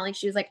 it's not like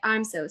she was like,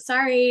 I'm so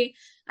sorry.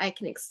 I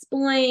can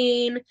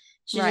explain.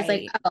 She's just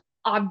like, oh,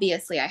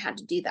 obviously I had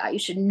to do that. You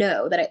should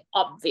know that I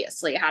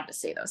obviously had to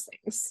say those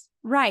things.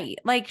 Right.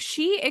 Like,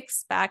 she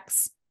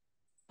expects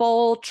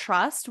full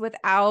trust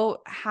without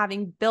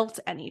having built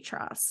any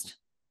trust.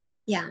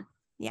 Yeah.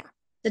 Yeah.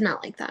 Did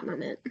not like that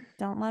moment.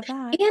 Don't love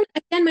that. And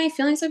again, my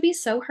feelings would be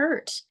so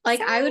hurt. Like,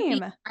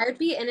 Same. I would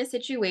be in a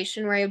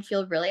situation where I would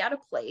feel really out of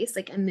place,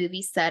 like a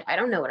movie set. I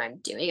don't know what I'm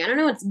doing. I don't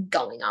know what's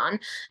going on.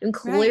 And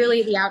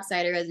clearly the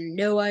outsider has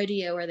no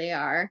idea where they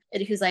are,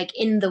 who's like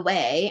in the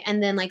way.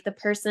 And then like the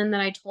person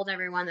that I told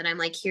everyone that I'm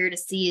like here to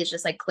see is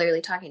just like clearly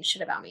talking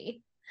shit about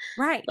me.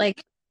 Right.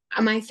 Like,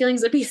 my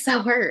feelings would be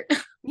so hurt.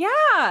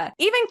 Yeah.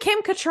 Even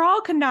Kim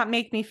Cattrall could not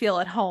make me feel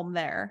at home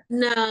there.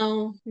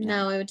 No,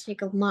 it would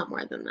take a lot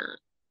more than that.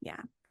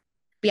 Yeah.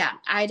 Yeah,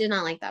 I did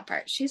not like that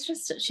part. She's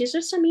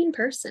just a mean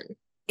person.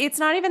 It's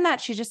not even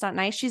that she's just not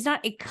nice. She's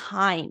not a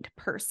kind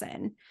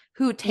person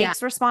who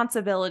takes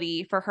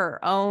responsibility for her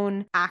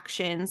own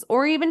actions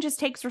or even just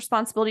takes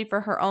responsibility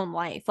for her own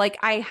life. Like,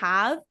 I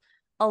have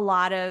a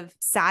lot of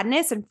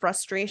sadness and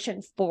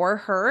frustration for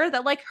her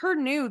that like her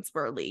nudes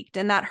were leaked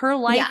and that her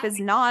life is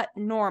not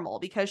normal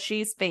because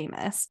she's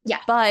famous. Yeah.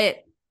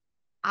 But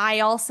I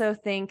also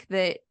think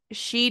that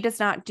she does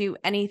not do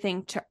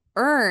anything to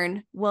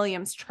earn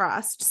William's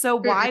trust. So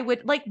why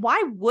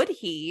would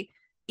he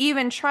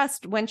even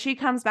trust when she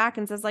comes back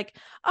and says like,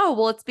 oh,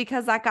 well, it's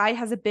because that guy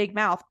has a big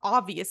mouth.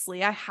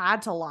 Obviously, I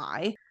had to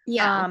lie.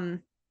 Yeah.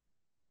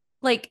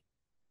 Like,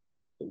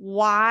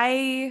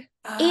 why?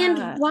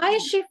 And why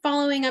is she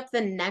following up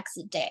the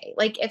next day?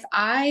 Like, if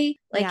my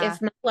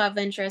love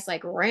interest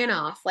like ran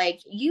off, like,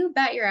 you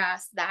bet your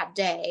ass that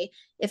day,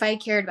 if I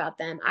cared about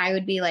them, I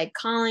would be like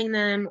calling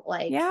them.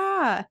 Like,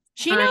 yeah,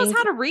 she knows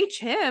how to reach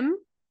him.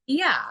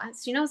 Yeah,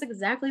 she knows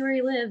exactly where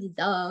he lives.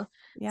 Duh.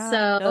 Yeah.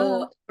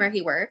 So where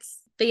he works.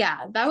 But yeah,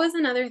 that was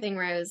another thing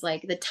where I was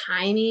like, the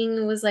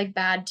timing was like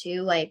bad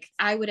too. Like,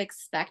 I would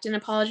expect an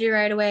apology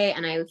right away.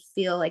 And I would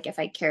feel like if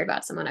I cared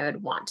about someone, I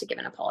would want to give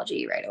an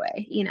apology right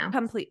away,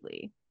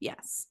 Completely.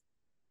 Yes.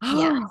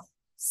 Yeah.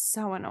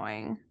 So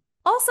annoying.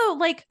 Also,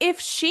 like, if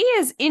she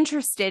is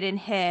interested in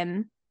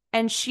him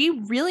and she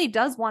really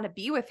does want to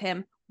be with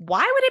him,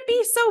 why would it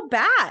be so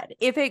bad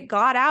if it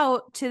got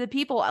out to the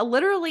people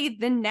literally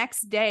the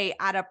next day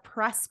at a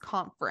press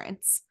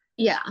conference?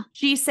 Yeah.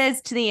 She says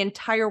to the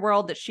entire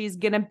world that she's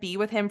going to be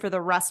with him for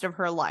the rest of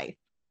her life.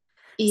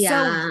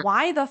 Yeah. So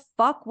why the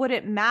fuck would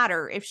it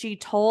matter if she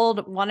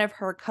told one of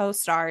her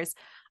co-stars,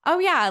 oh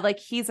yeah, like,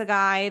 he's a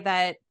guy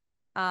that,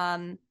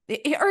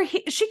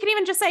 she could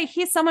even just say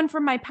he's someone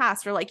from my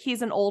past, or like,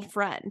 he's an old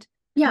friend.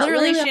 Yeah,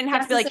 literally she didn't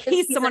have to be like,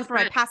 he's someone from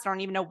my past. I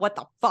don't even know what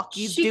the fuck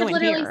he's doing here. She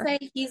could literally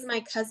say he's my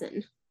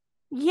cousin.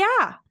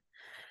 Yeah.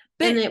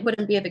 But and it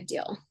wouldn't be a big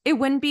deal. It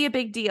wouldn't be a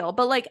big deal.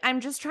 But like,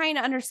 I'm just trying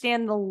to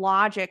understand the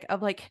logic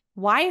of like,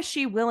 why is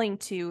she willing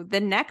to the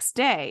next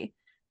day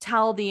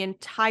tell the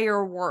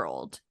entire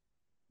world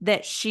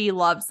that she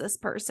loves this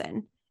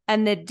person?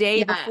 And the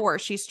day before,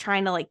 she's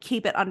trying to like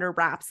keep it under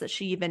wraps that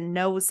she even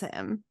knows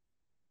him.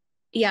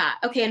 Yeah.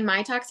 Okay. And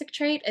my toxic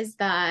trait is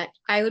that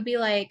I would be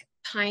like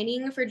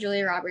pining for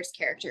Julia Roberts'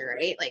 character,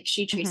 right? Like,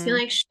 she treats me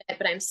like shit,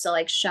 but I'm still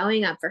like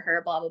showing up for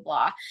her, blah, blah,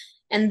 blah.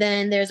 And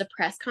then there's a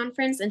press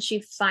conference and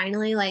she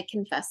finally like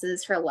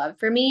confesses her love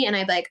for me. And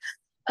I'm like,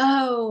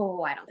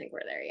 oh, I don't think we're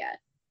there yet.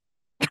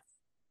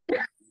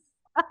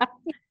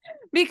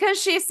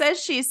 Because she says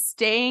she's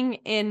staying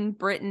in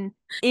Britain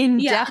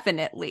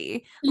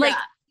indefinitely. Yeah. Like,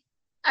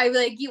 I'm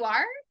like, you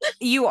are?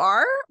 You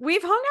are?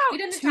 We've hung out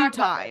 2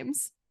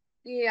 times.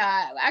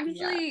 Yeah.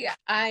 Actually,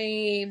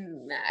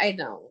 I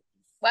don't.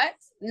 What?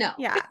 No.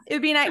 Yeah. It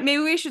would be nice.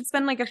 Maybe we should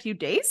spend like a few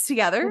days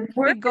together.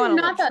 We're go on a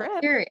not that trip.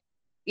 serious.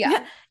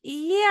 Yeah.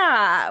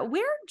 Yeah,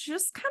 we're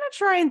just kind of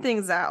trying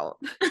things out.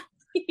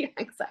 Yeah,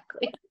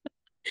 exactly.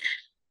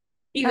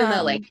 Even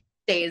though like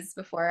days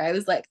before I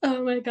was like,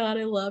 oh my God,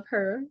 I love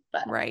her.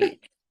 But right.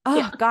 yeah.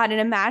 Oh God. And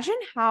imagine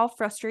how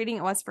frustrating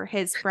it was for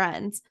his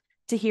friends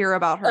to hear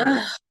about her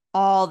Ugh.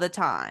 all the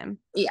time.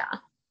 Yeah.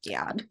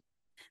 Yeah. God.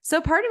 So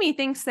part of me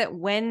thinks that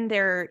when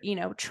they're,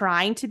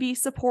 trying to be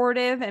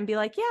supportive and be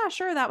like, yeah,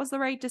 sure, that was the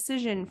right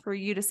decision for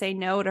you to say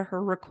no to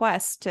her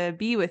request to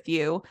be with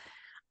you.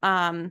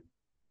 Um,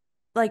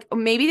 like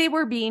maybe they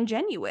were being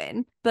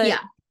genuine, but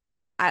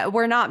Yeah.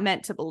 we're not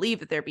meant to believe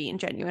that they're being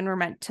genuine. We're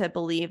meant to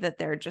believe that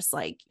they're just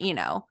like,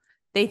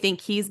 they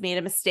think he's made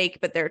a mistake,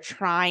 but they're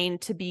trying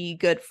to be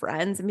good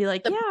friends and be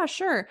like, yeah,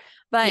 sure.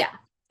 But Yeah.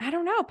 I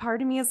don't know.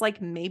 Part of me is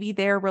like, maybe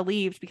they're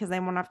relieved because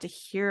they won't have to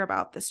hear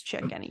about this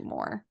chick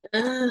anymore.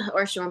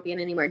 Or she won't be in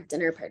any more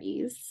dinner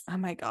parties. Oh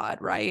my God,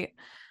 right?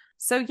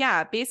 So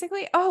yeah,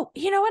 basically,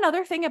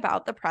 another thing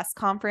about the press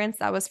conference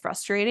that was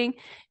frustrating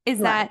is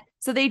What? that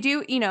so they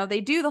do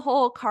the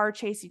whole car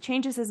chase. He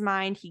changes his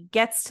mind. He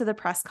gets to the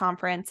press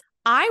conference.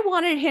 I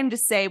wanted him to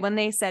say when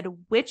they said,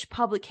 which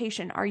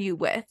publication are you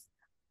with?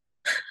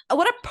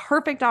 What a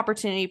perfect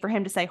opportunity for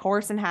him to say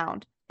Horse and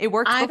Hound. It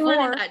worked I wanted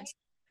before. that.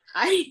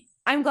 I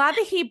I'm glad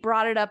that he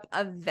brought it up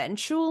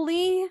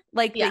eventually,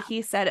 like that Yeah.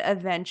 he said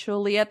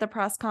eventually at the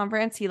press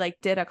conference, he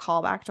like did a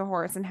callback to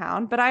Horse and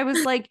Hound. But I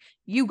was like,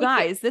 you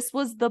guys, this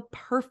was the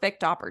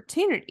perfect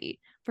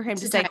opportunity for him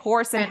to To say tie.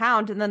 Horse and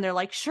Hound. And then they're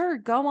like, sure,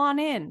 go on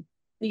in.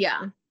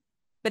 Yeah.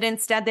 But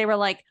instead they were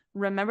like,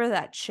 remember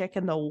that chick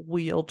in the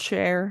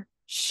wheelchair?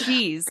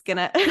 She's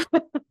gonna.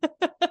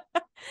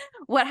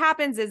 What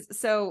happens is,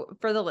 so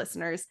for the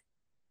listeners,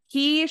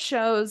 he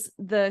shows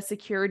the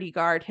security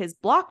guard his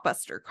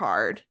Blockbuster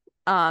card,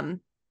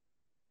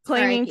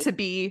 claiming R.I.P. to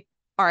be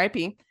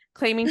RIP,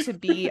 claiming to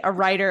be a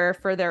writer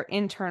for their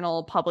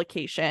internal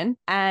publication.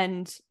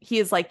 And he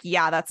is like,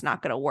 yeah, that's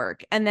not going to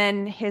work. And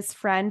then his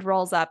friend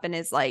rolls up and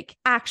is like,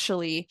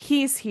 actually,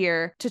 he's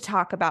here to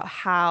talk about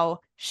how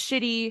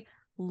shitty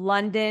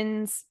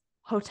London's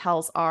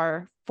hotels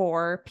are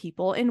for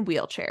people in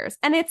wheelchairs.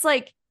 And it's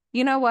like,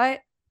 you know what?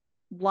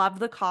 Love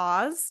the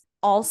cause.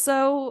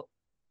 Also,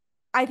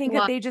 I think that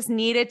Well, they just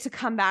needed to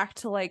come back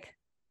to like,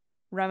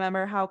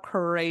 remember how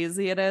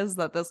crazy it is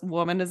that this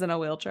woman is in a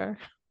wheelchair.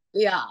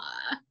 yeah.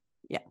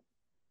 Yeah.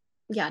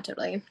 Yeah,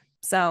 totally.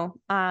 So,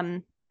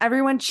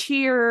 everyone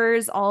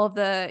cheers, all of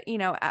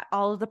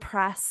the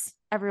press,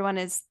 everyone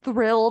is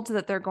thrilled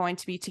that they're going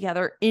to be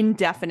together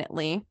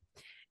indefinitely.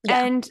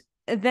 Yeah. And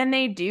then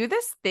they do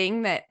this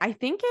thing that I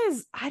think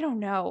is, I don't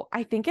know,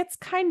 I think it's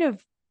kind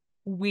of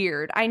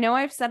weird. I know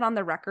I've said on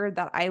the record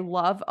that I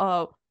love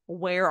a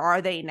where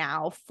are they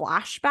now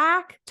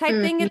flashback type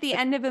thing Mhm. at the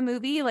end of a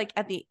movie, like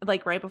at the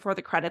like right before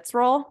the credits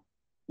roll.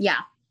 Yeah,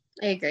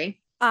 I agree.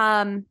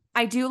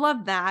 I do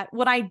love that.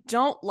 What I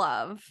don't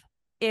love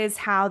is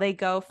how they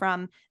go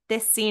from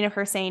this scene of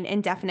her saying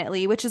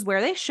indefinitely, which is where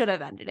they should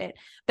have ended it,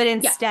 but Yeah.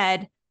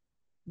 instead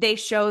they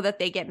show that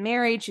they get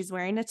married. She's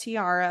wearing a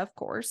tiara, of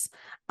course.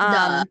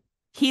 Duh.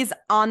 He's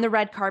on the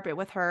red carpet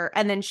with her,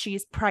 and then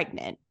she's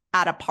pregnant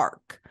at a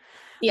park.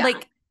 Yeah.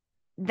 Like,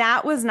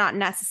 that was not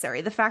necessary.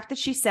 The fact that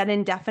she said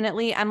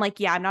indefinitely, I'm like,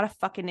 yeah, I'm not a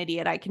fucking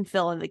idiot. I can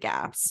fill in the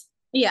gaps.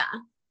 Yeah.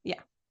 Yeah,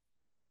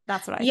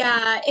 that's what I think.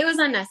 Yeah, it was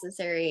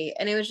unnecessary.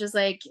 And it was just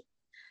like,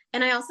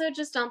 and I also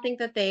just don't think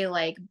that they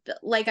like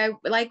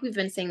we've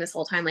been saying this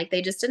whole time, like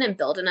they just didn't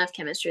build enough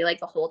chemistry like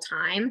the whole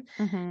time.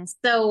 Mm-hmm.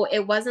 So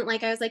it wasn't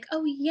like I was like,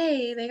 oh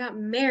yay, they got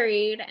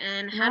married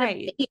and had a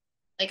Right. baby.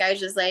 Like I was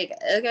just like,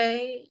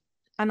 okay.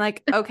 I'm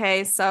like,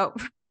 okay, so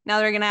now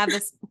they're gonna have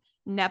this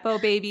Nepo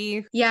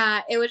baby.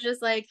 Yeah, it was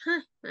just like, huh,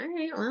 all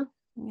right, well,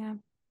 Yeah,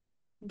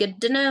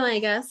 good to know, I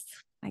guess.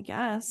 I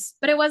guess.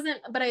 But it wasn't,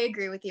 but I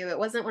agree with you. It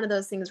wasn't one of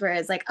those things where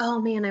it's like, oh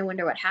man, I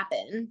wonder what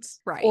happened.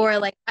 Right. Or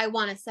like, I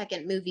want a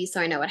second movie so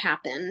I know what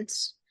happened.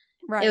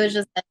 Right. It was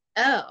just like,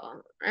 oh,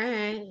 all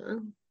right.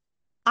 Well,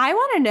 I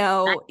want to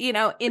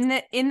know,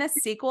 in the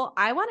sequel,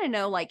 I want to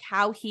know like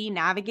how he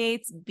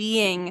navigates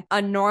being a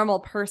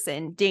normal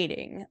person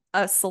dating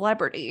a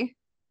celebrity.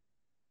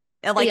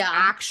 And like yeah.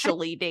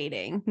 actually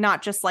dating,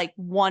 not just like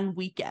one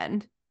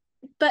weekend.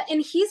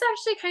 And he's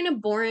actually kind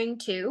of boring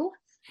too.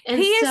 And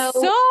he is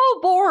so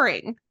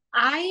boring.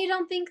 I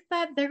don't think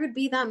that there would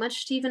be that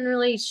much to even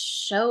really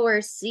show or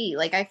see.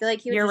 Like I feel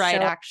like he would You're just right,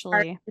 show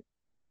actually.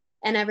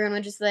 and everyone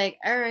would just be like,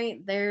 all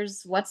right,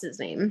 there's what's his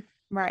name.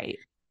 Right.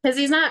 Because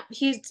he's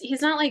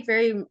not like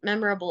very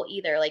memorable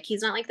either. Like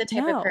he's not like the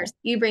type of person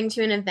you bring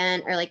to an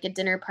event or like a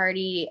dinner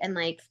party and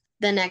like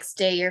the next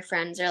day your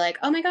friends are like,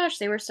 oh my gosh,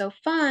 they were so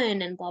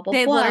fun and blah blah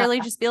They'd blah.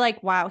 literally just be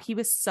like, wow, he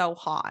was so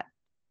hot.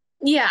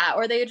 Yeah,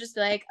 or they would just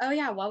be like, oh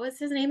yeah, what was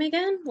his name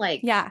again?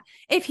 Like, yeah,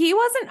 if he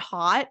wasn't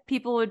hot,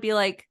 people would be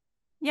like,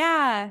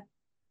 yeah,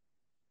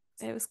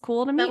 it was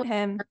cool to meet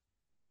him.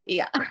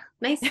 Yeah,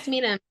 nice to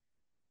meet him.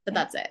 But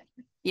that's it.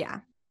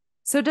 Yeah.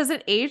 So does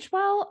it age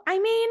well? I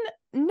mean,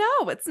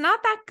 no, it's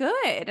not that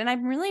good. And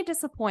I'm really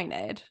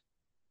disappointed.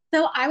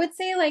 So I would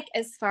say like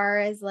as far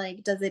as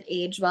like does it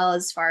age well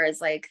as far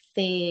as like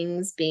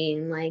things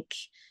being like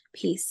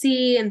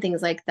PC and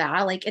things like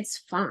that. Like it's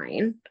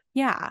fine.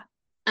 Yeah.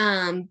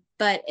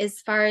 But as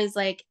far as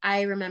like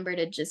I remembered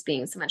it just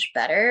being so much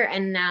better,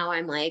 and now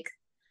I'm like,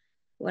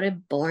 what a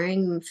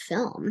boring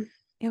film.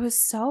 It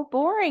was so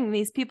boring.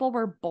 These people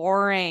were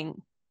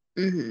boring.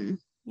 Mm-hmm.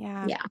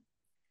 Yeah. Yeah.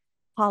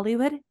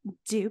 Hollywood,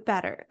 do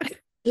better.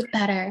 Do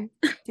better.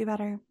 Do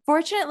better.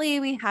 Fortunately,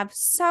 we have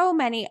so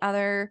many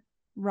other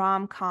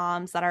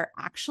rom-coms that are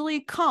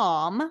actually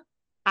calm,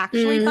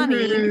 actually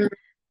funny from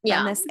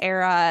this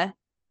era,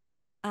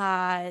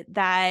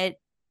 that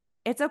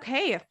it's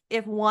okay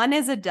if one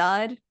is a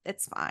dud,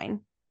 it's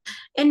fine.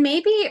 And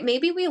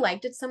maybe we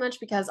liked it so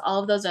much because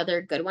all of those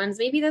other good ones,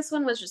 maybe this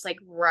one was just like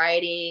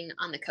riding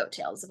on the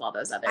coattails of all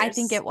those others. I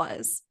think it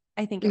was.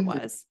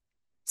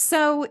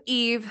 So,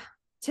 Eve,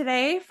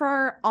 today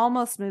for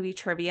Almost Movie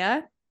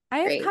Trivia, I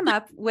have come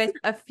up with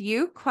a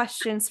few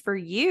questions for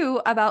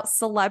you about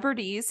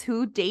celebrities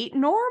who date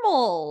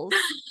normals.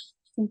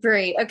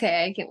 Great.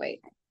 Okay, I can't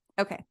wait.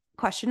 Okay.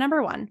 Question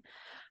number 1.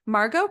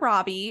 Margot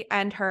Robbie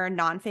and her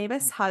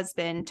non-famous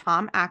husband,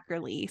 Tom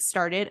Ackerley,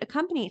 started a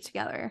company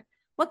together.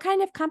 What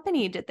kind of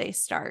company did they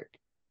start?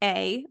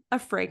 A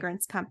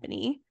fragrance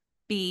company,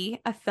 B,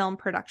 a film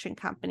production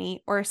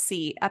company, or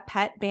C, a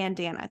pet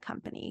bandana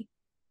company?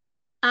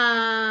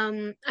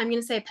 I'm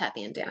gonna say pet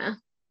bandana.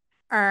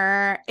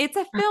 It's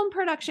a film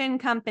production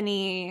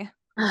company.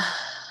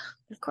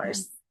 Of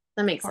course.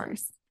 That makes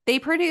sense. They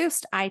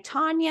produced I,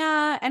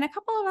 Tonya and a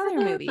couple of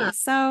other movies.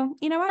 So,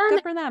 you know what?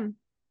 Good for them.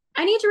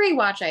 I need to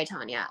rewatch I,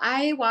 Tonya.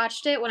 I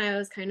watched it when I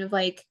was kind of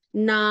like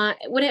not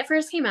when it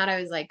first came out.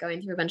 I was like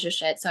going through a bunch of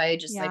shit, so I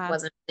just like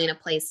wasn't in a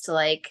place to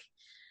like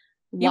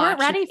watch. You weren't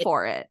ready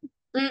for it.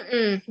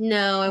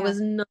 No, I was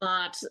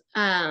not.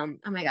 Oh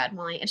my God,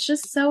 Molly, it's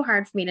just so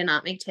hard for me to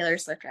not make Taylor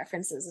Swift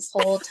references this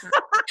whole time.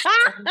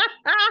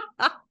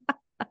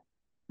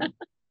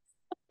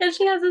 And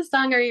she has a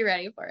song, Are You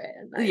Ready for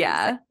It?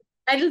 Yeah.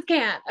 I just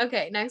can't.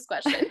 Okay, next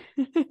question.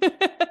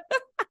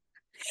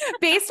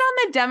 Based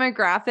on the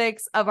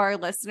demographics of our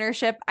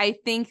listenership, I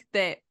think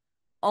that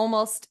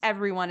almost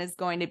everyone is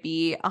going to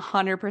be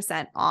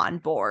 100% on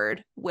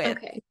board with,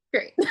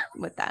 great.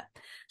 with that.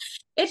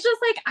 It's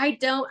just like, I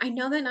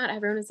know that not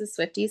everyone is a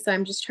Swiftie, so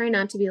I'm just trying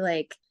not to be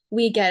like,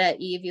 we get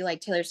it, Eve, you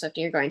like Taylor Swift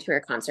and you're going to her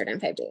concert in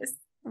 5 days.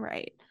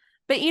 Right.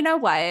 But you know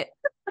what?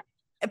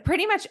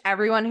 Pretty much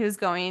everyone who's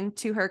going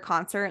to her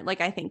concert,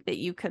 like I think that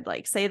you could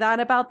like say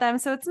that about them.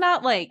 So it's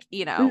not like,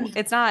 you know,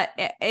 it's not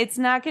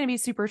going to be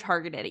super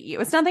targeted at you.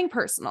 It's nothing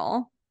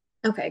personal.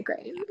 Okay,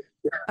 great.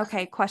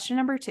 Okay, question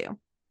number 2.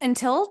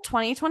 Until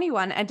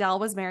 2021, Adele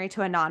was married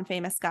to a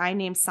non-famous guy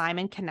named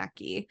Simon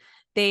Konecki.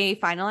 They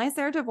finalized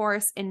their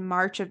divorce in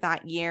March of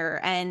that year,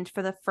 and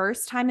for the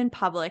first time in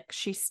public,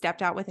 she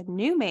stepped out with a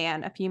new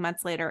man a few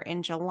months later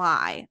in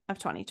July of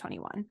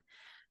 2021.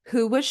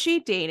 Who was she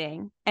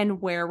dating and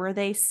where were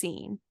they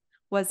seen?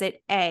 Was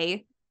it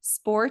A,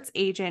 sports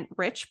agent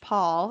Rich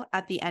Paul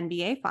at the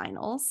NBA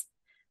Finals,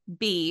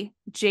 B,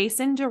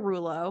 Jason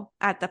Derulo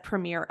at the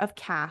premiere of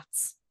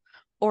Cats,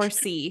 or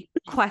C,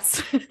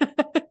 Questlove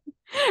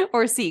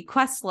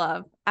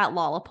at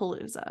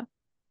Lollapalooza?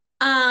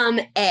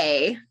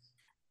 A.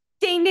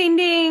 Ding, ding,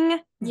 ding.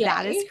 Yay.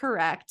 That is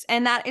correct.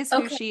 And that is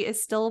who she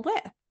is still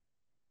with.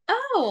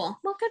 Oh,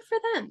 well, good for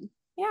them.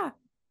 Yeah.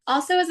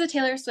 Also, as a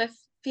Taylor Swift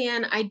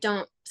fan, I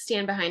don't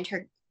stand behind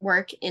her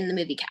work in the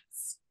movie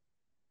Cats.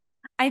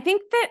 I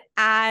think that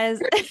as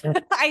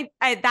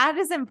that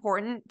is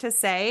important to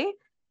say.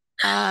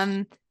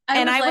 And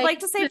I would like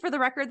to say for the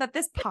record that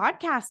this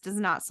podcast does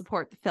not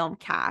support the film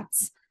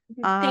Cats.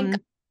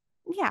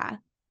 Yeah.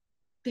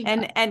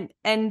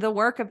 And the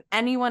work of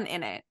anyone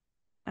in it.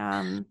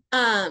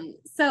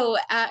 So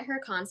at her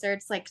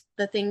concerts, like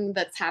the thing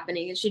that's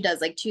happening is she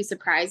does like 2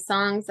 surprise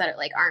songs that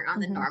like aren't on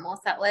the normal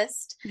set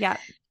list. Yeah.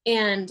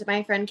 And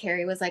my friend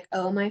Carrie was like,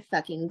 "Oh my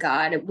fucking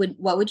God,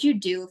 what would you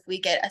do if we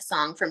get a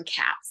song from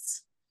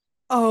Cats?"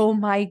 Oh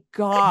my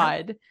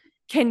God.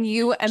 Can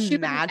you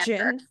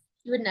imagine?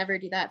 She would never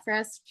do that for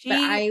us.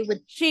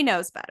 She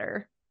knows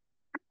better.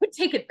 I would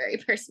take it very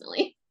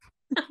personally.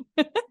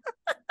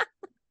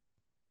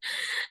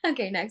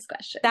 Okay, next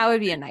question. That would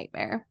be a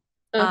nightmare.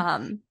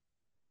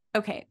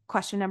 Okay,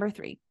 question number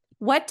 3.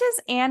 What does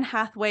Anne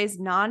Hathaway's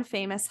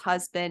non-famous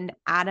husband,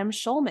 Adam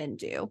Schulman,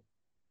 do?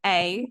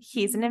 A,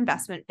 he's an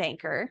investment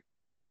banker.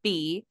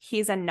 B,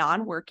 he's a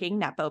non-working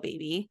Nepo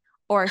baby.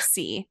 Or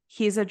C,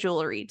 he's a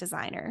jewelry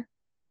designer.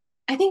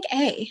 I think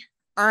A.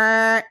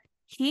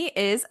 He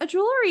is a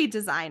jewelry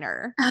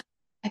designer. I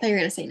thought you were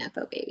going to say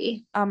Nepo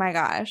baby. Oh my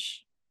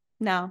gosh.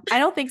 No, I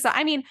don't think so.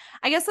 I mean,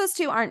 I guess those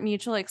two aren't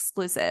mutually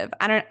exclusive.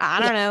 I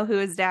don't know who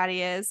his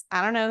daddy is.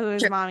 I don't know who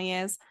his mommy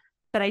is,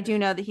 but I do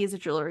know that he's a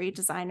jewelry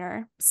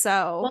designer.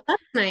 So well,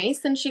 that's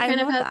nice. And she kind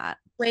of has a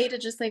way to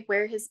just like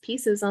wear his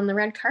pieces on the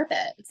red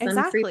carpet.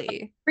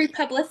 Exactly. Free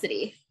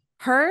publicity.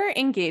 Her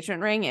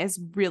engagement ring is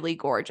really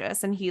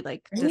gorgeous, and he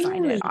like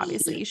designed it.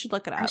 Obviously, you should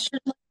look it up. I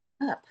should look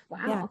it up.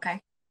 Wow. Yeah.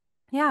 Okay.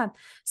 Yeah.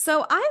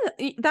 So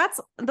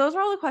those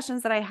are all the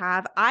questions that I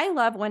have. I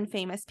love when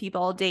famous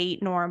people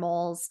date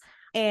normals.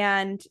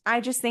 And I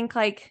just think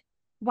like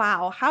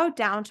Wow, how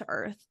down to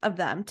earth of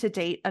them to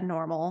date a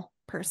normal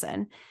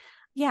person.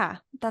 Yeah,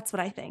 that's what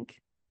I think.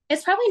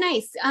 It's probably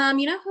nice.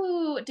 You know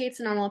who dates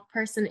a normal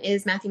person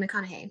is Matthew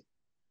McConaughey.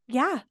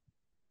 Yeah.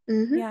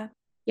 Mm-hmm. Yeah.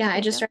 Yeah, I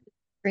Yep, just yep. started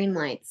Green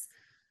Lights.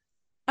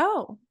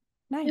 Oh,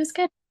 It was nice.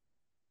 good.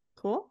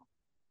 Cool.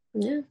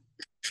 Yeah.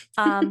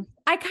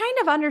 I kind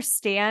of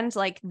understand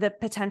like the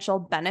potential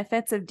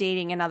benefits of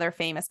dating another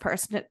famous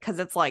person because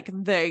it's like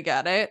they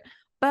get it.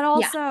 But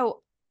Yeah.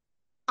 also,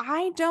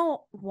 I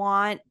don't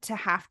want to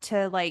have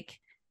to like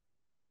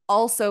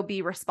also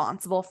be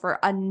responsible for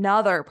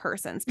another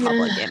person's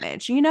public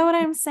image. You know what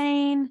I'm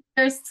saying?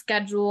 Their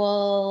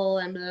schedule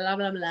and blah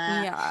blah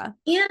blah. Yeah.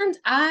 And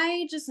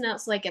I just know,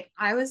 so like if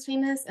I was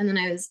famous and then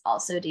I was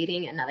also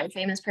dating another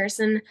famous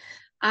person,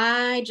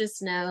 I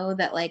just know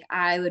that like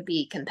I would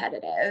be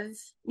competitive.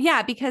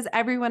 Yeah, because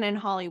everyone in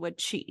Hollywood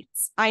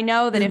cheats. I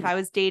know that if Mhm. I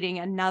was dating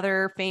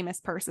another famous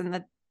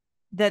person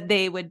that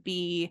they would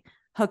be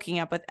hooking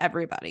up with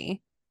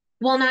everybody.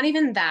 Well, not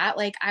even that.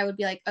 Like I would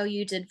be like, oh,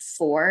 you did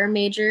 4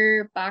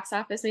 major box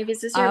office movies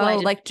this year. Well, I Oh,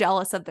 did. like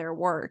jealous of their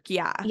work.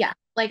 Yeah. Yeah.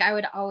 Like I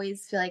would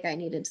always feel like I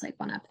needed to like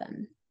one up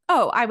them.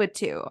 Oh, I would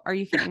too. Are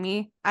you kidding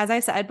me? As I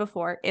said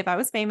before, if I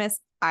was famous,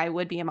 I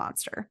would be a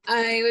monster.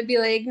 I would be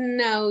like,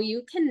 no,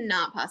 you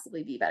cannot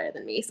possibly be better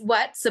than me.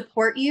 What?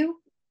 Support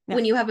you No,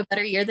 when you have a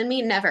better year than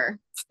me? Never.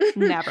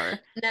 never.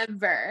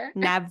 Never.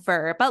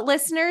 Never. But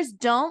listeners,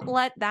 don't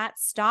let that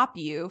stop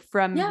you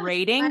from Yeah.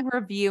 rating,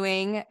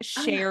 reviewing, Oh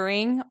yeah.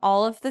 sharing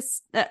all of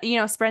this,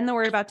 spreading the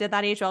word about Did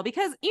That Age Well?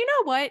 Because you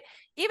know what?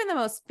 Even the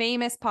most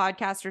famous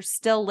podcasters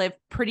still live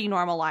pretty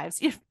normal lives.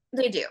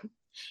 They do.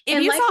 If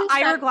And you like saw we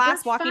Ira said, we're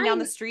Glass walking down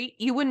the fine. street,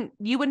 you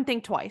wouldn't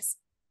think twice.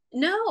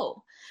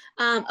 No.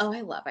 Oh,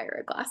 I love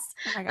Ira Glass.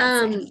 Oh my God,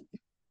 Um, same.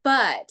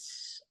 but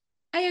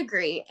I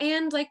agree.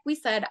 And like we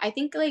said, I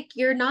think like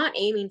you're not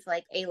aiming for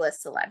like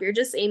A-list celeb. You're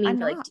just aiming I'm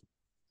for like not.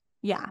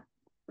 Yeah.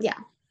 yeah.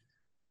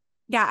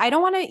 Yeah. I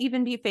don't want to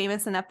even be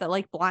famous enough that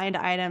like blind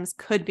items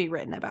could be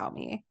written about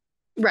me.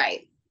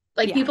 Right.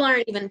 Like Yeah. people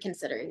aren't even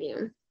considering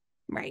you.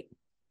 Right.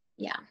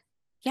 Yeah.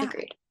 Yeah.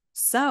 Agreed.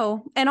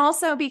 So, and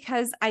also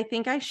because I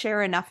think I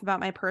share enough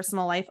about my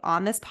personal life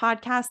on this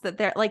podcast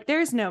that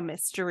there's no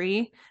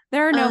mystery.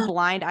 There are no Uh,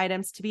 blind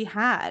items to be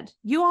had.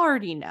 You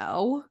already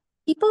know.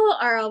 People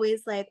are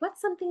always like, what's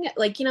something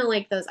like,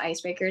 like those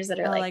icebreakers that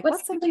are They're like, like, what's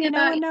what's something something no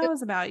about one you?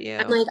 knows about I'm you?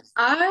 like,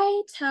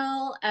 I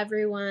tell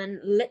everyone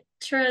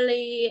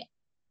literally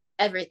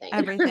everything.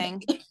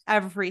 Everything.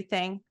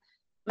 Everything.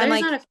 I'm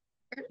There's like, not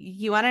a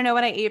you want to know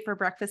what I ate for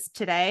breakfast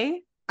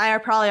today? I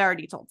probably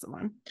already told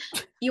someone.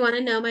 You want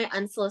to know my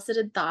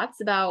unsolicited thoughts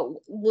about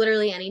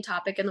literally any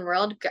topic in the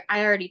world?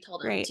 I already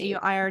told them Great. to you.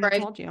 I already Or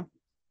told you.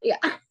 yeah.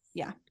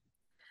 Yeah.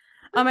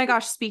 Oh my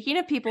gosh. Speaking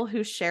of people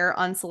who share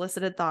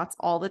unsolicited thoughts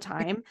all the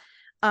time,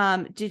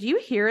 did you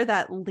hear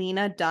that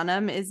Lena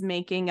Dunham is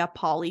making a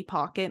Polly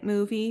Pocket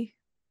movie?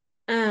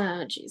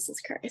 Oh,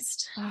 Jesus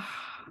Christ.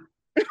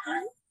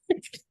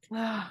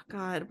 Oh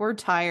God, we're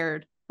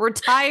tired. We're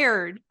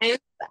tired. I'm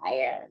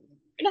tired.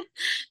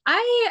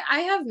 I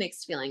have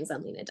mixed feelings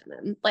on Lena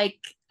Dunham. Like,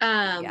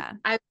 Yeah.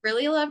 I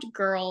really loved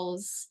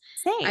Girls.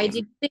 I do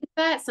Same. think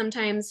that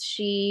sometimes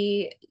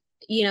she,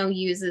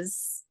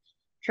 uses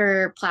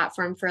her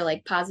platform for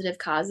like positive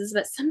causes,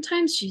 but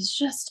sometimes she's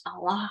just a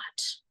lot.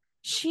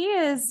 She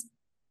is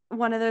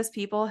one of those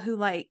people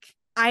who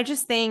I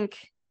just think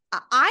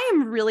I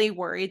am really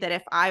worried that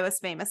if I was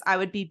famous, I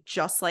would be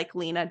just like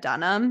Lena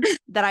Dunham,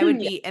 that I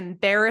would Yeah. be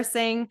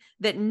embarrassing,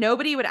 that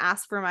nobody would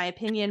ask for my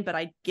opinion, but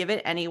I'd give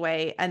it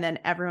anyway. And then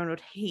everyone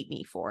would hate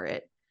me for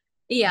it.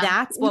 Yeah.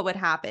 That's what would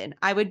happen.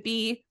 I would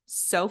be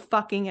so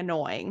fucking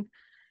annoying.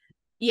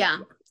 Yeah.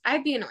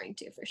 I'd be annoying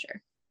too, for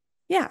sure.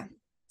 Yeah.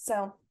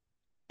 So,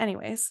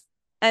 anyways,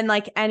 and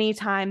like any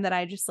time that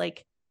I just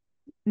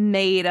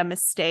made a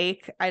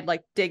mistake, I'd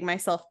dig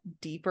myself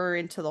deeper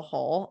into the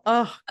hole.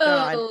 Oh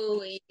God.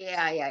 Oh,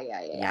 yeah, yeah, yeah,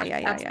 Yeah, yeah, yeah, yeah,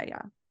 yeah. yeah,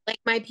 yeah. Like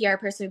my PR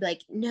person would be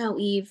like, no,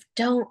 Eve,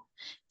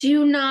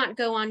 do not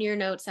go on your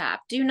notes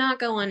app. Do not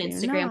go on Do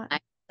Instagram not. Live.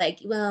 Like,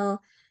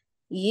 well,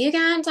 you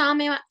can't tell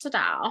me what to do.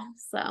 Yeah,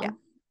 So,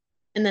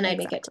 and then I'd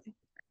make it. exactly.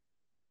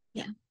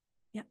 Yeah. Yeah.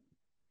 Yeah.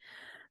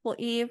 Well,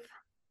 Eve,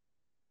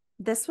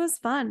 this was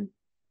fun.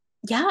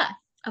 Yeah.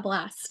 A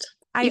blast.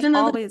 I Even though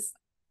always,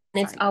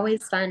 it's sorry, go ahead.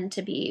 always fun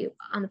to be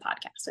on the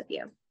podcast with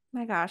you.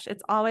 My gosh,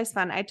 it's always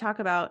fun. I talk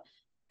about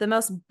the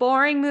most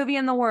boring movie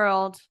in the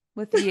world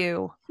with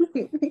you.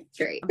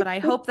 Great. But I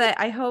hope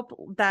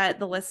that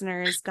the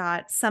listeners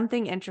got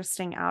something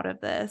interesting out of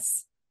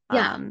this.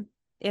 Yeah.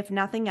 If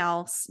nothing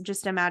else,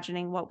 just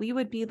imagining what we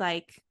would be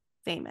like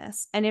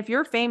famous. And if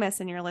you're famous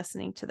and you're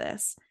listening to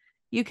this,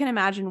 you can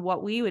imagine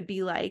what we would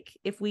be like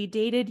if we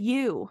dated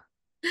you.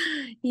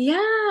 Yeah.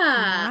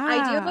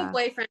 I do have a Yeah.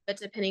 boyfriend, but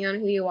depending on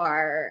who you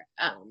are,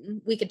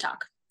 we could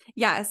talk.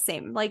 Yeah,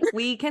 same.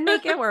 We can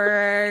make it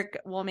work.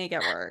 We'll make it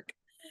work.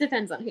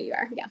 Depends on who you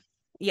are. Yeah.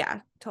 Yeah,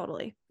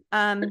 totally.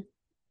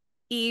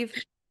 Eve,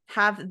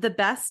 have the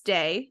best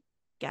day.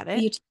 Get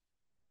You it? too.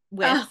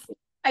 With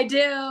I do.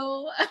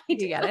 I you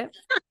do. get it.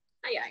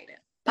 Yeah, I do.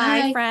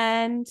 Bye, Bye.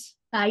 friend.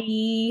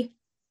 Bye.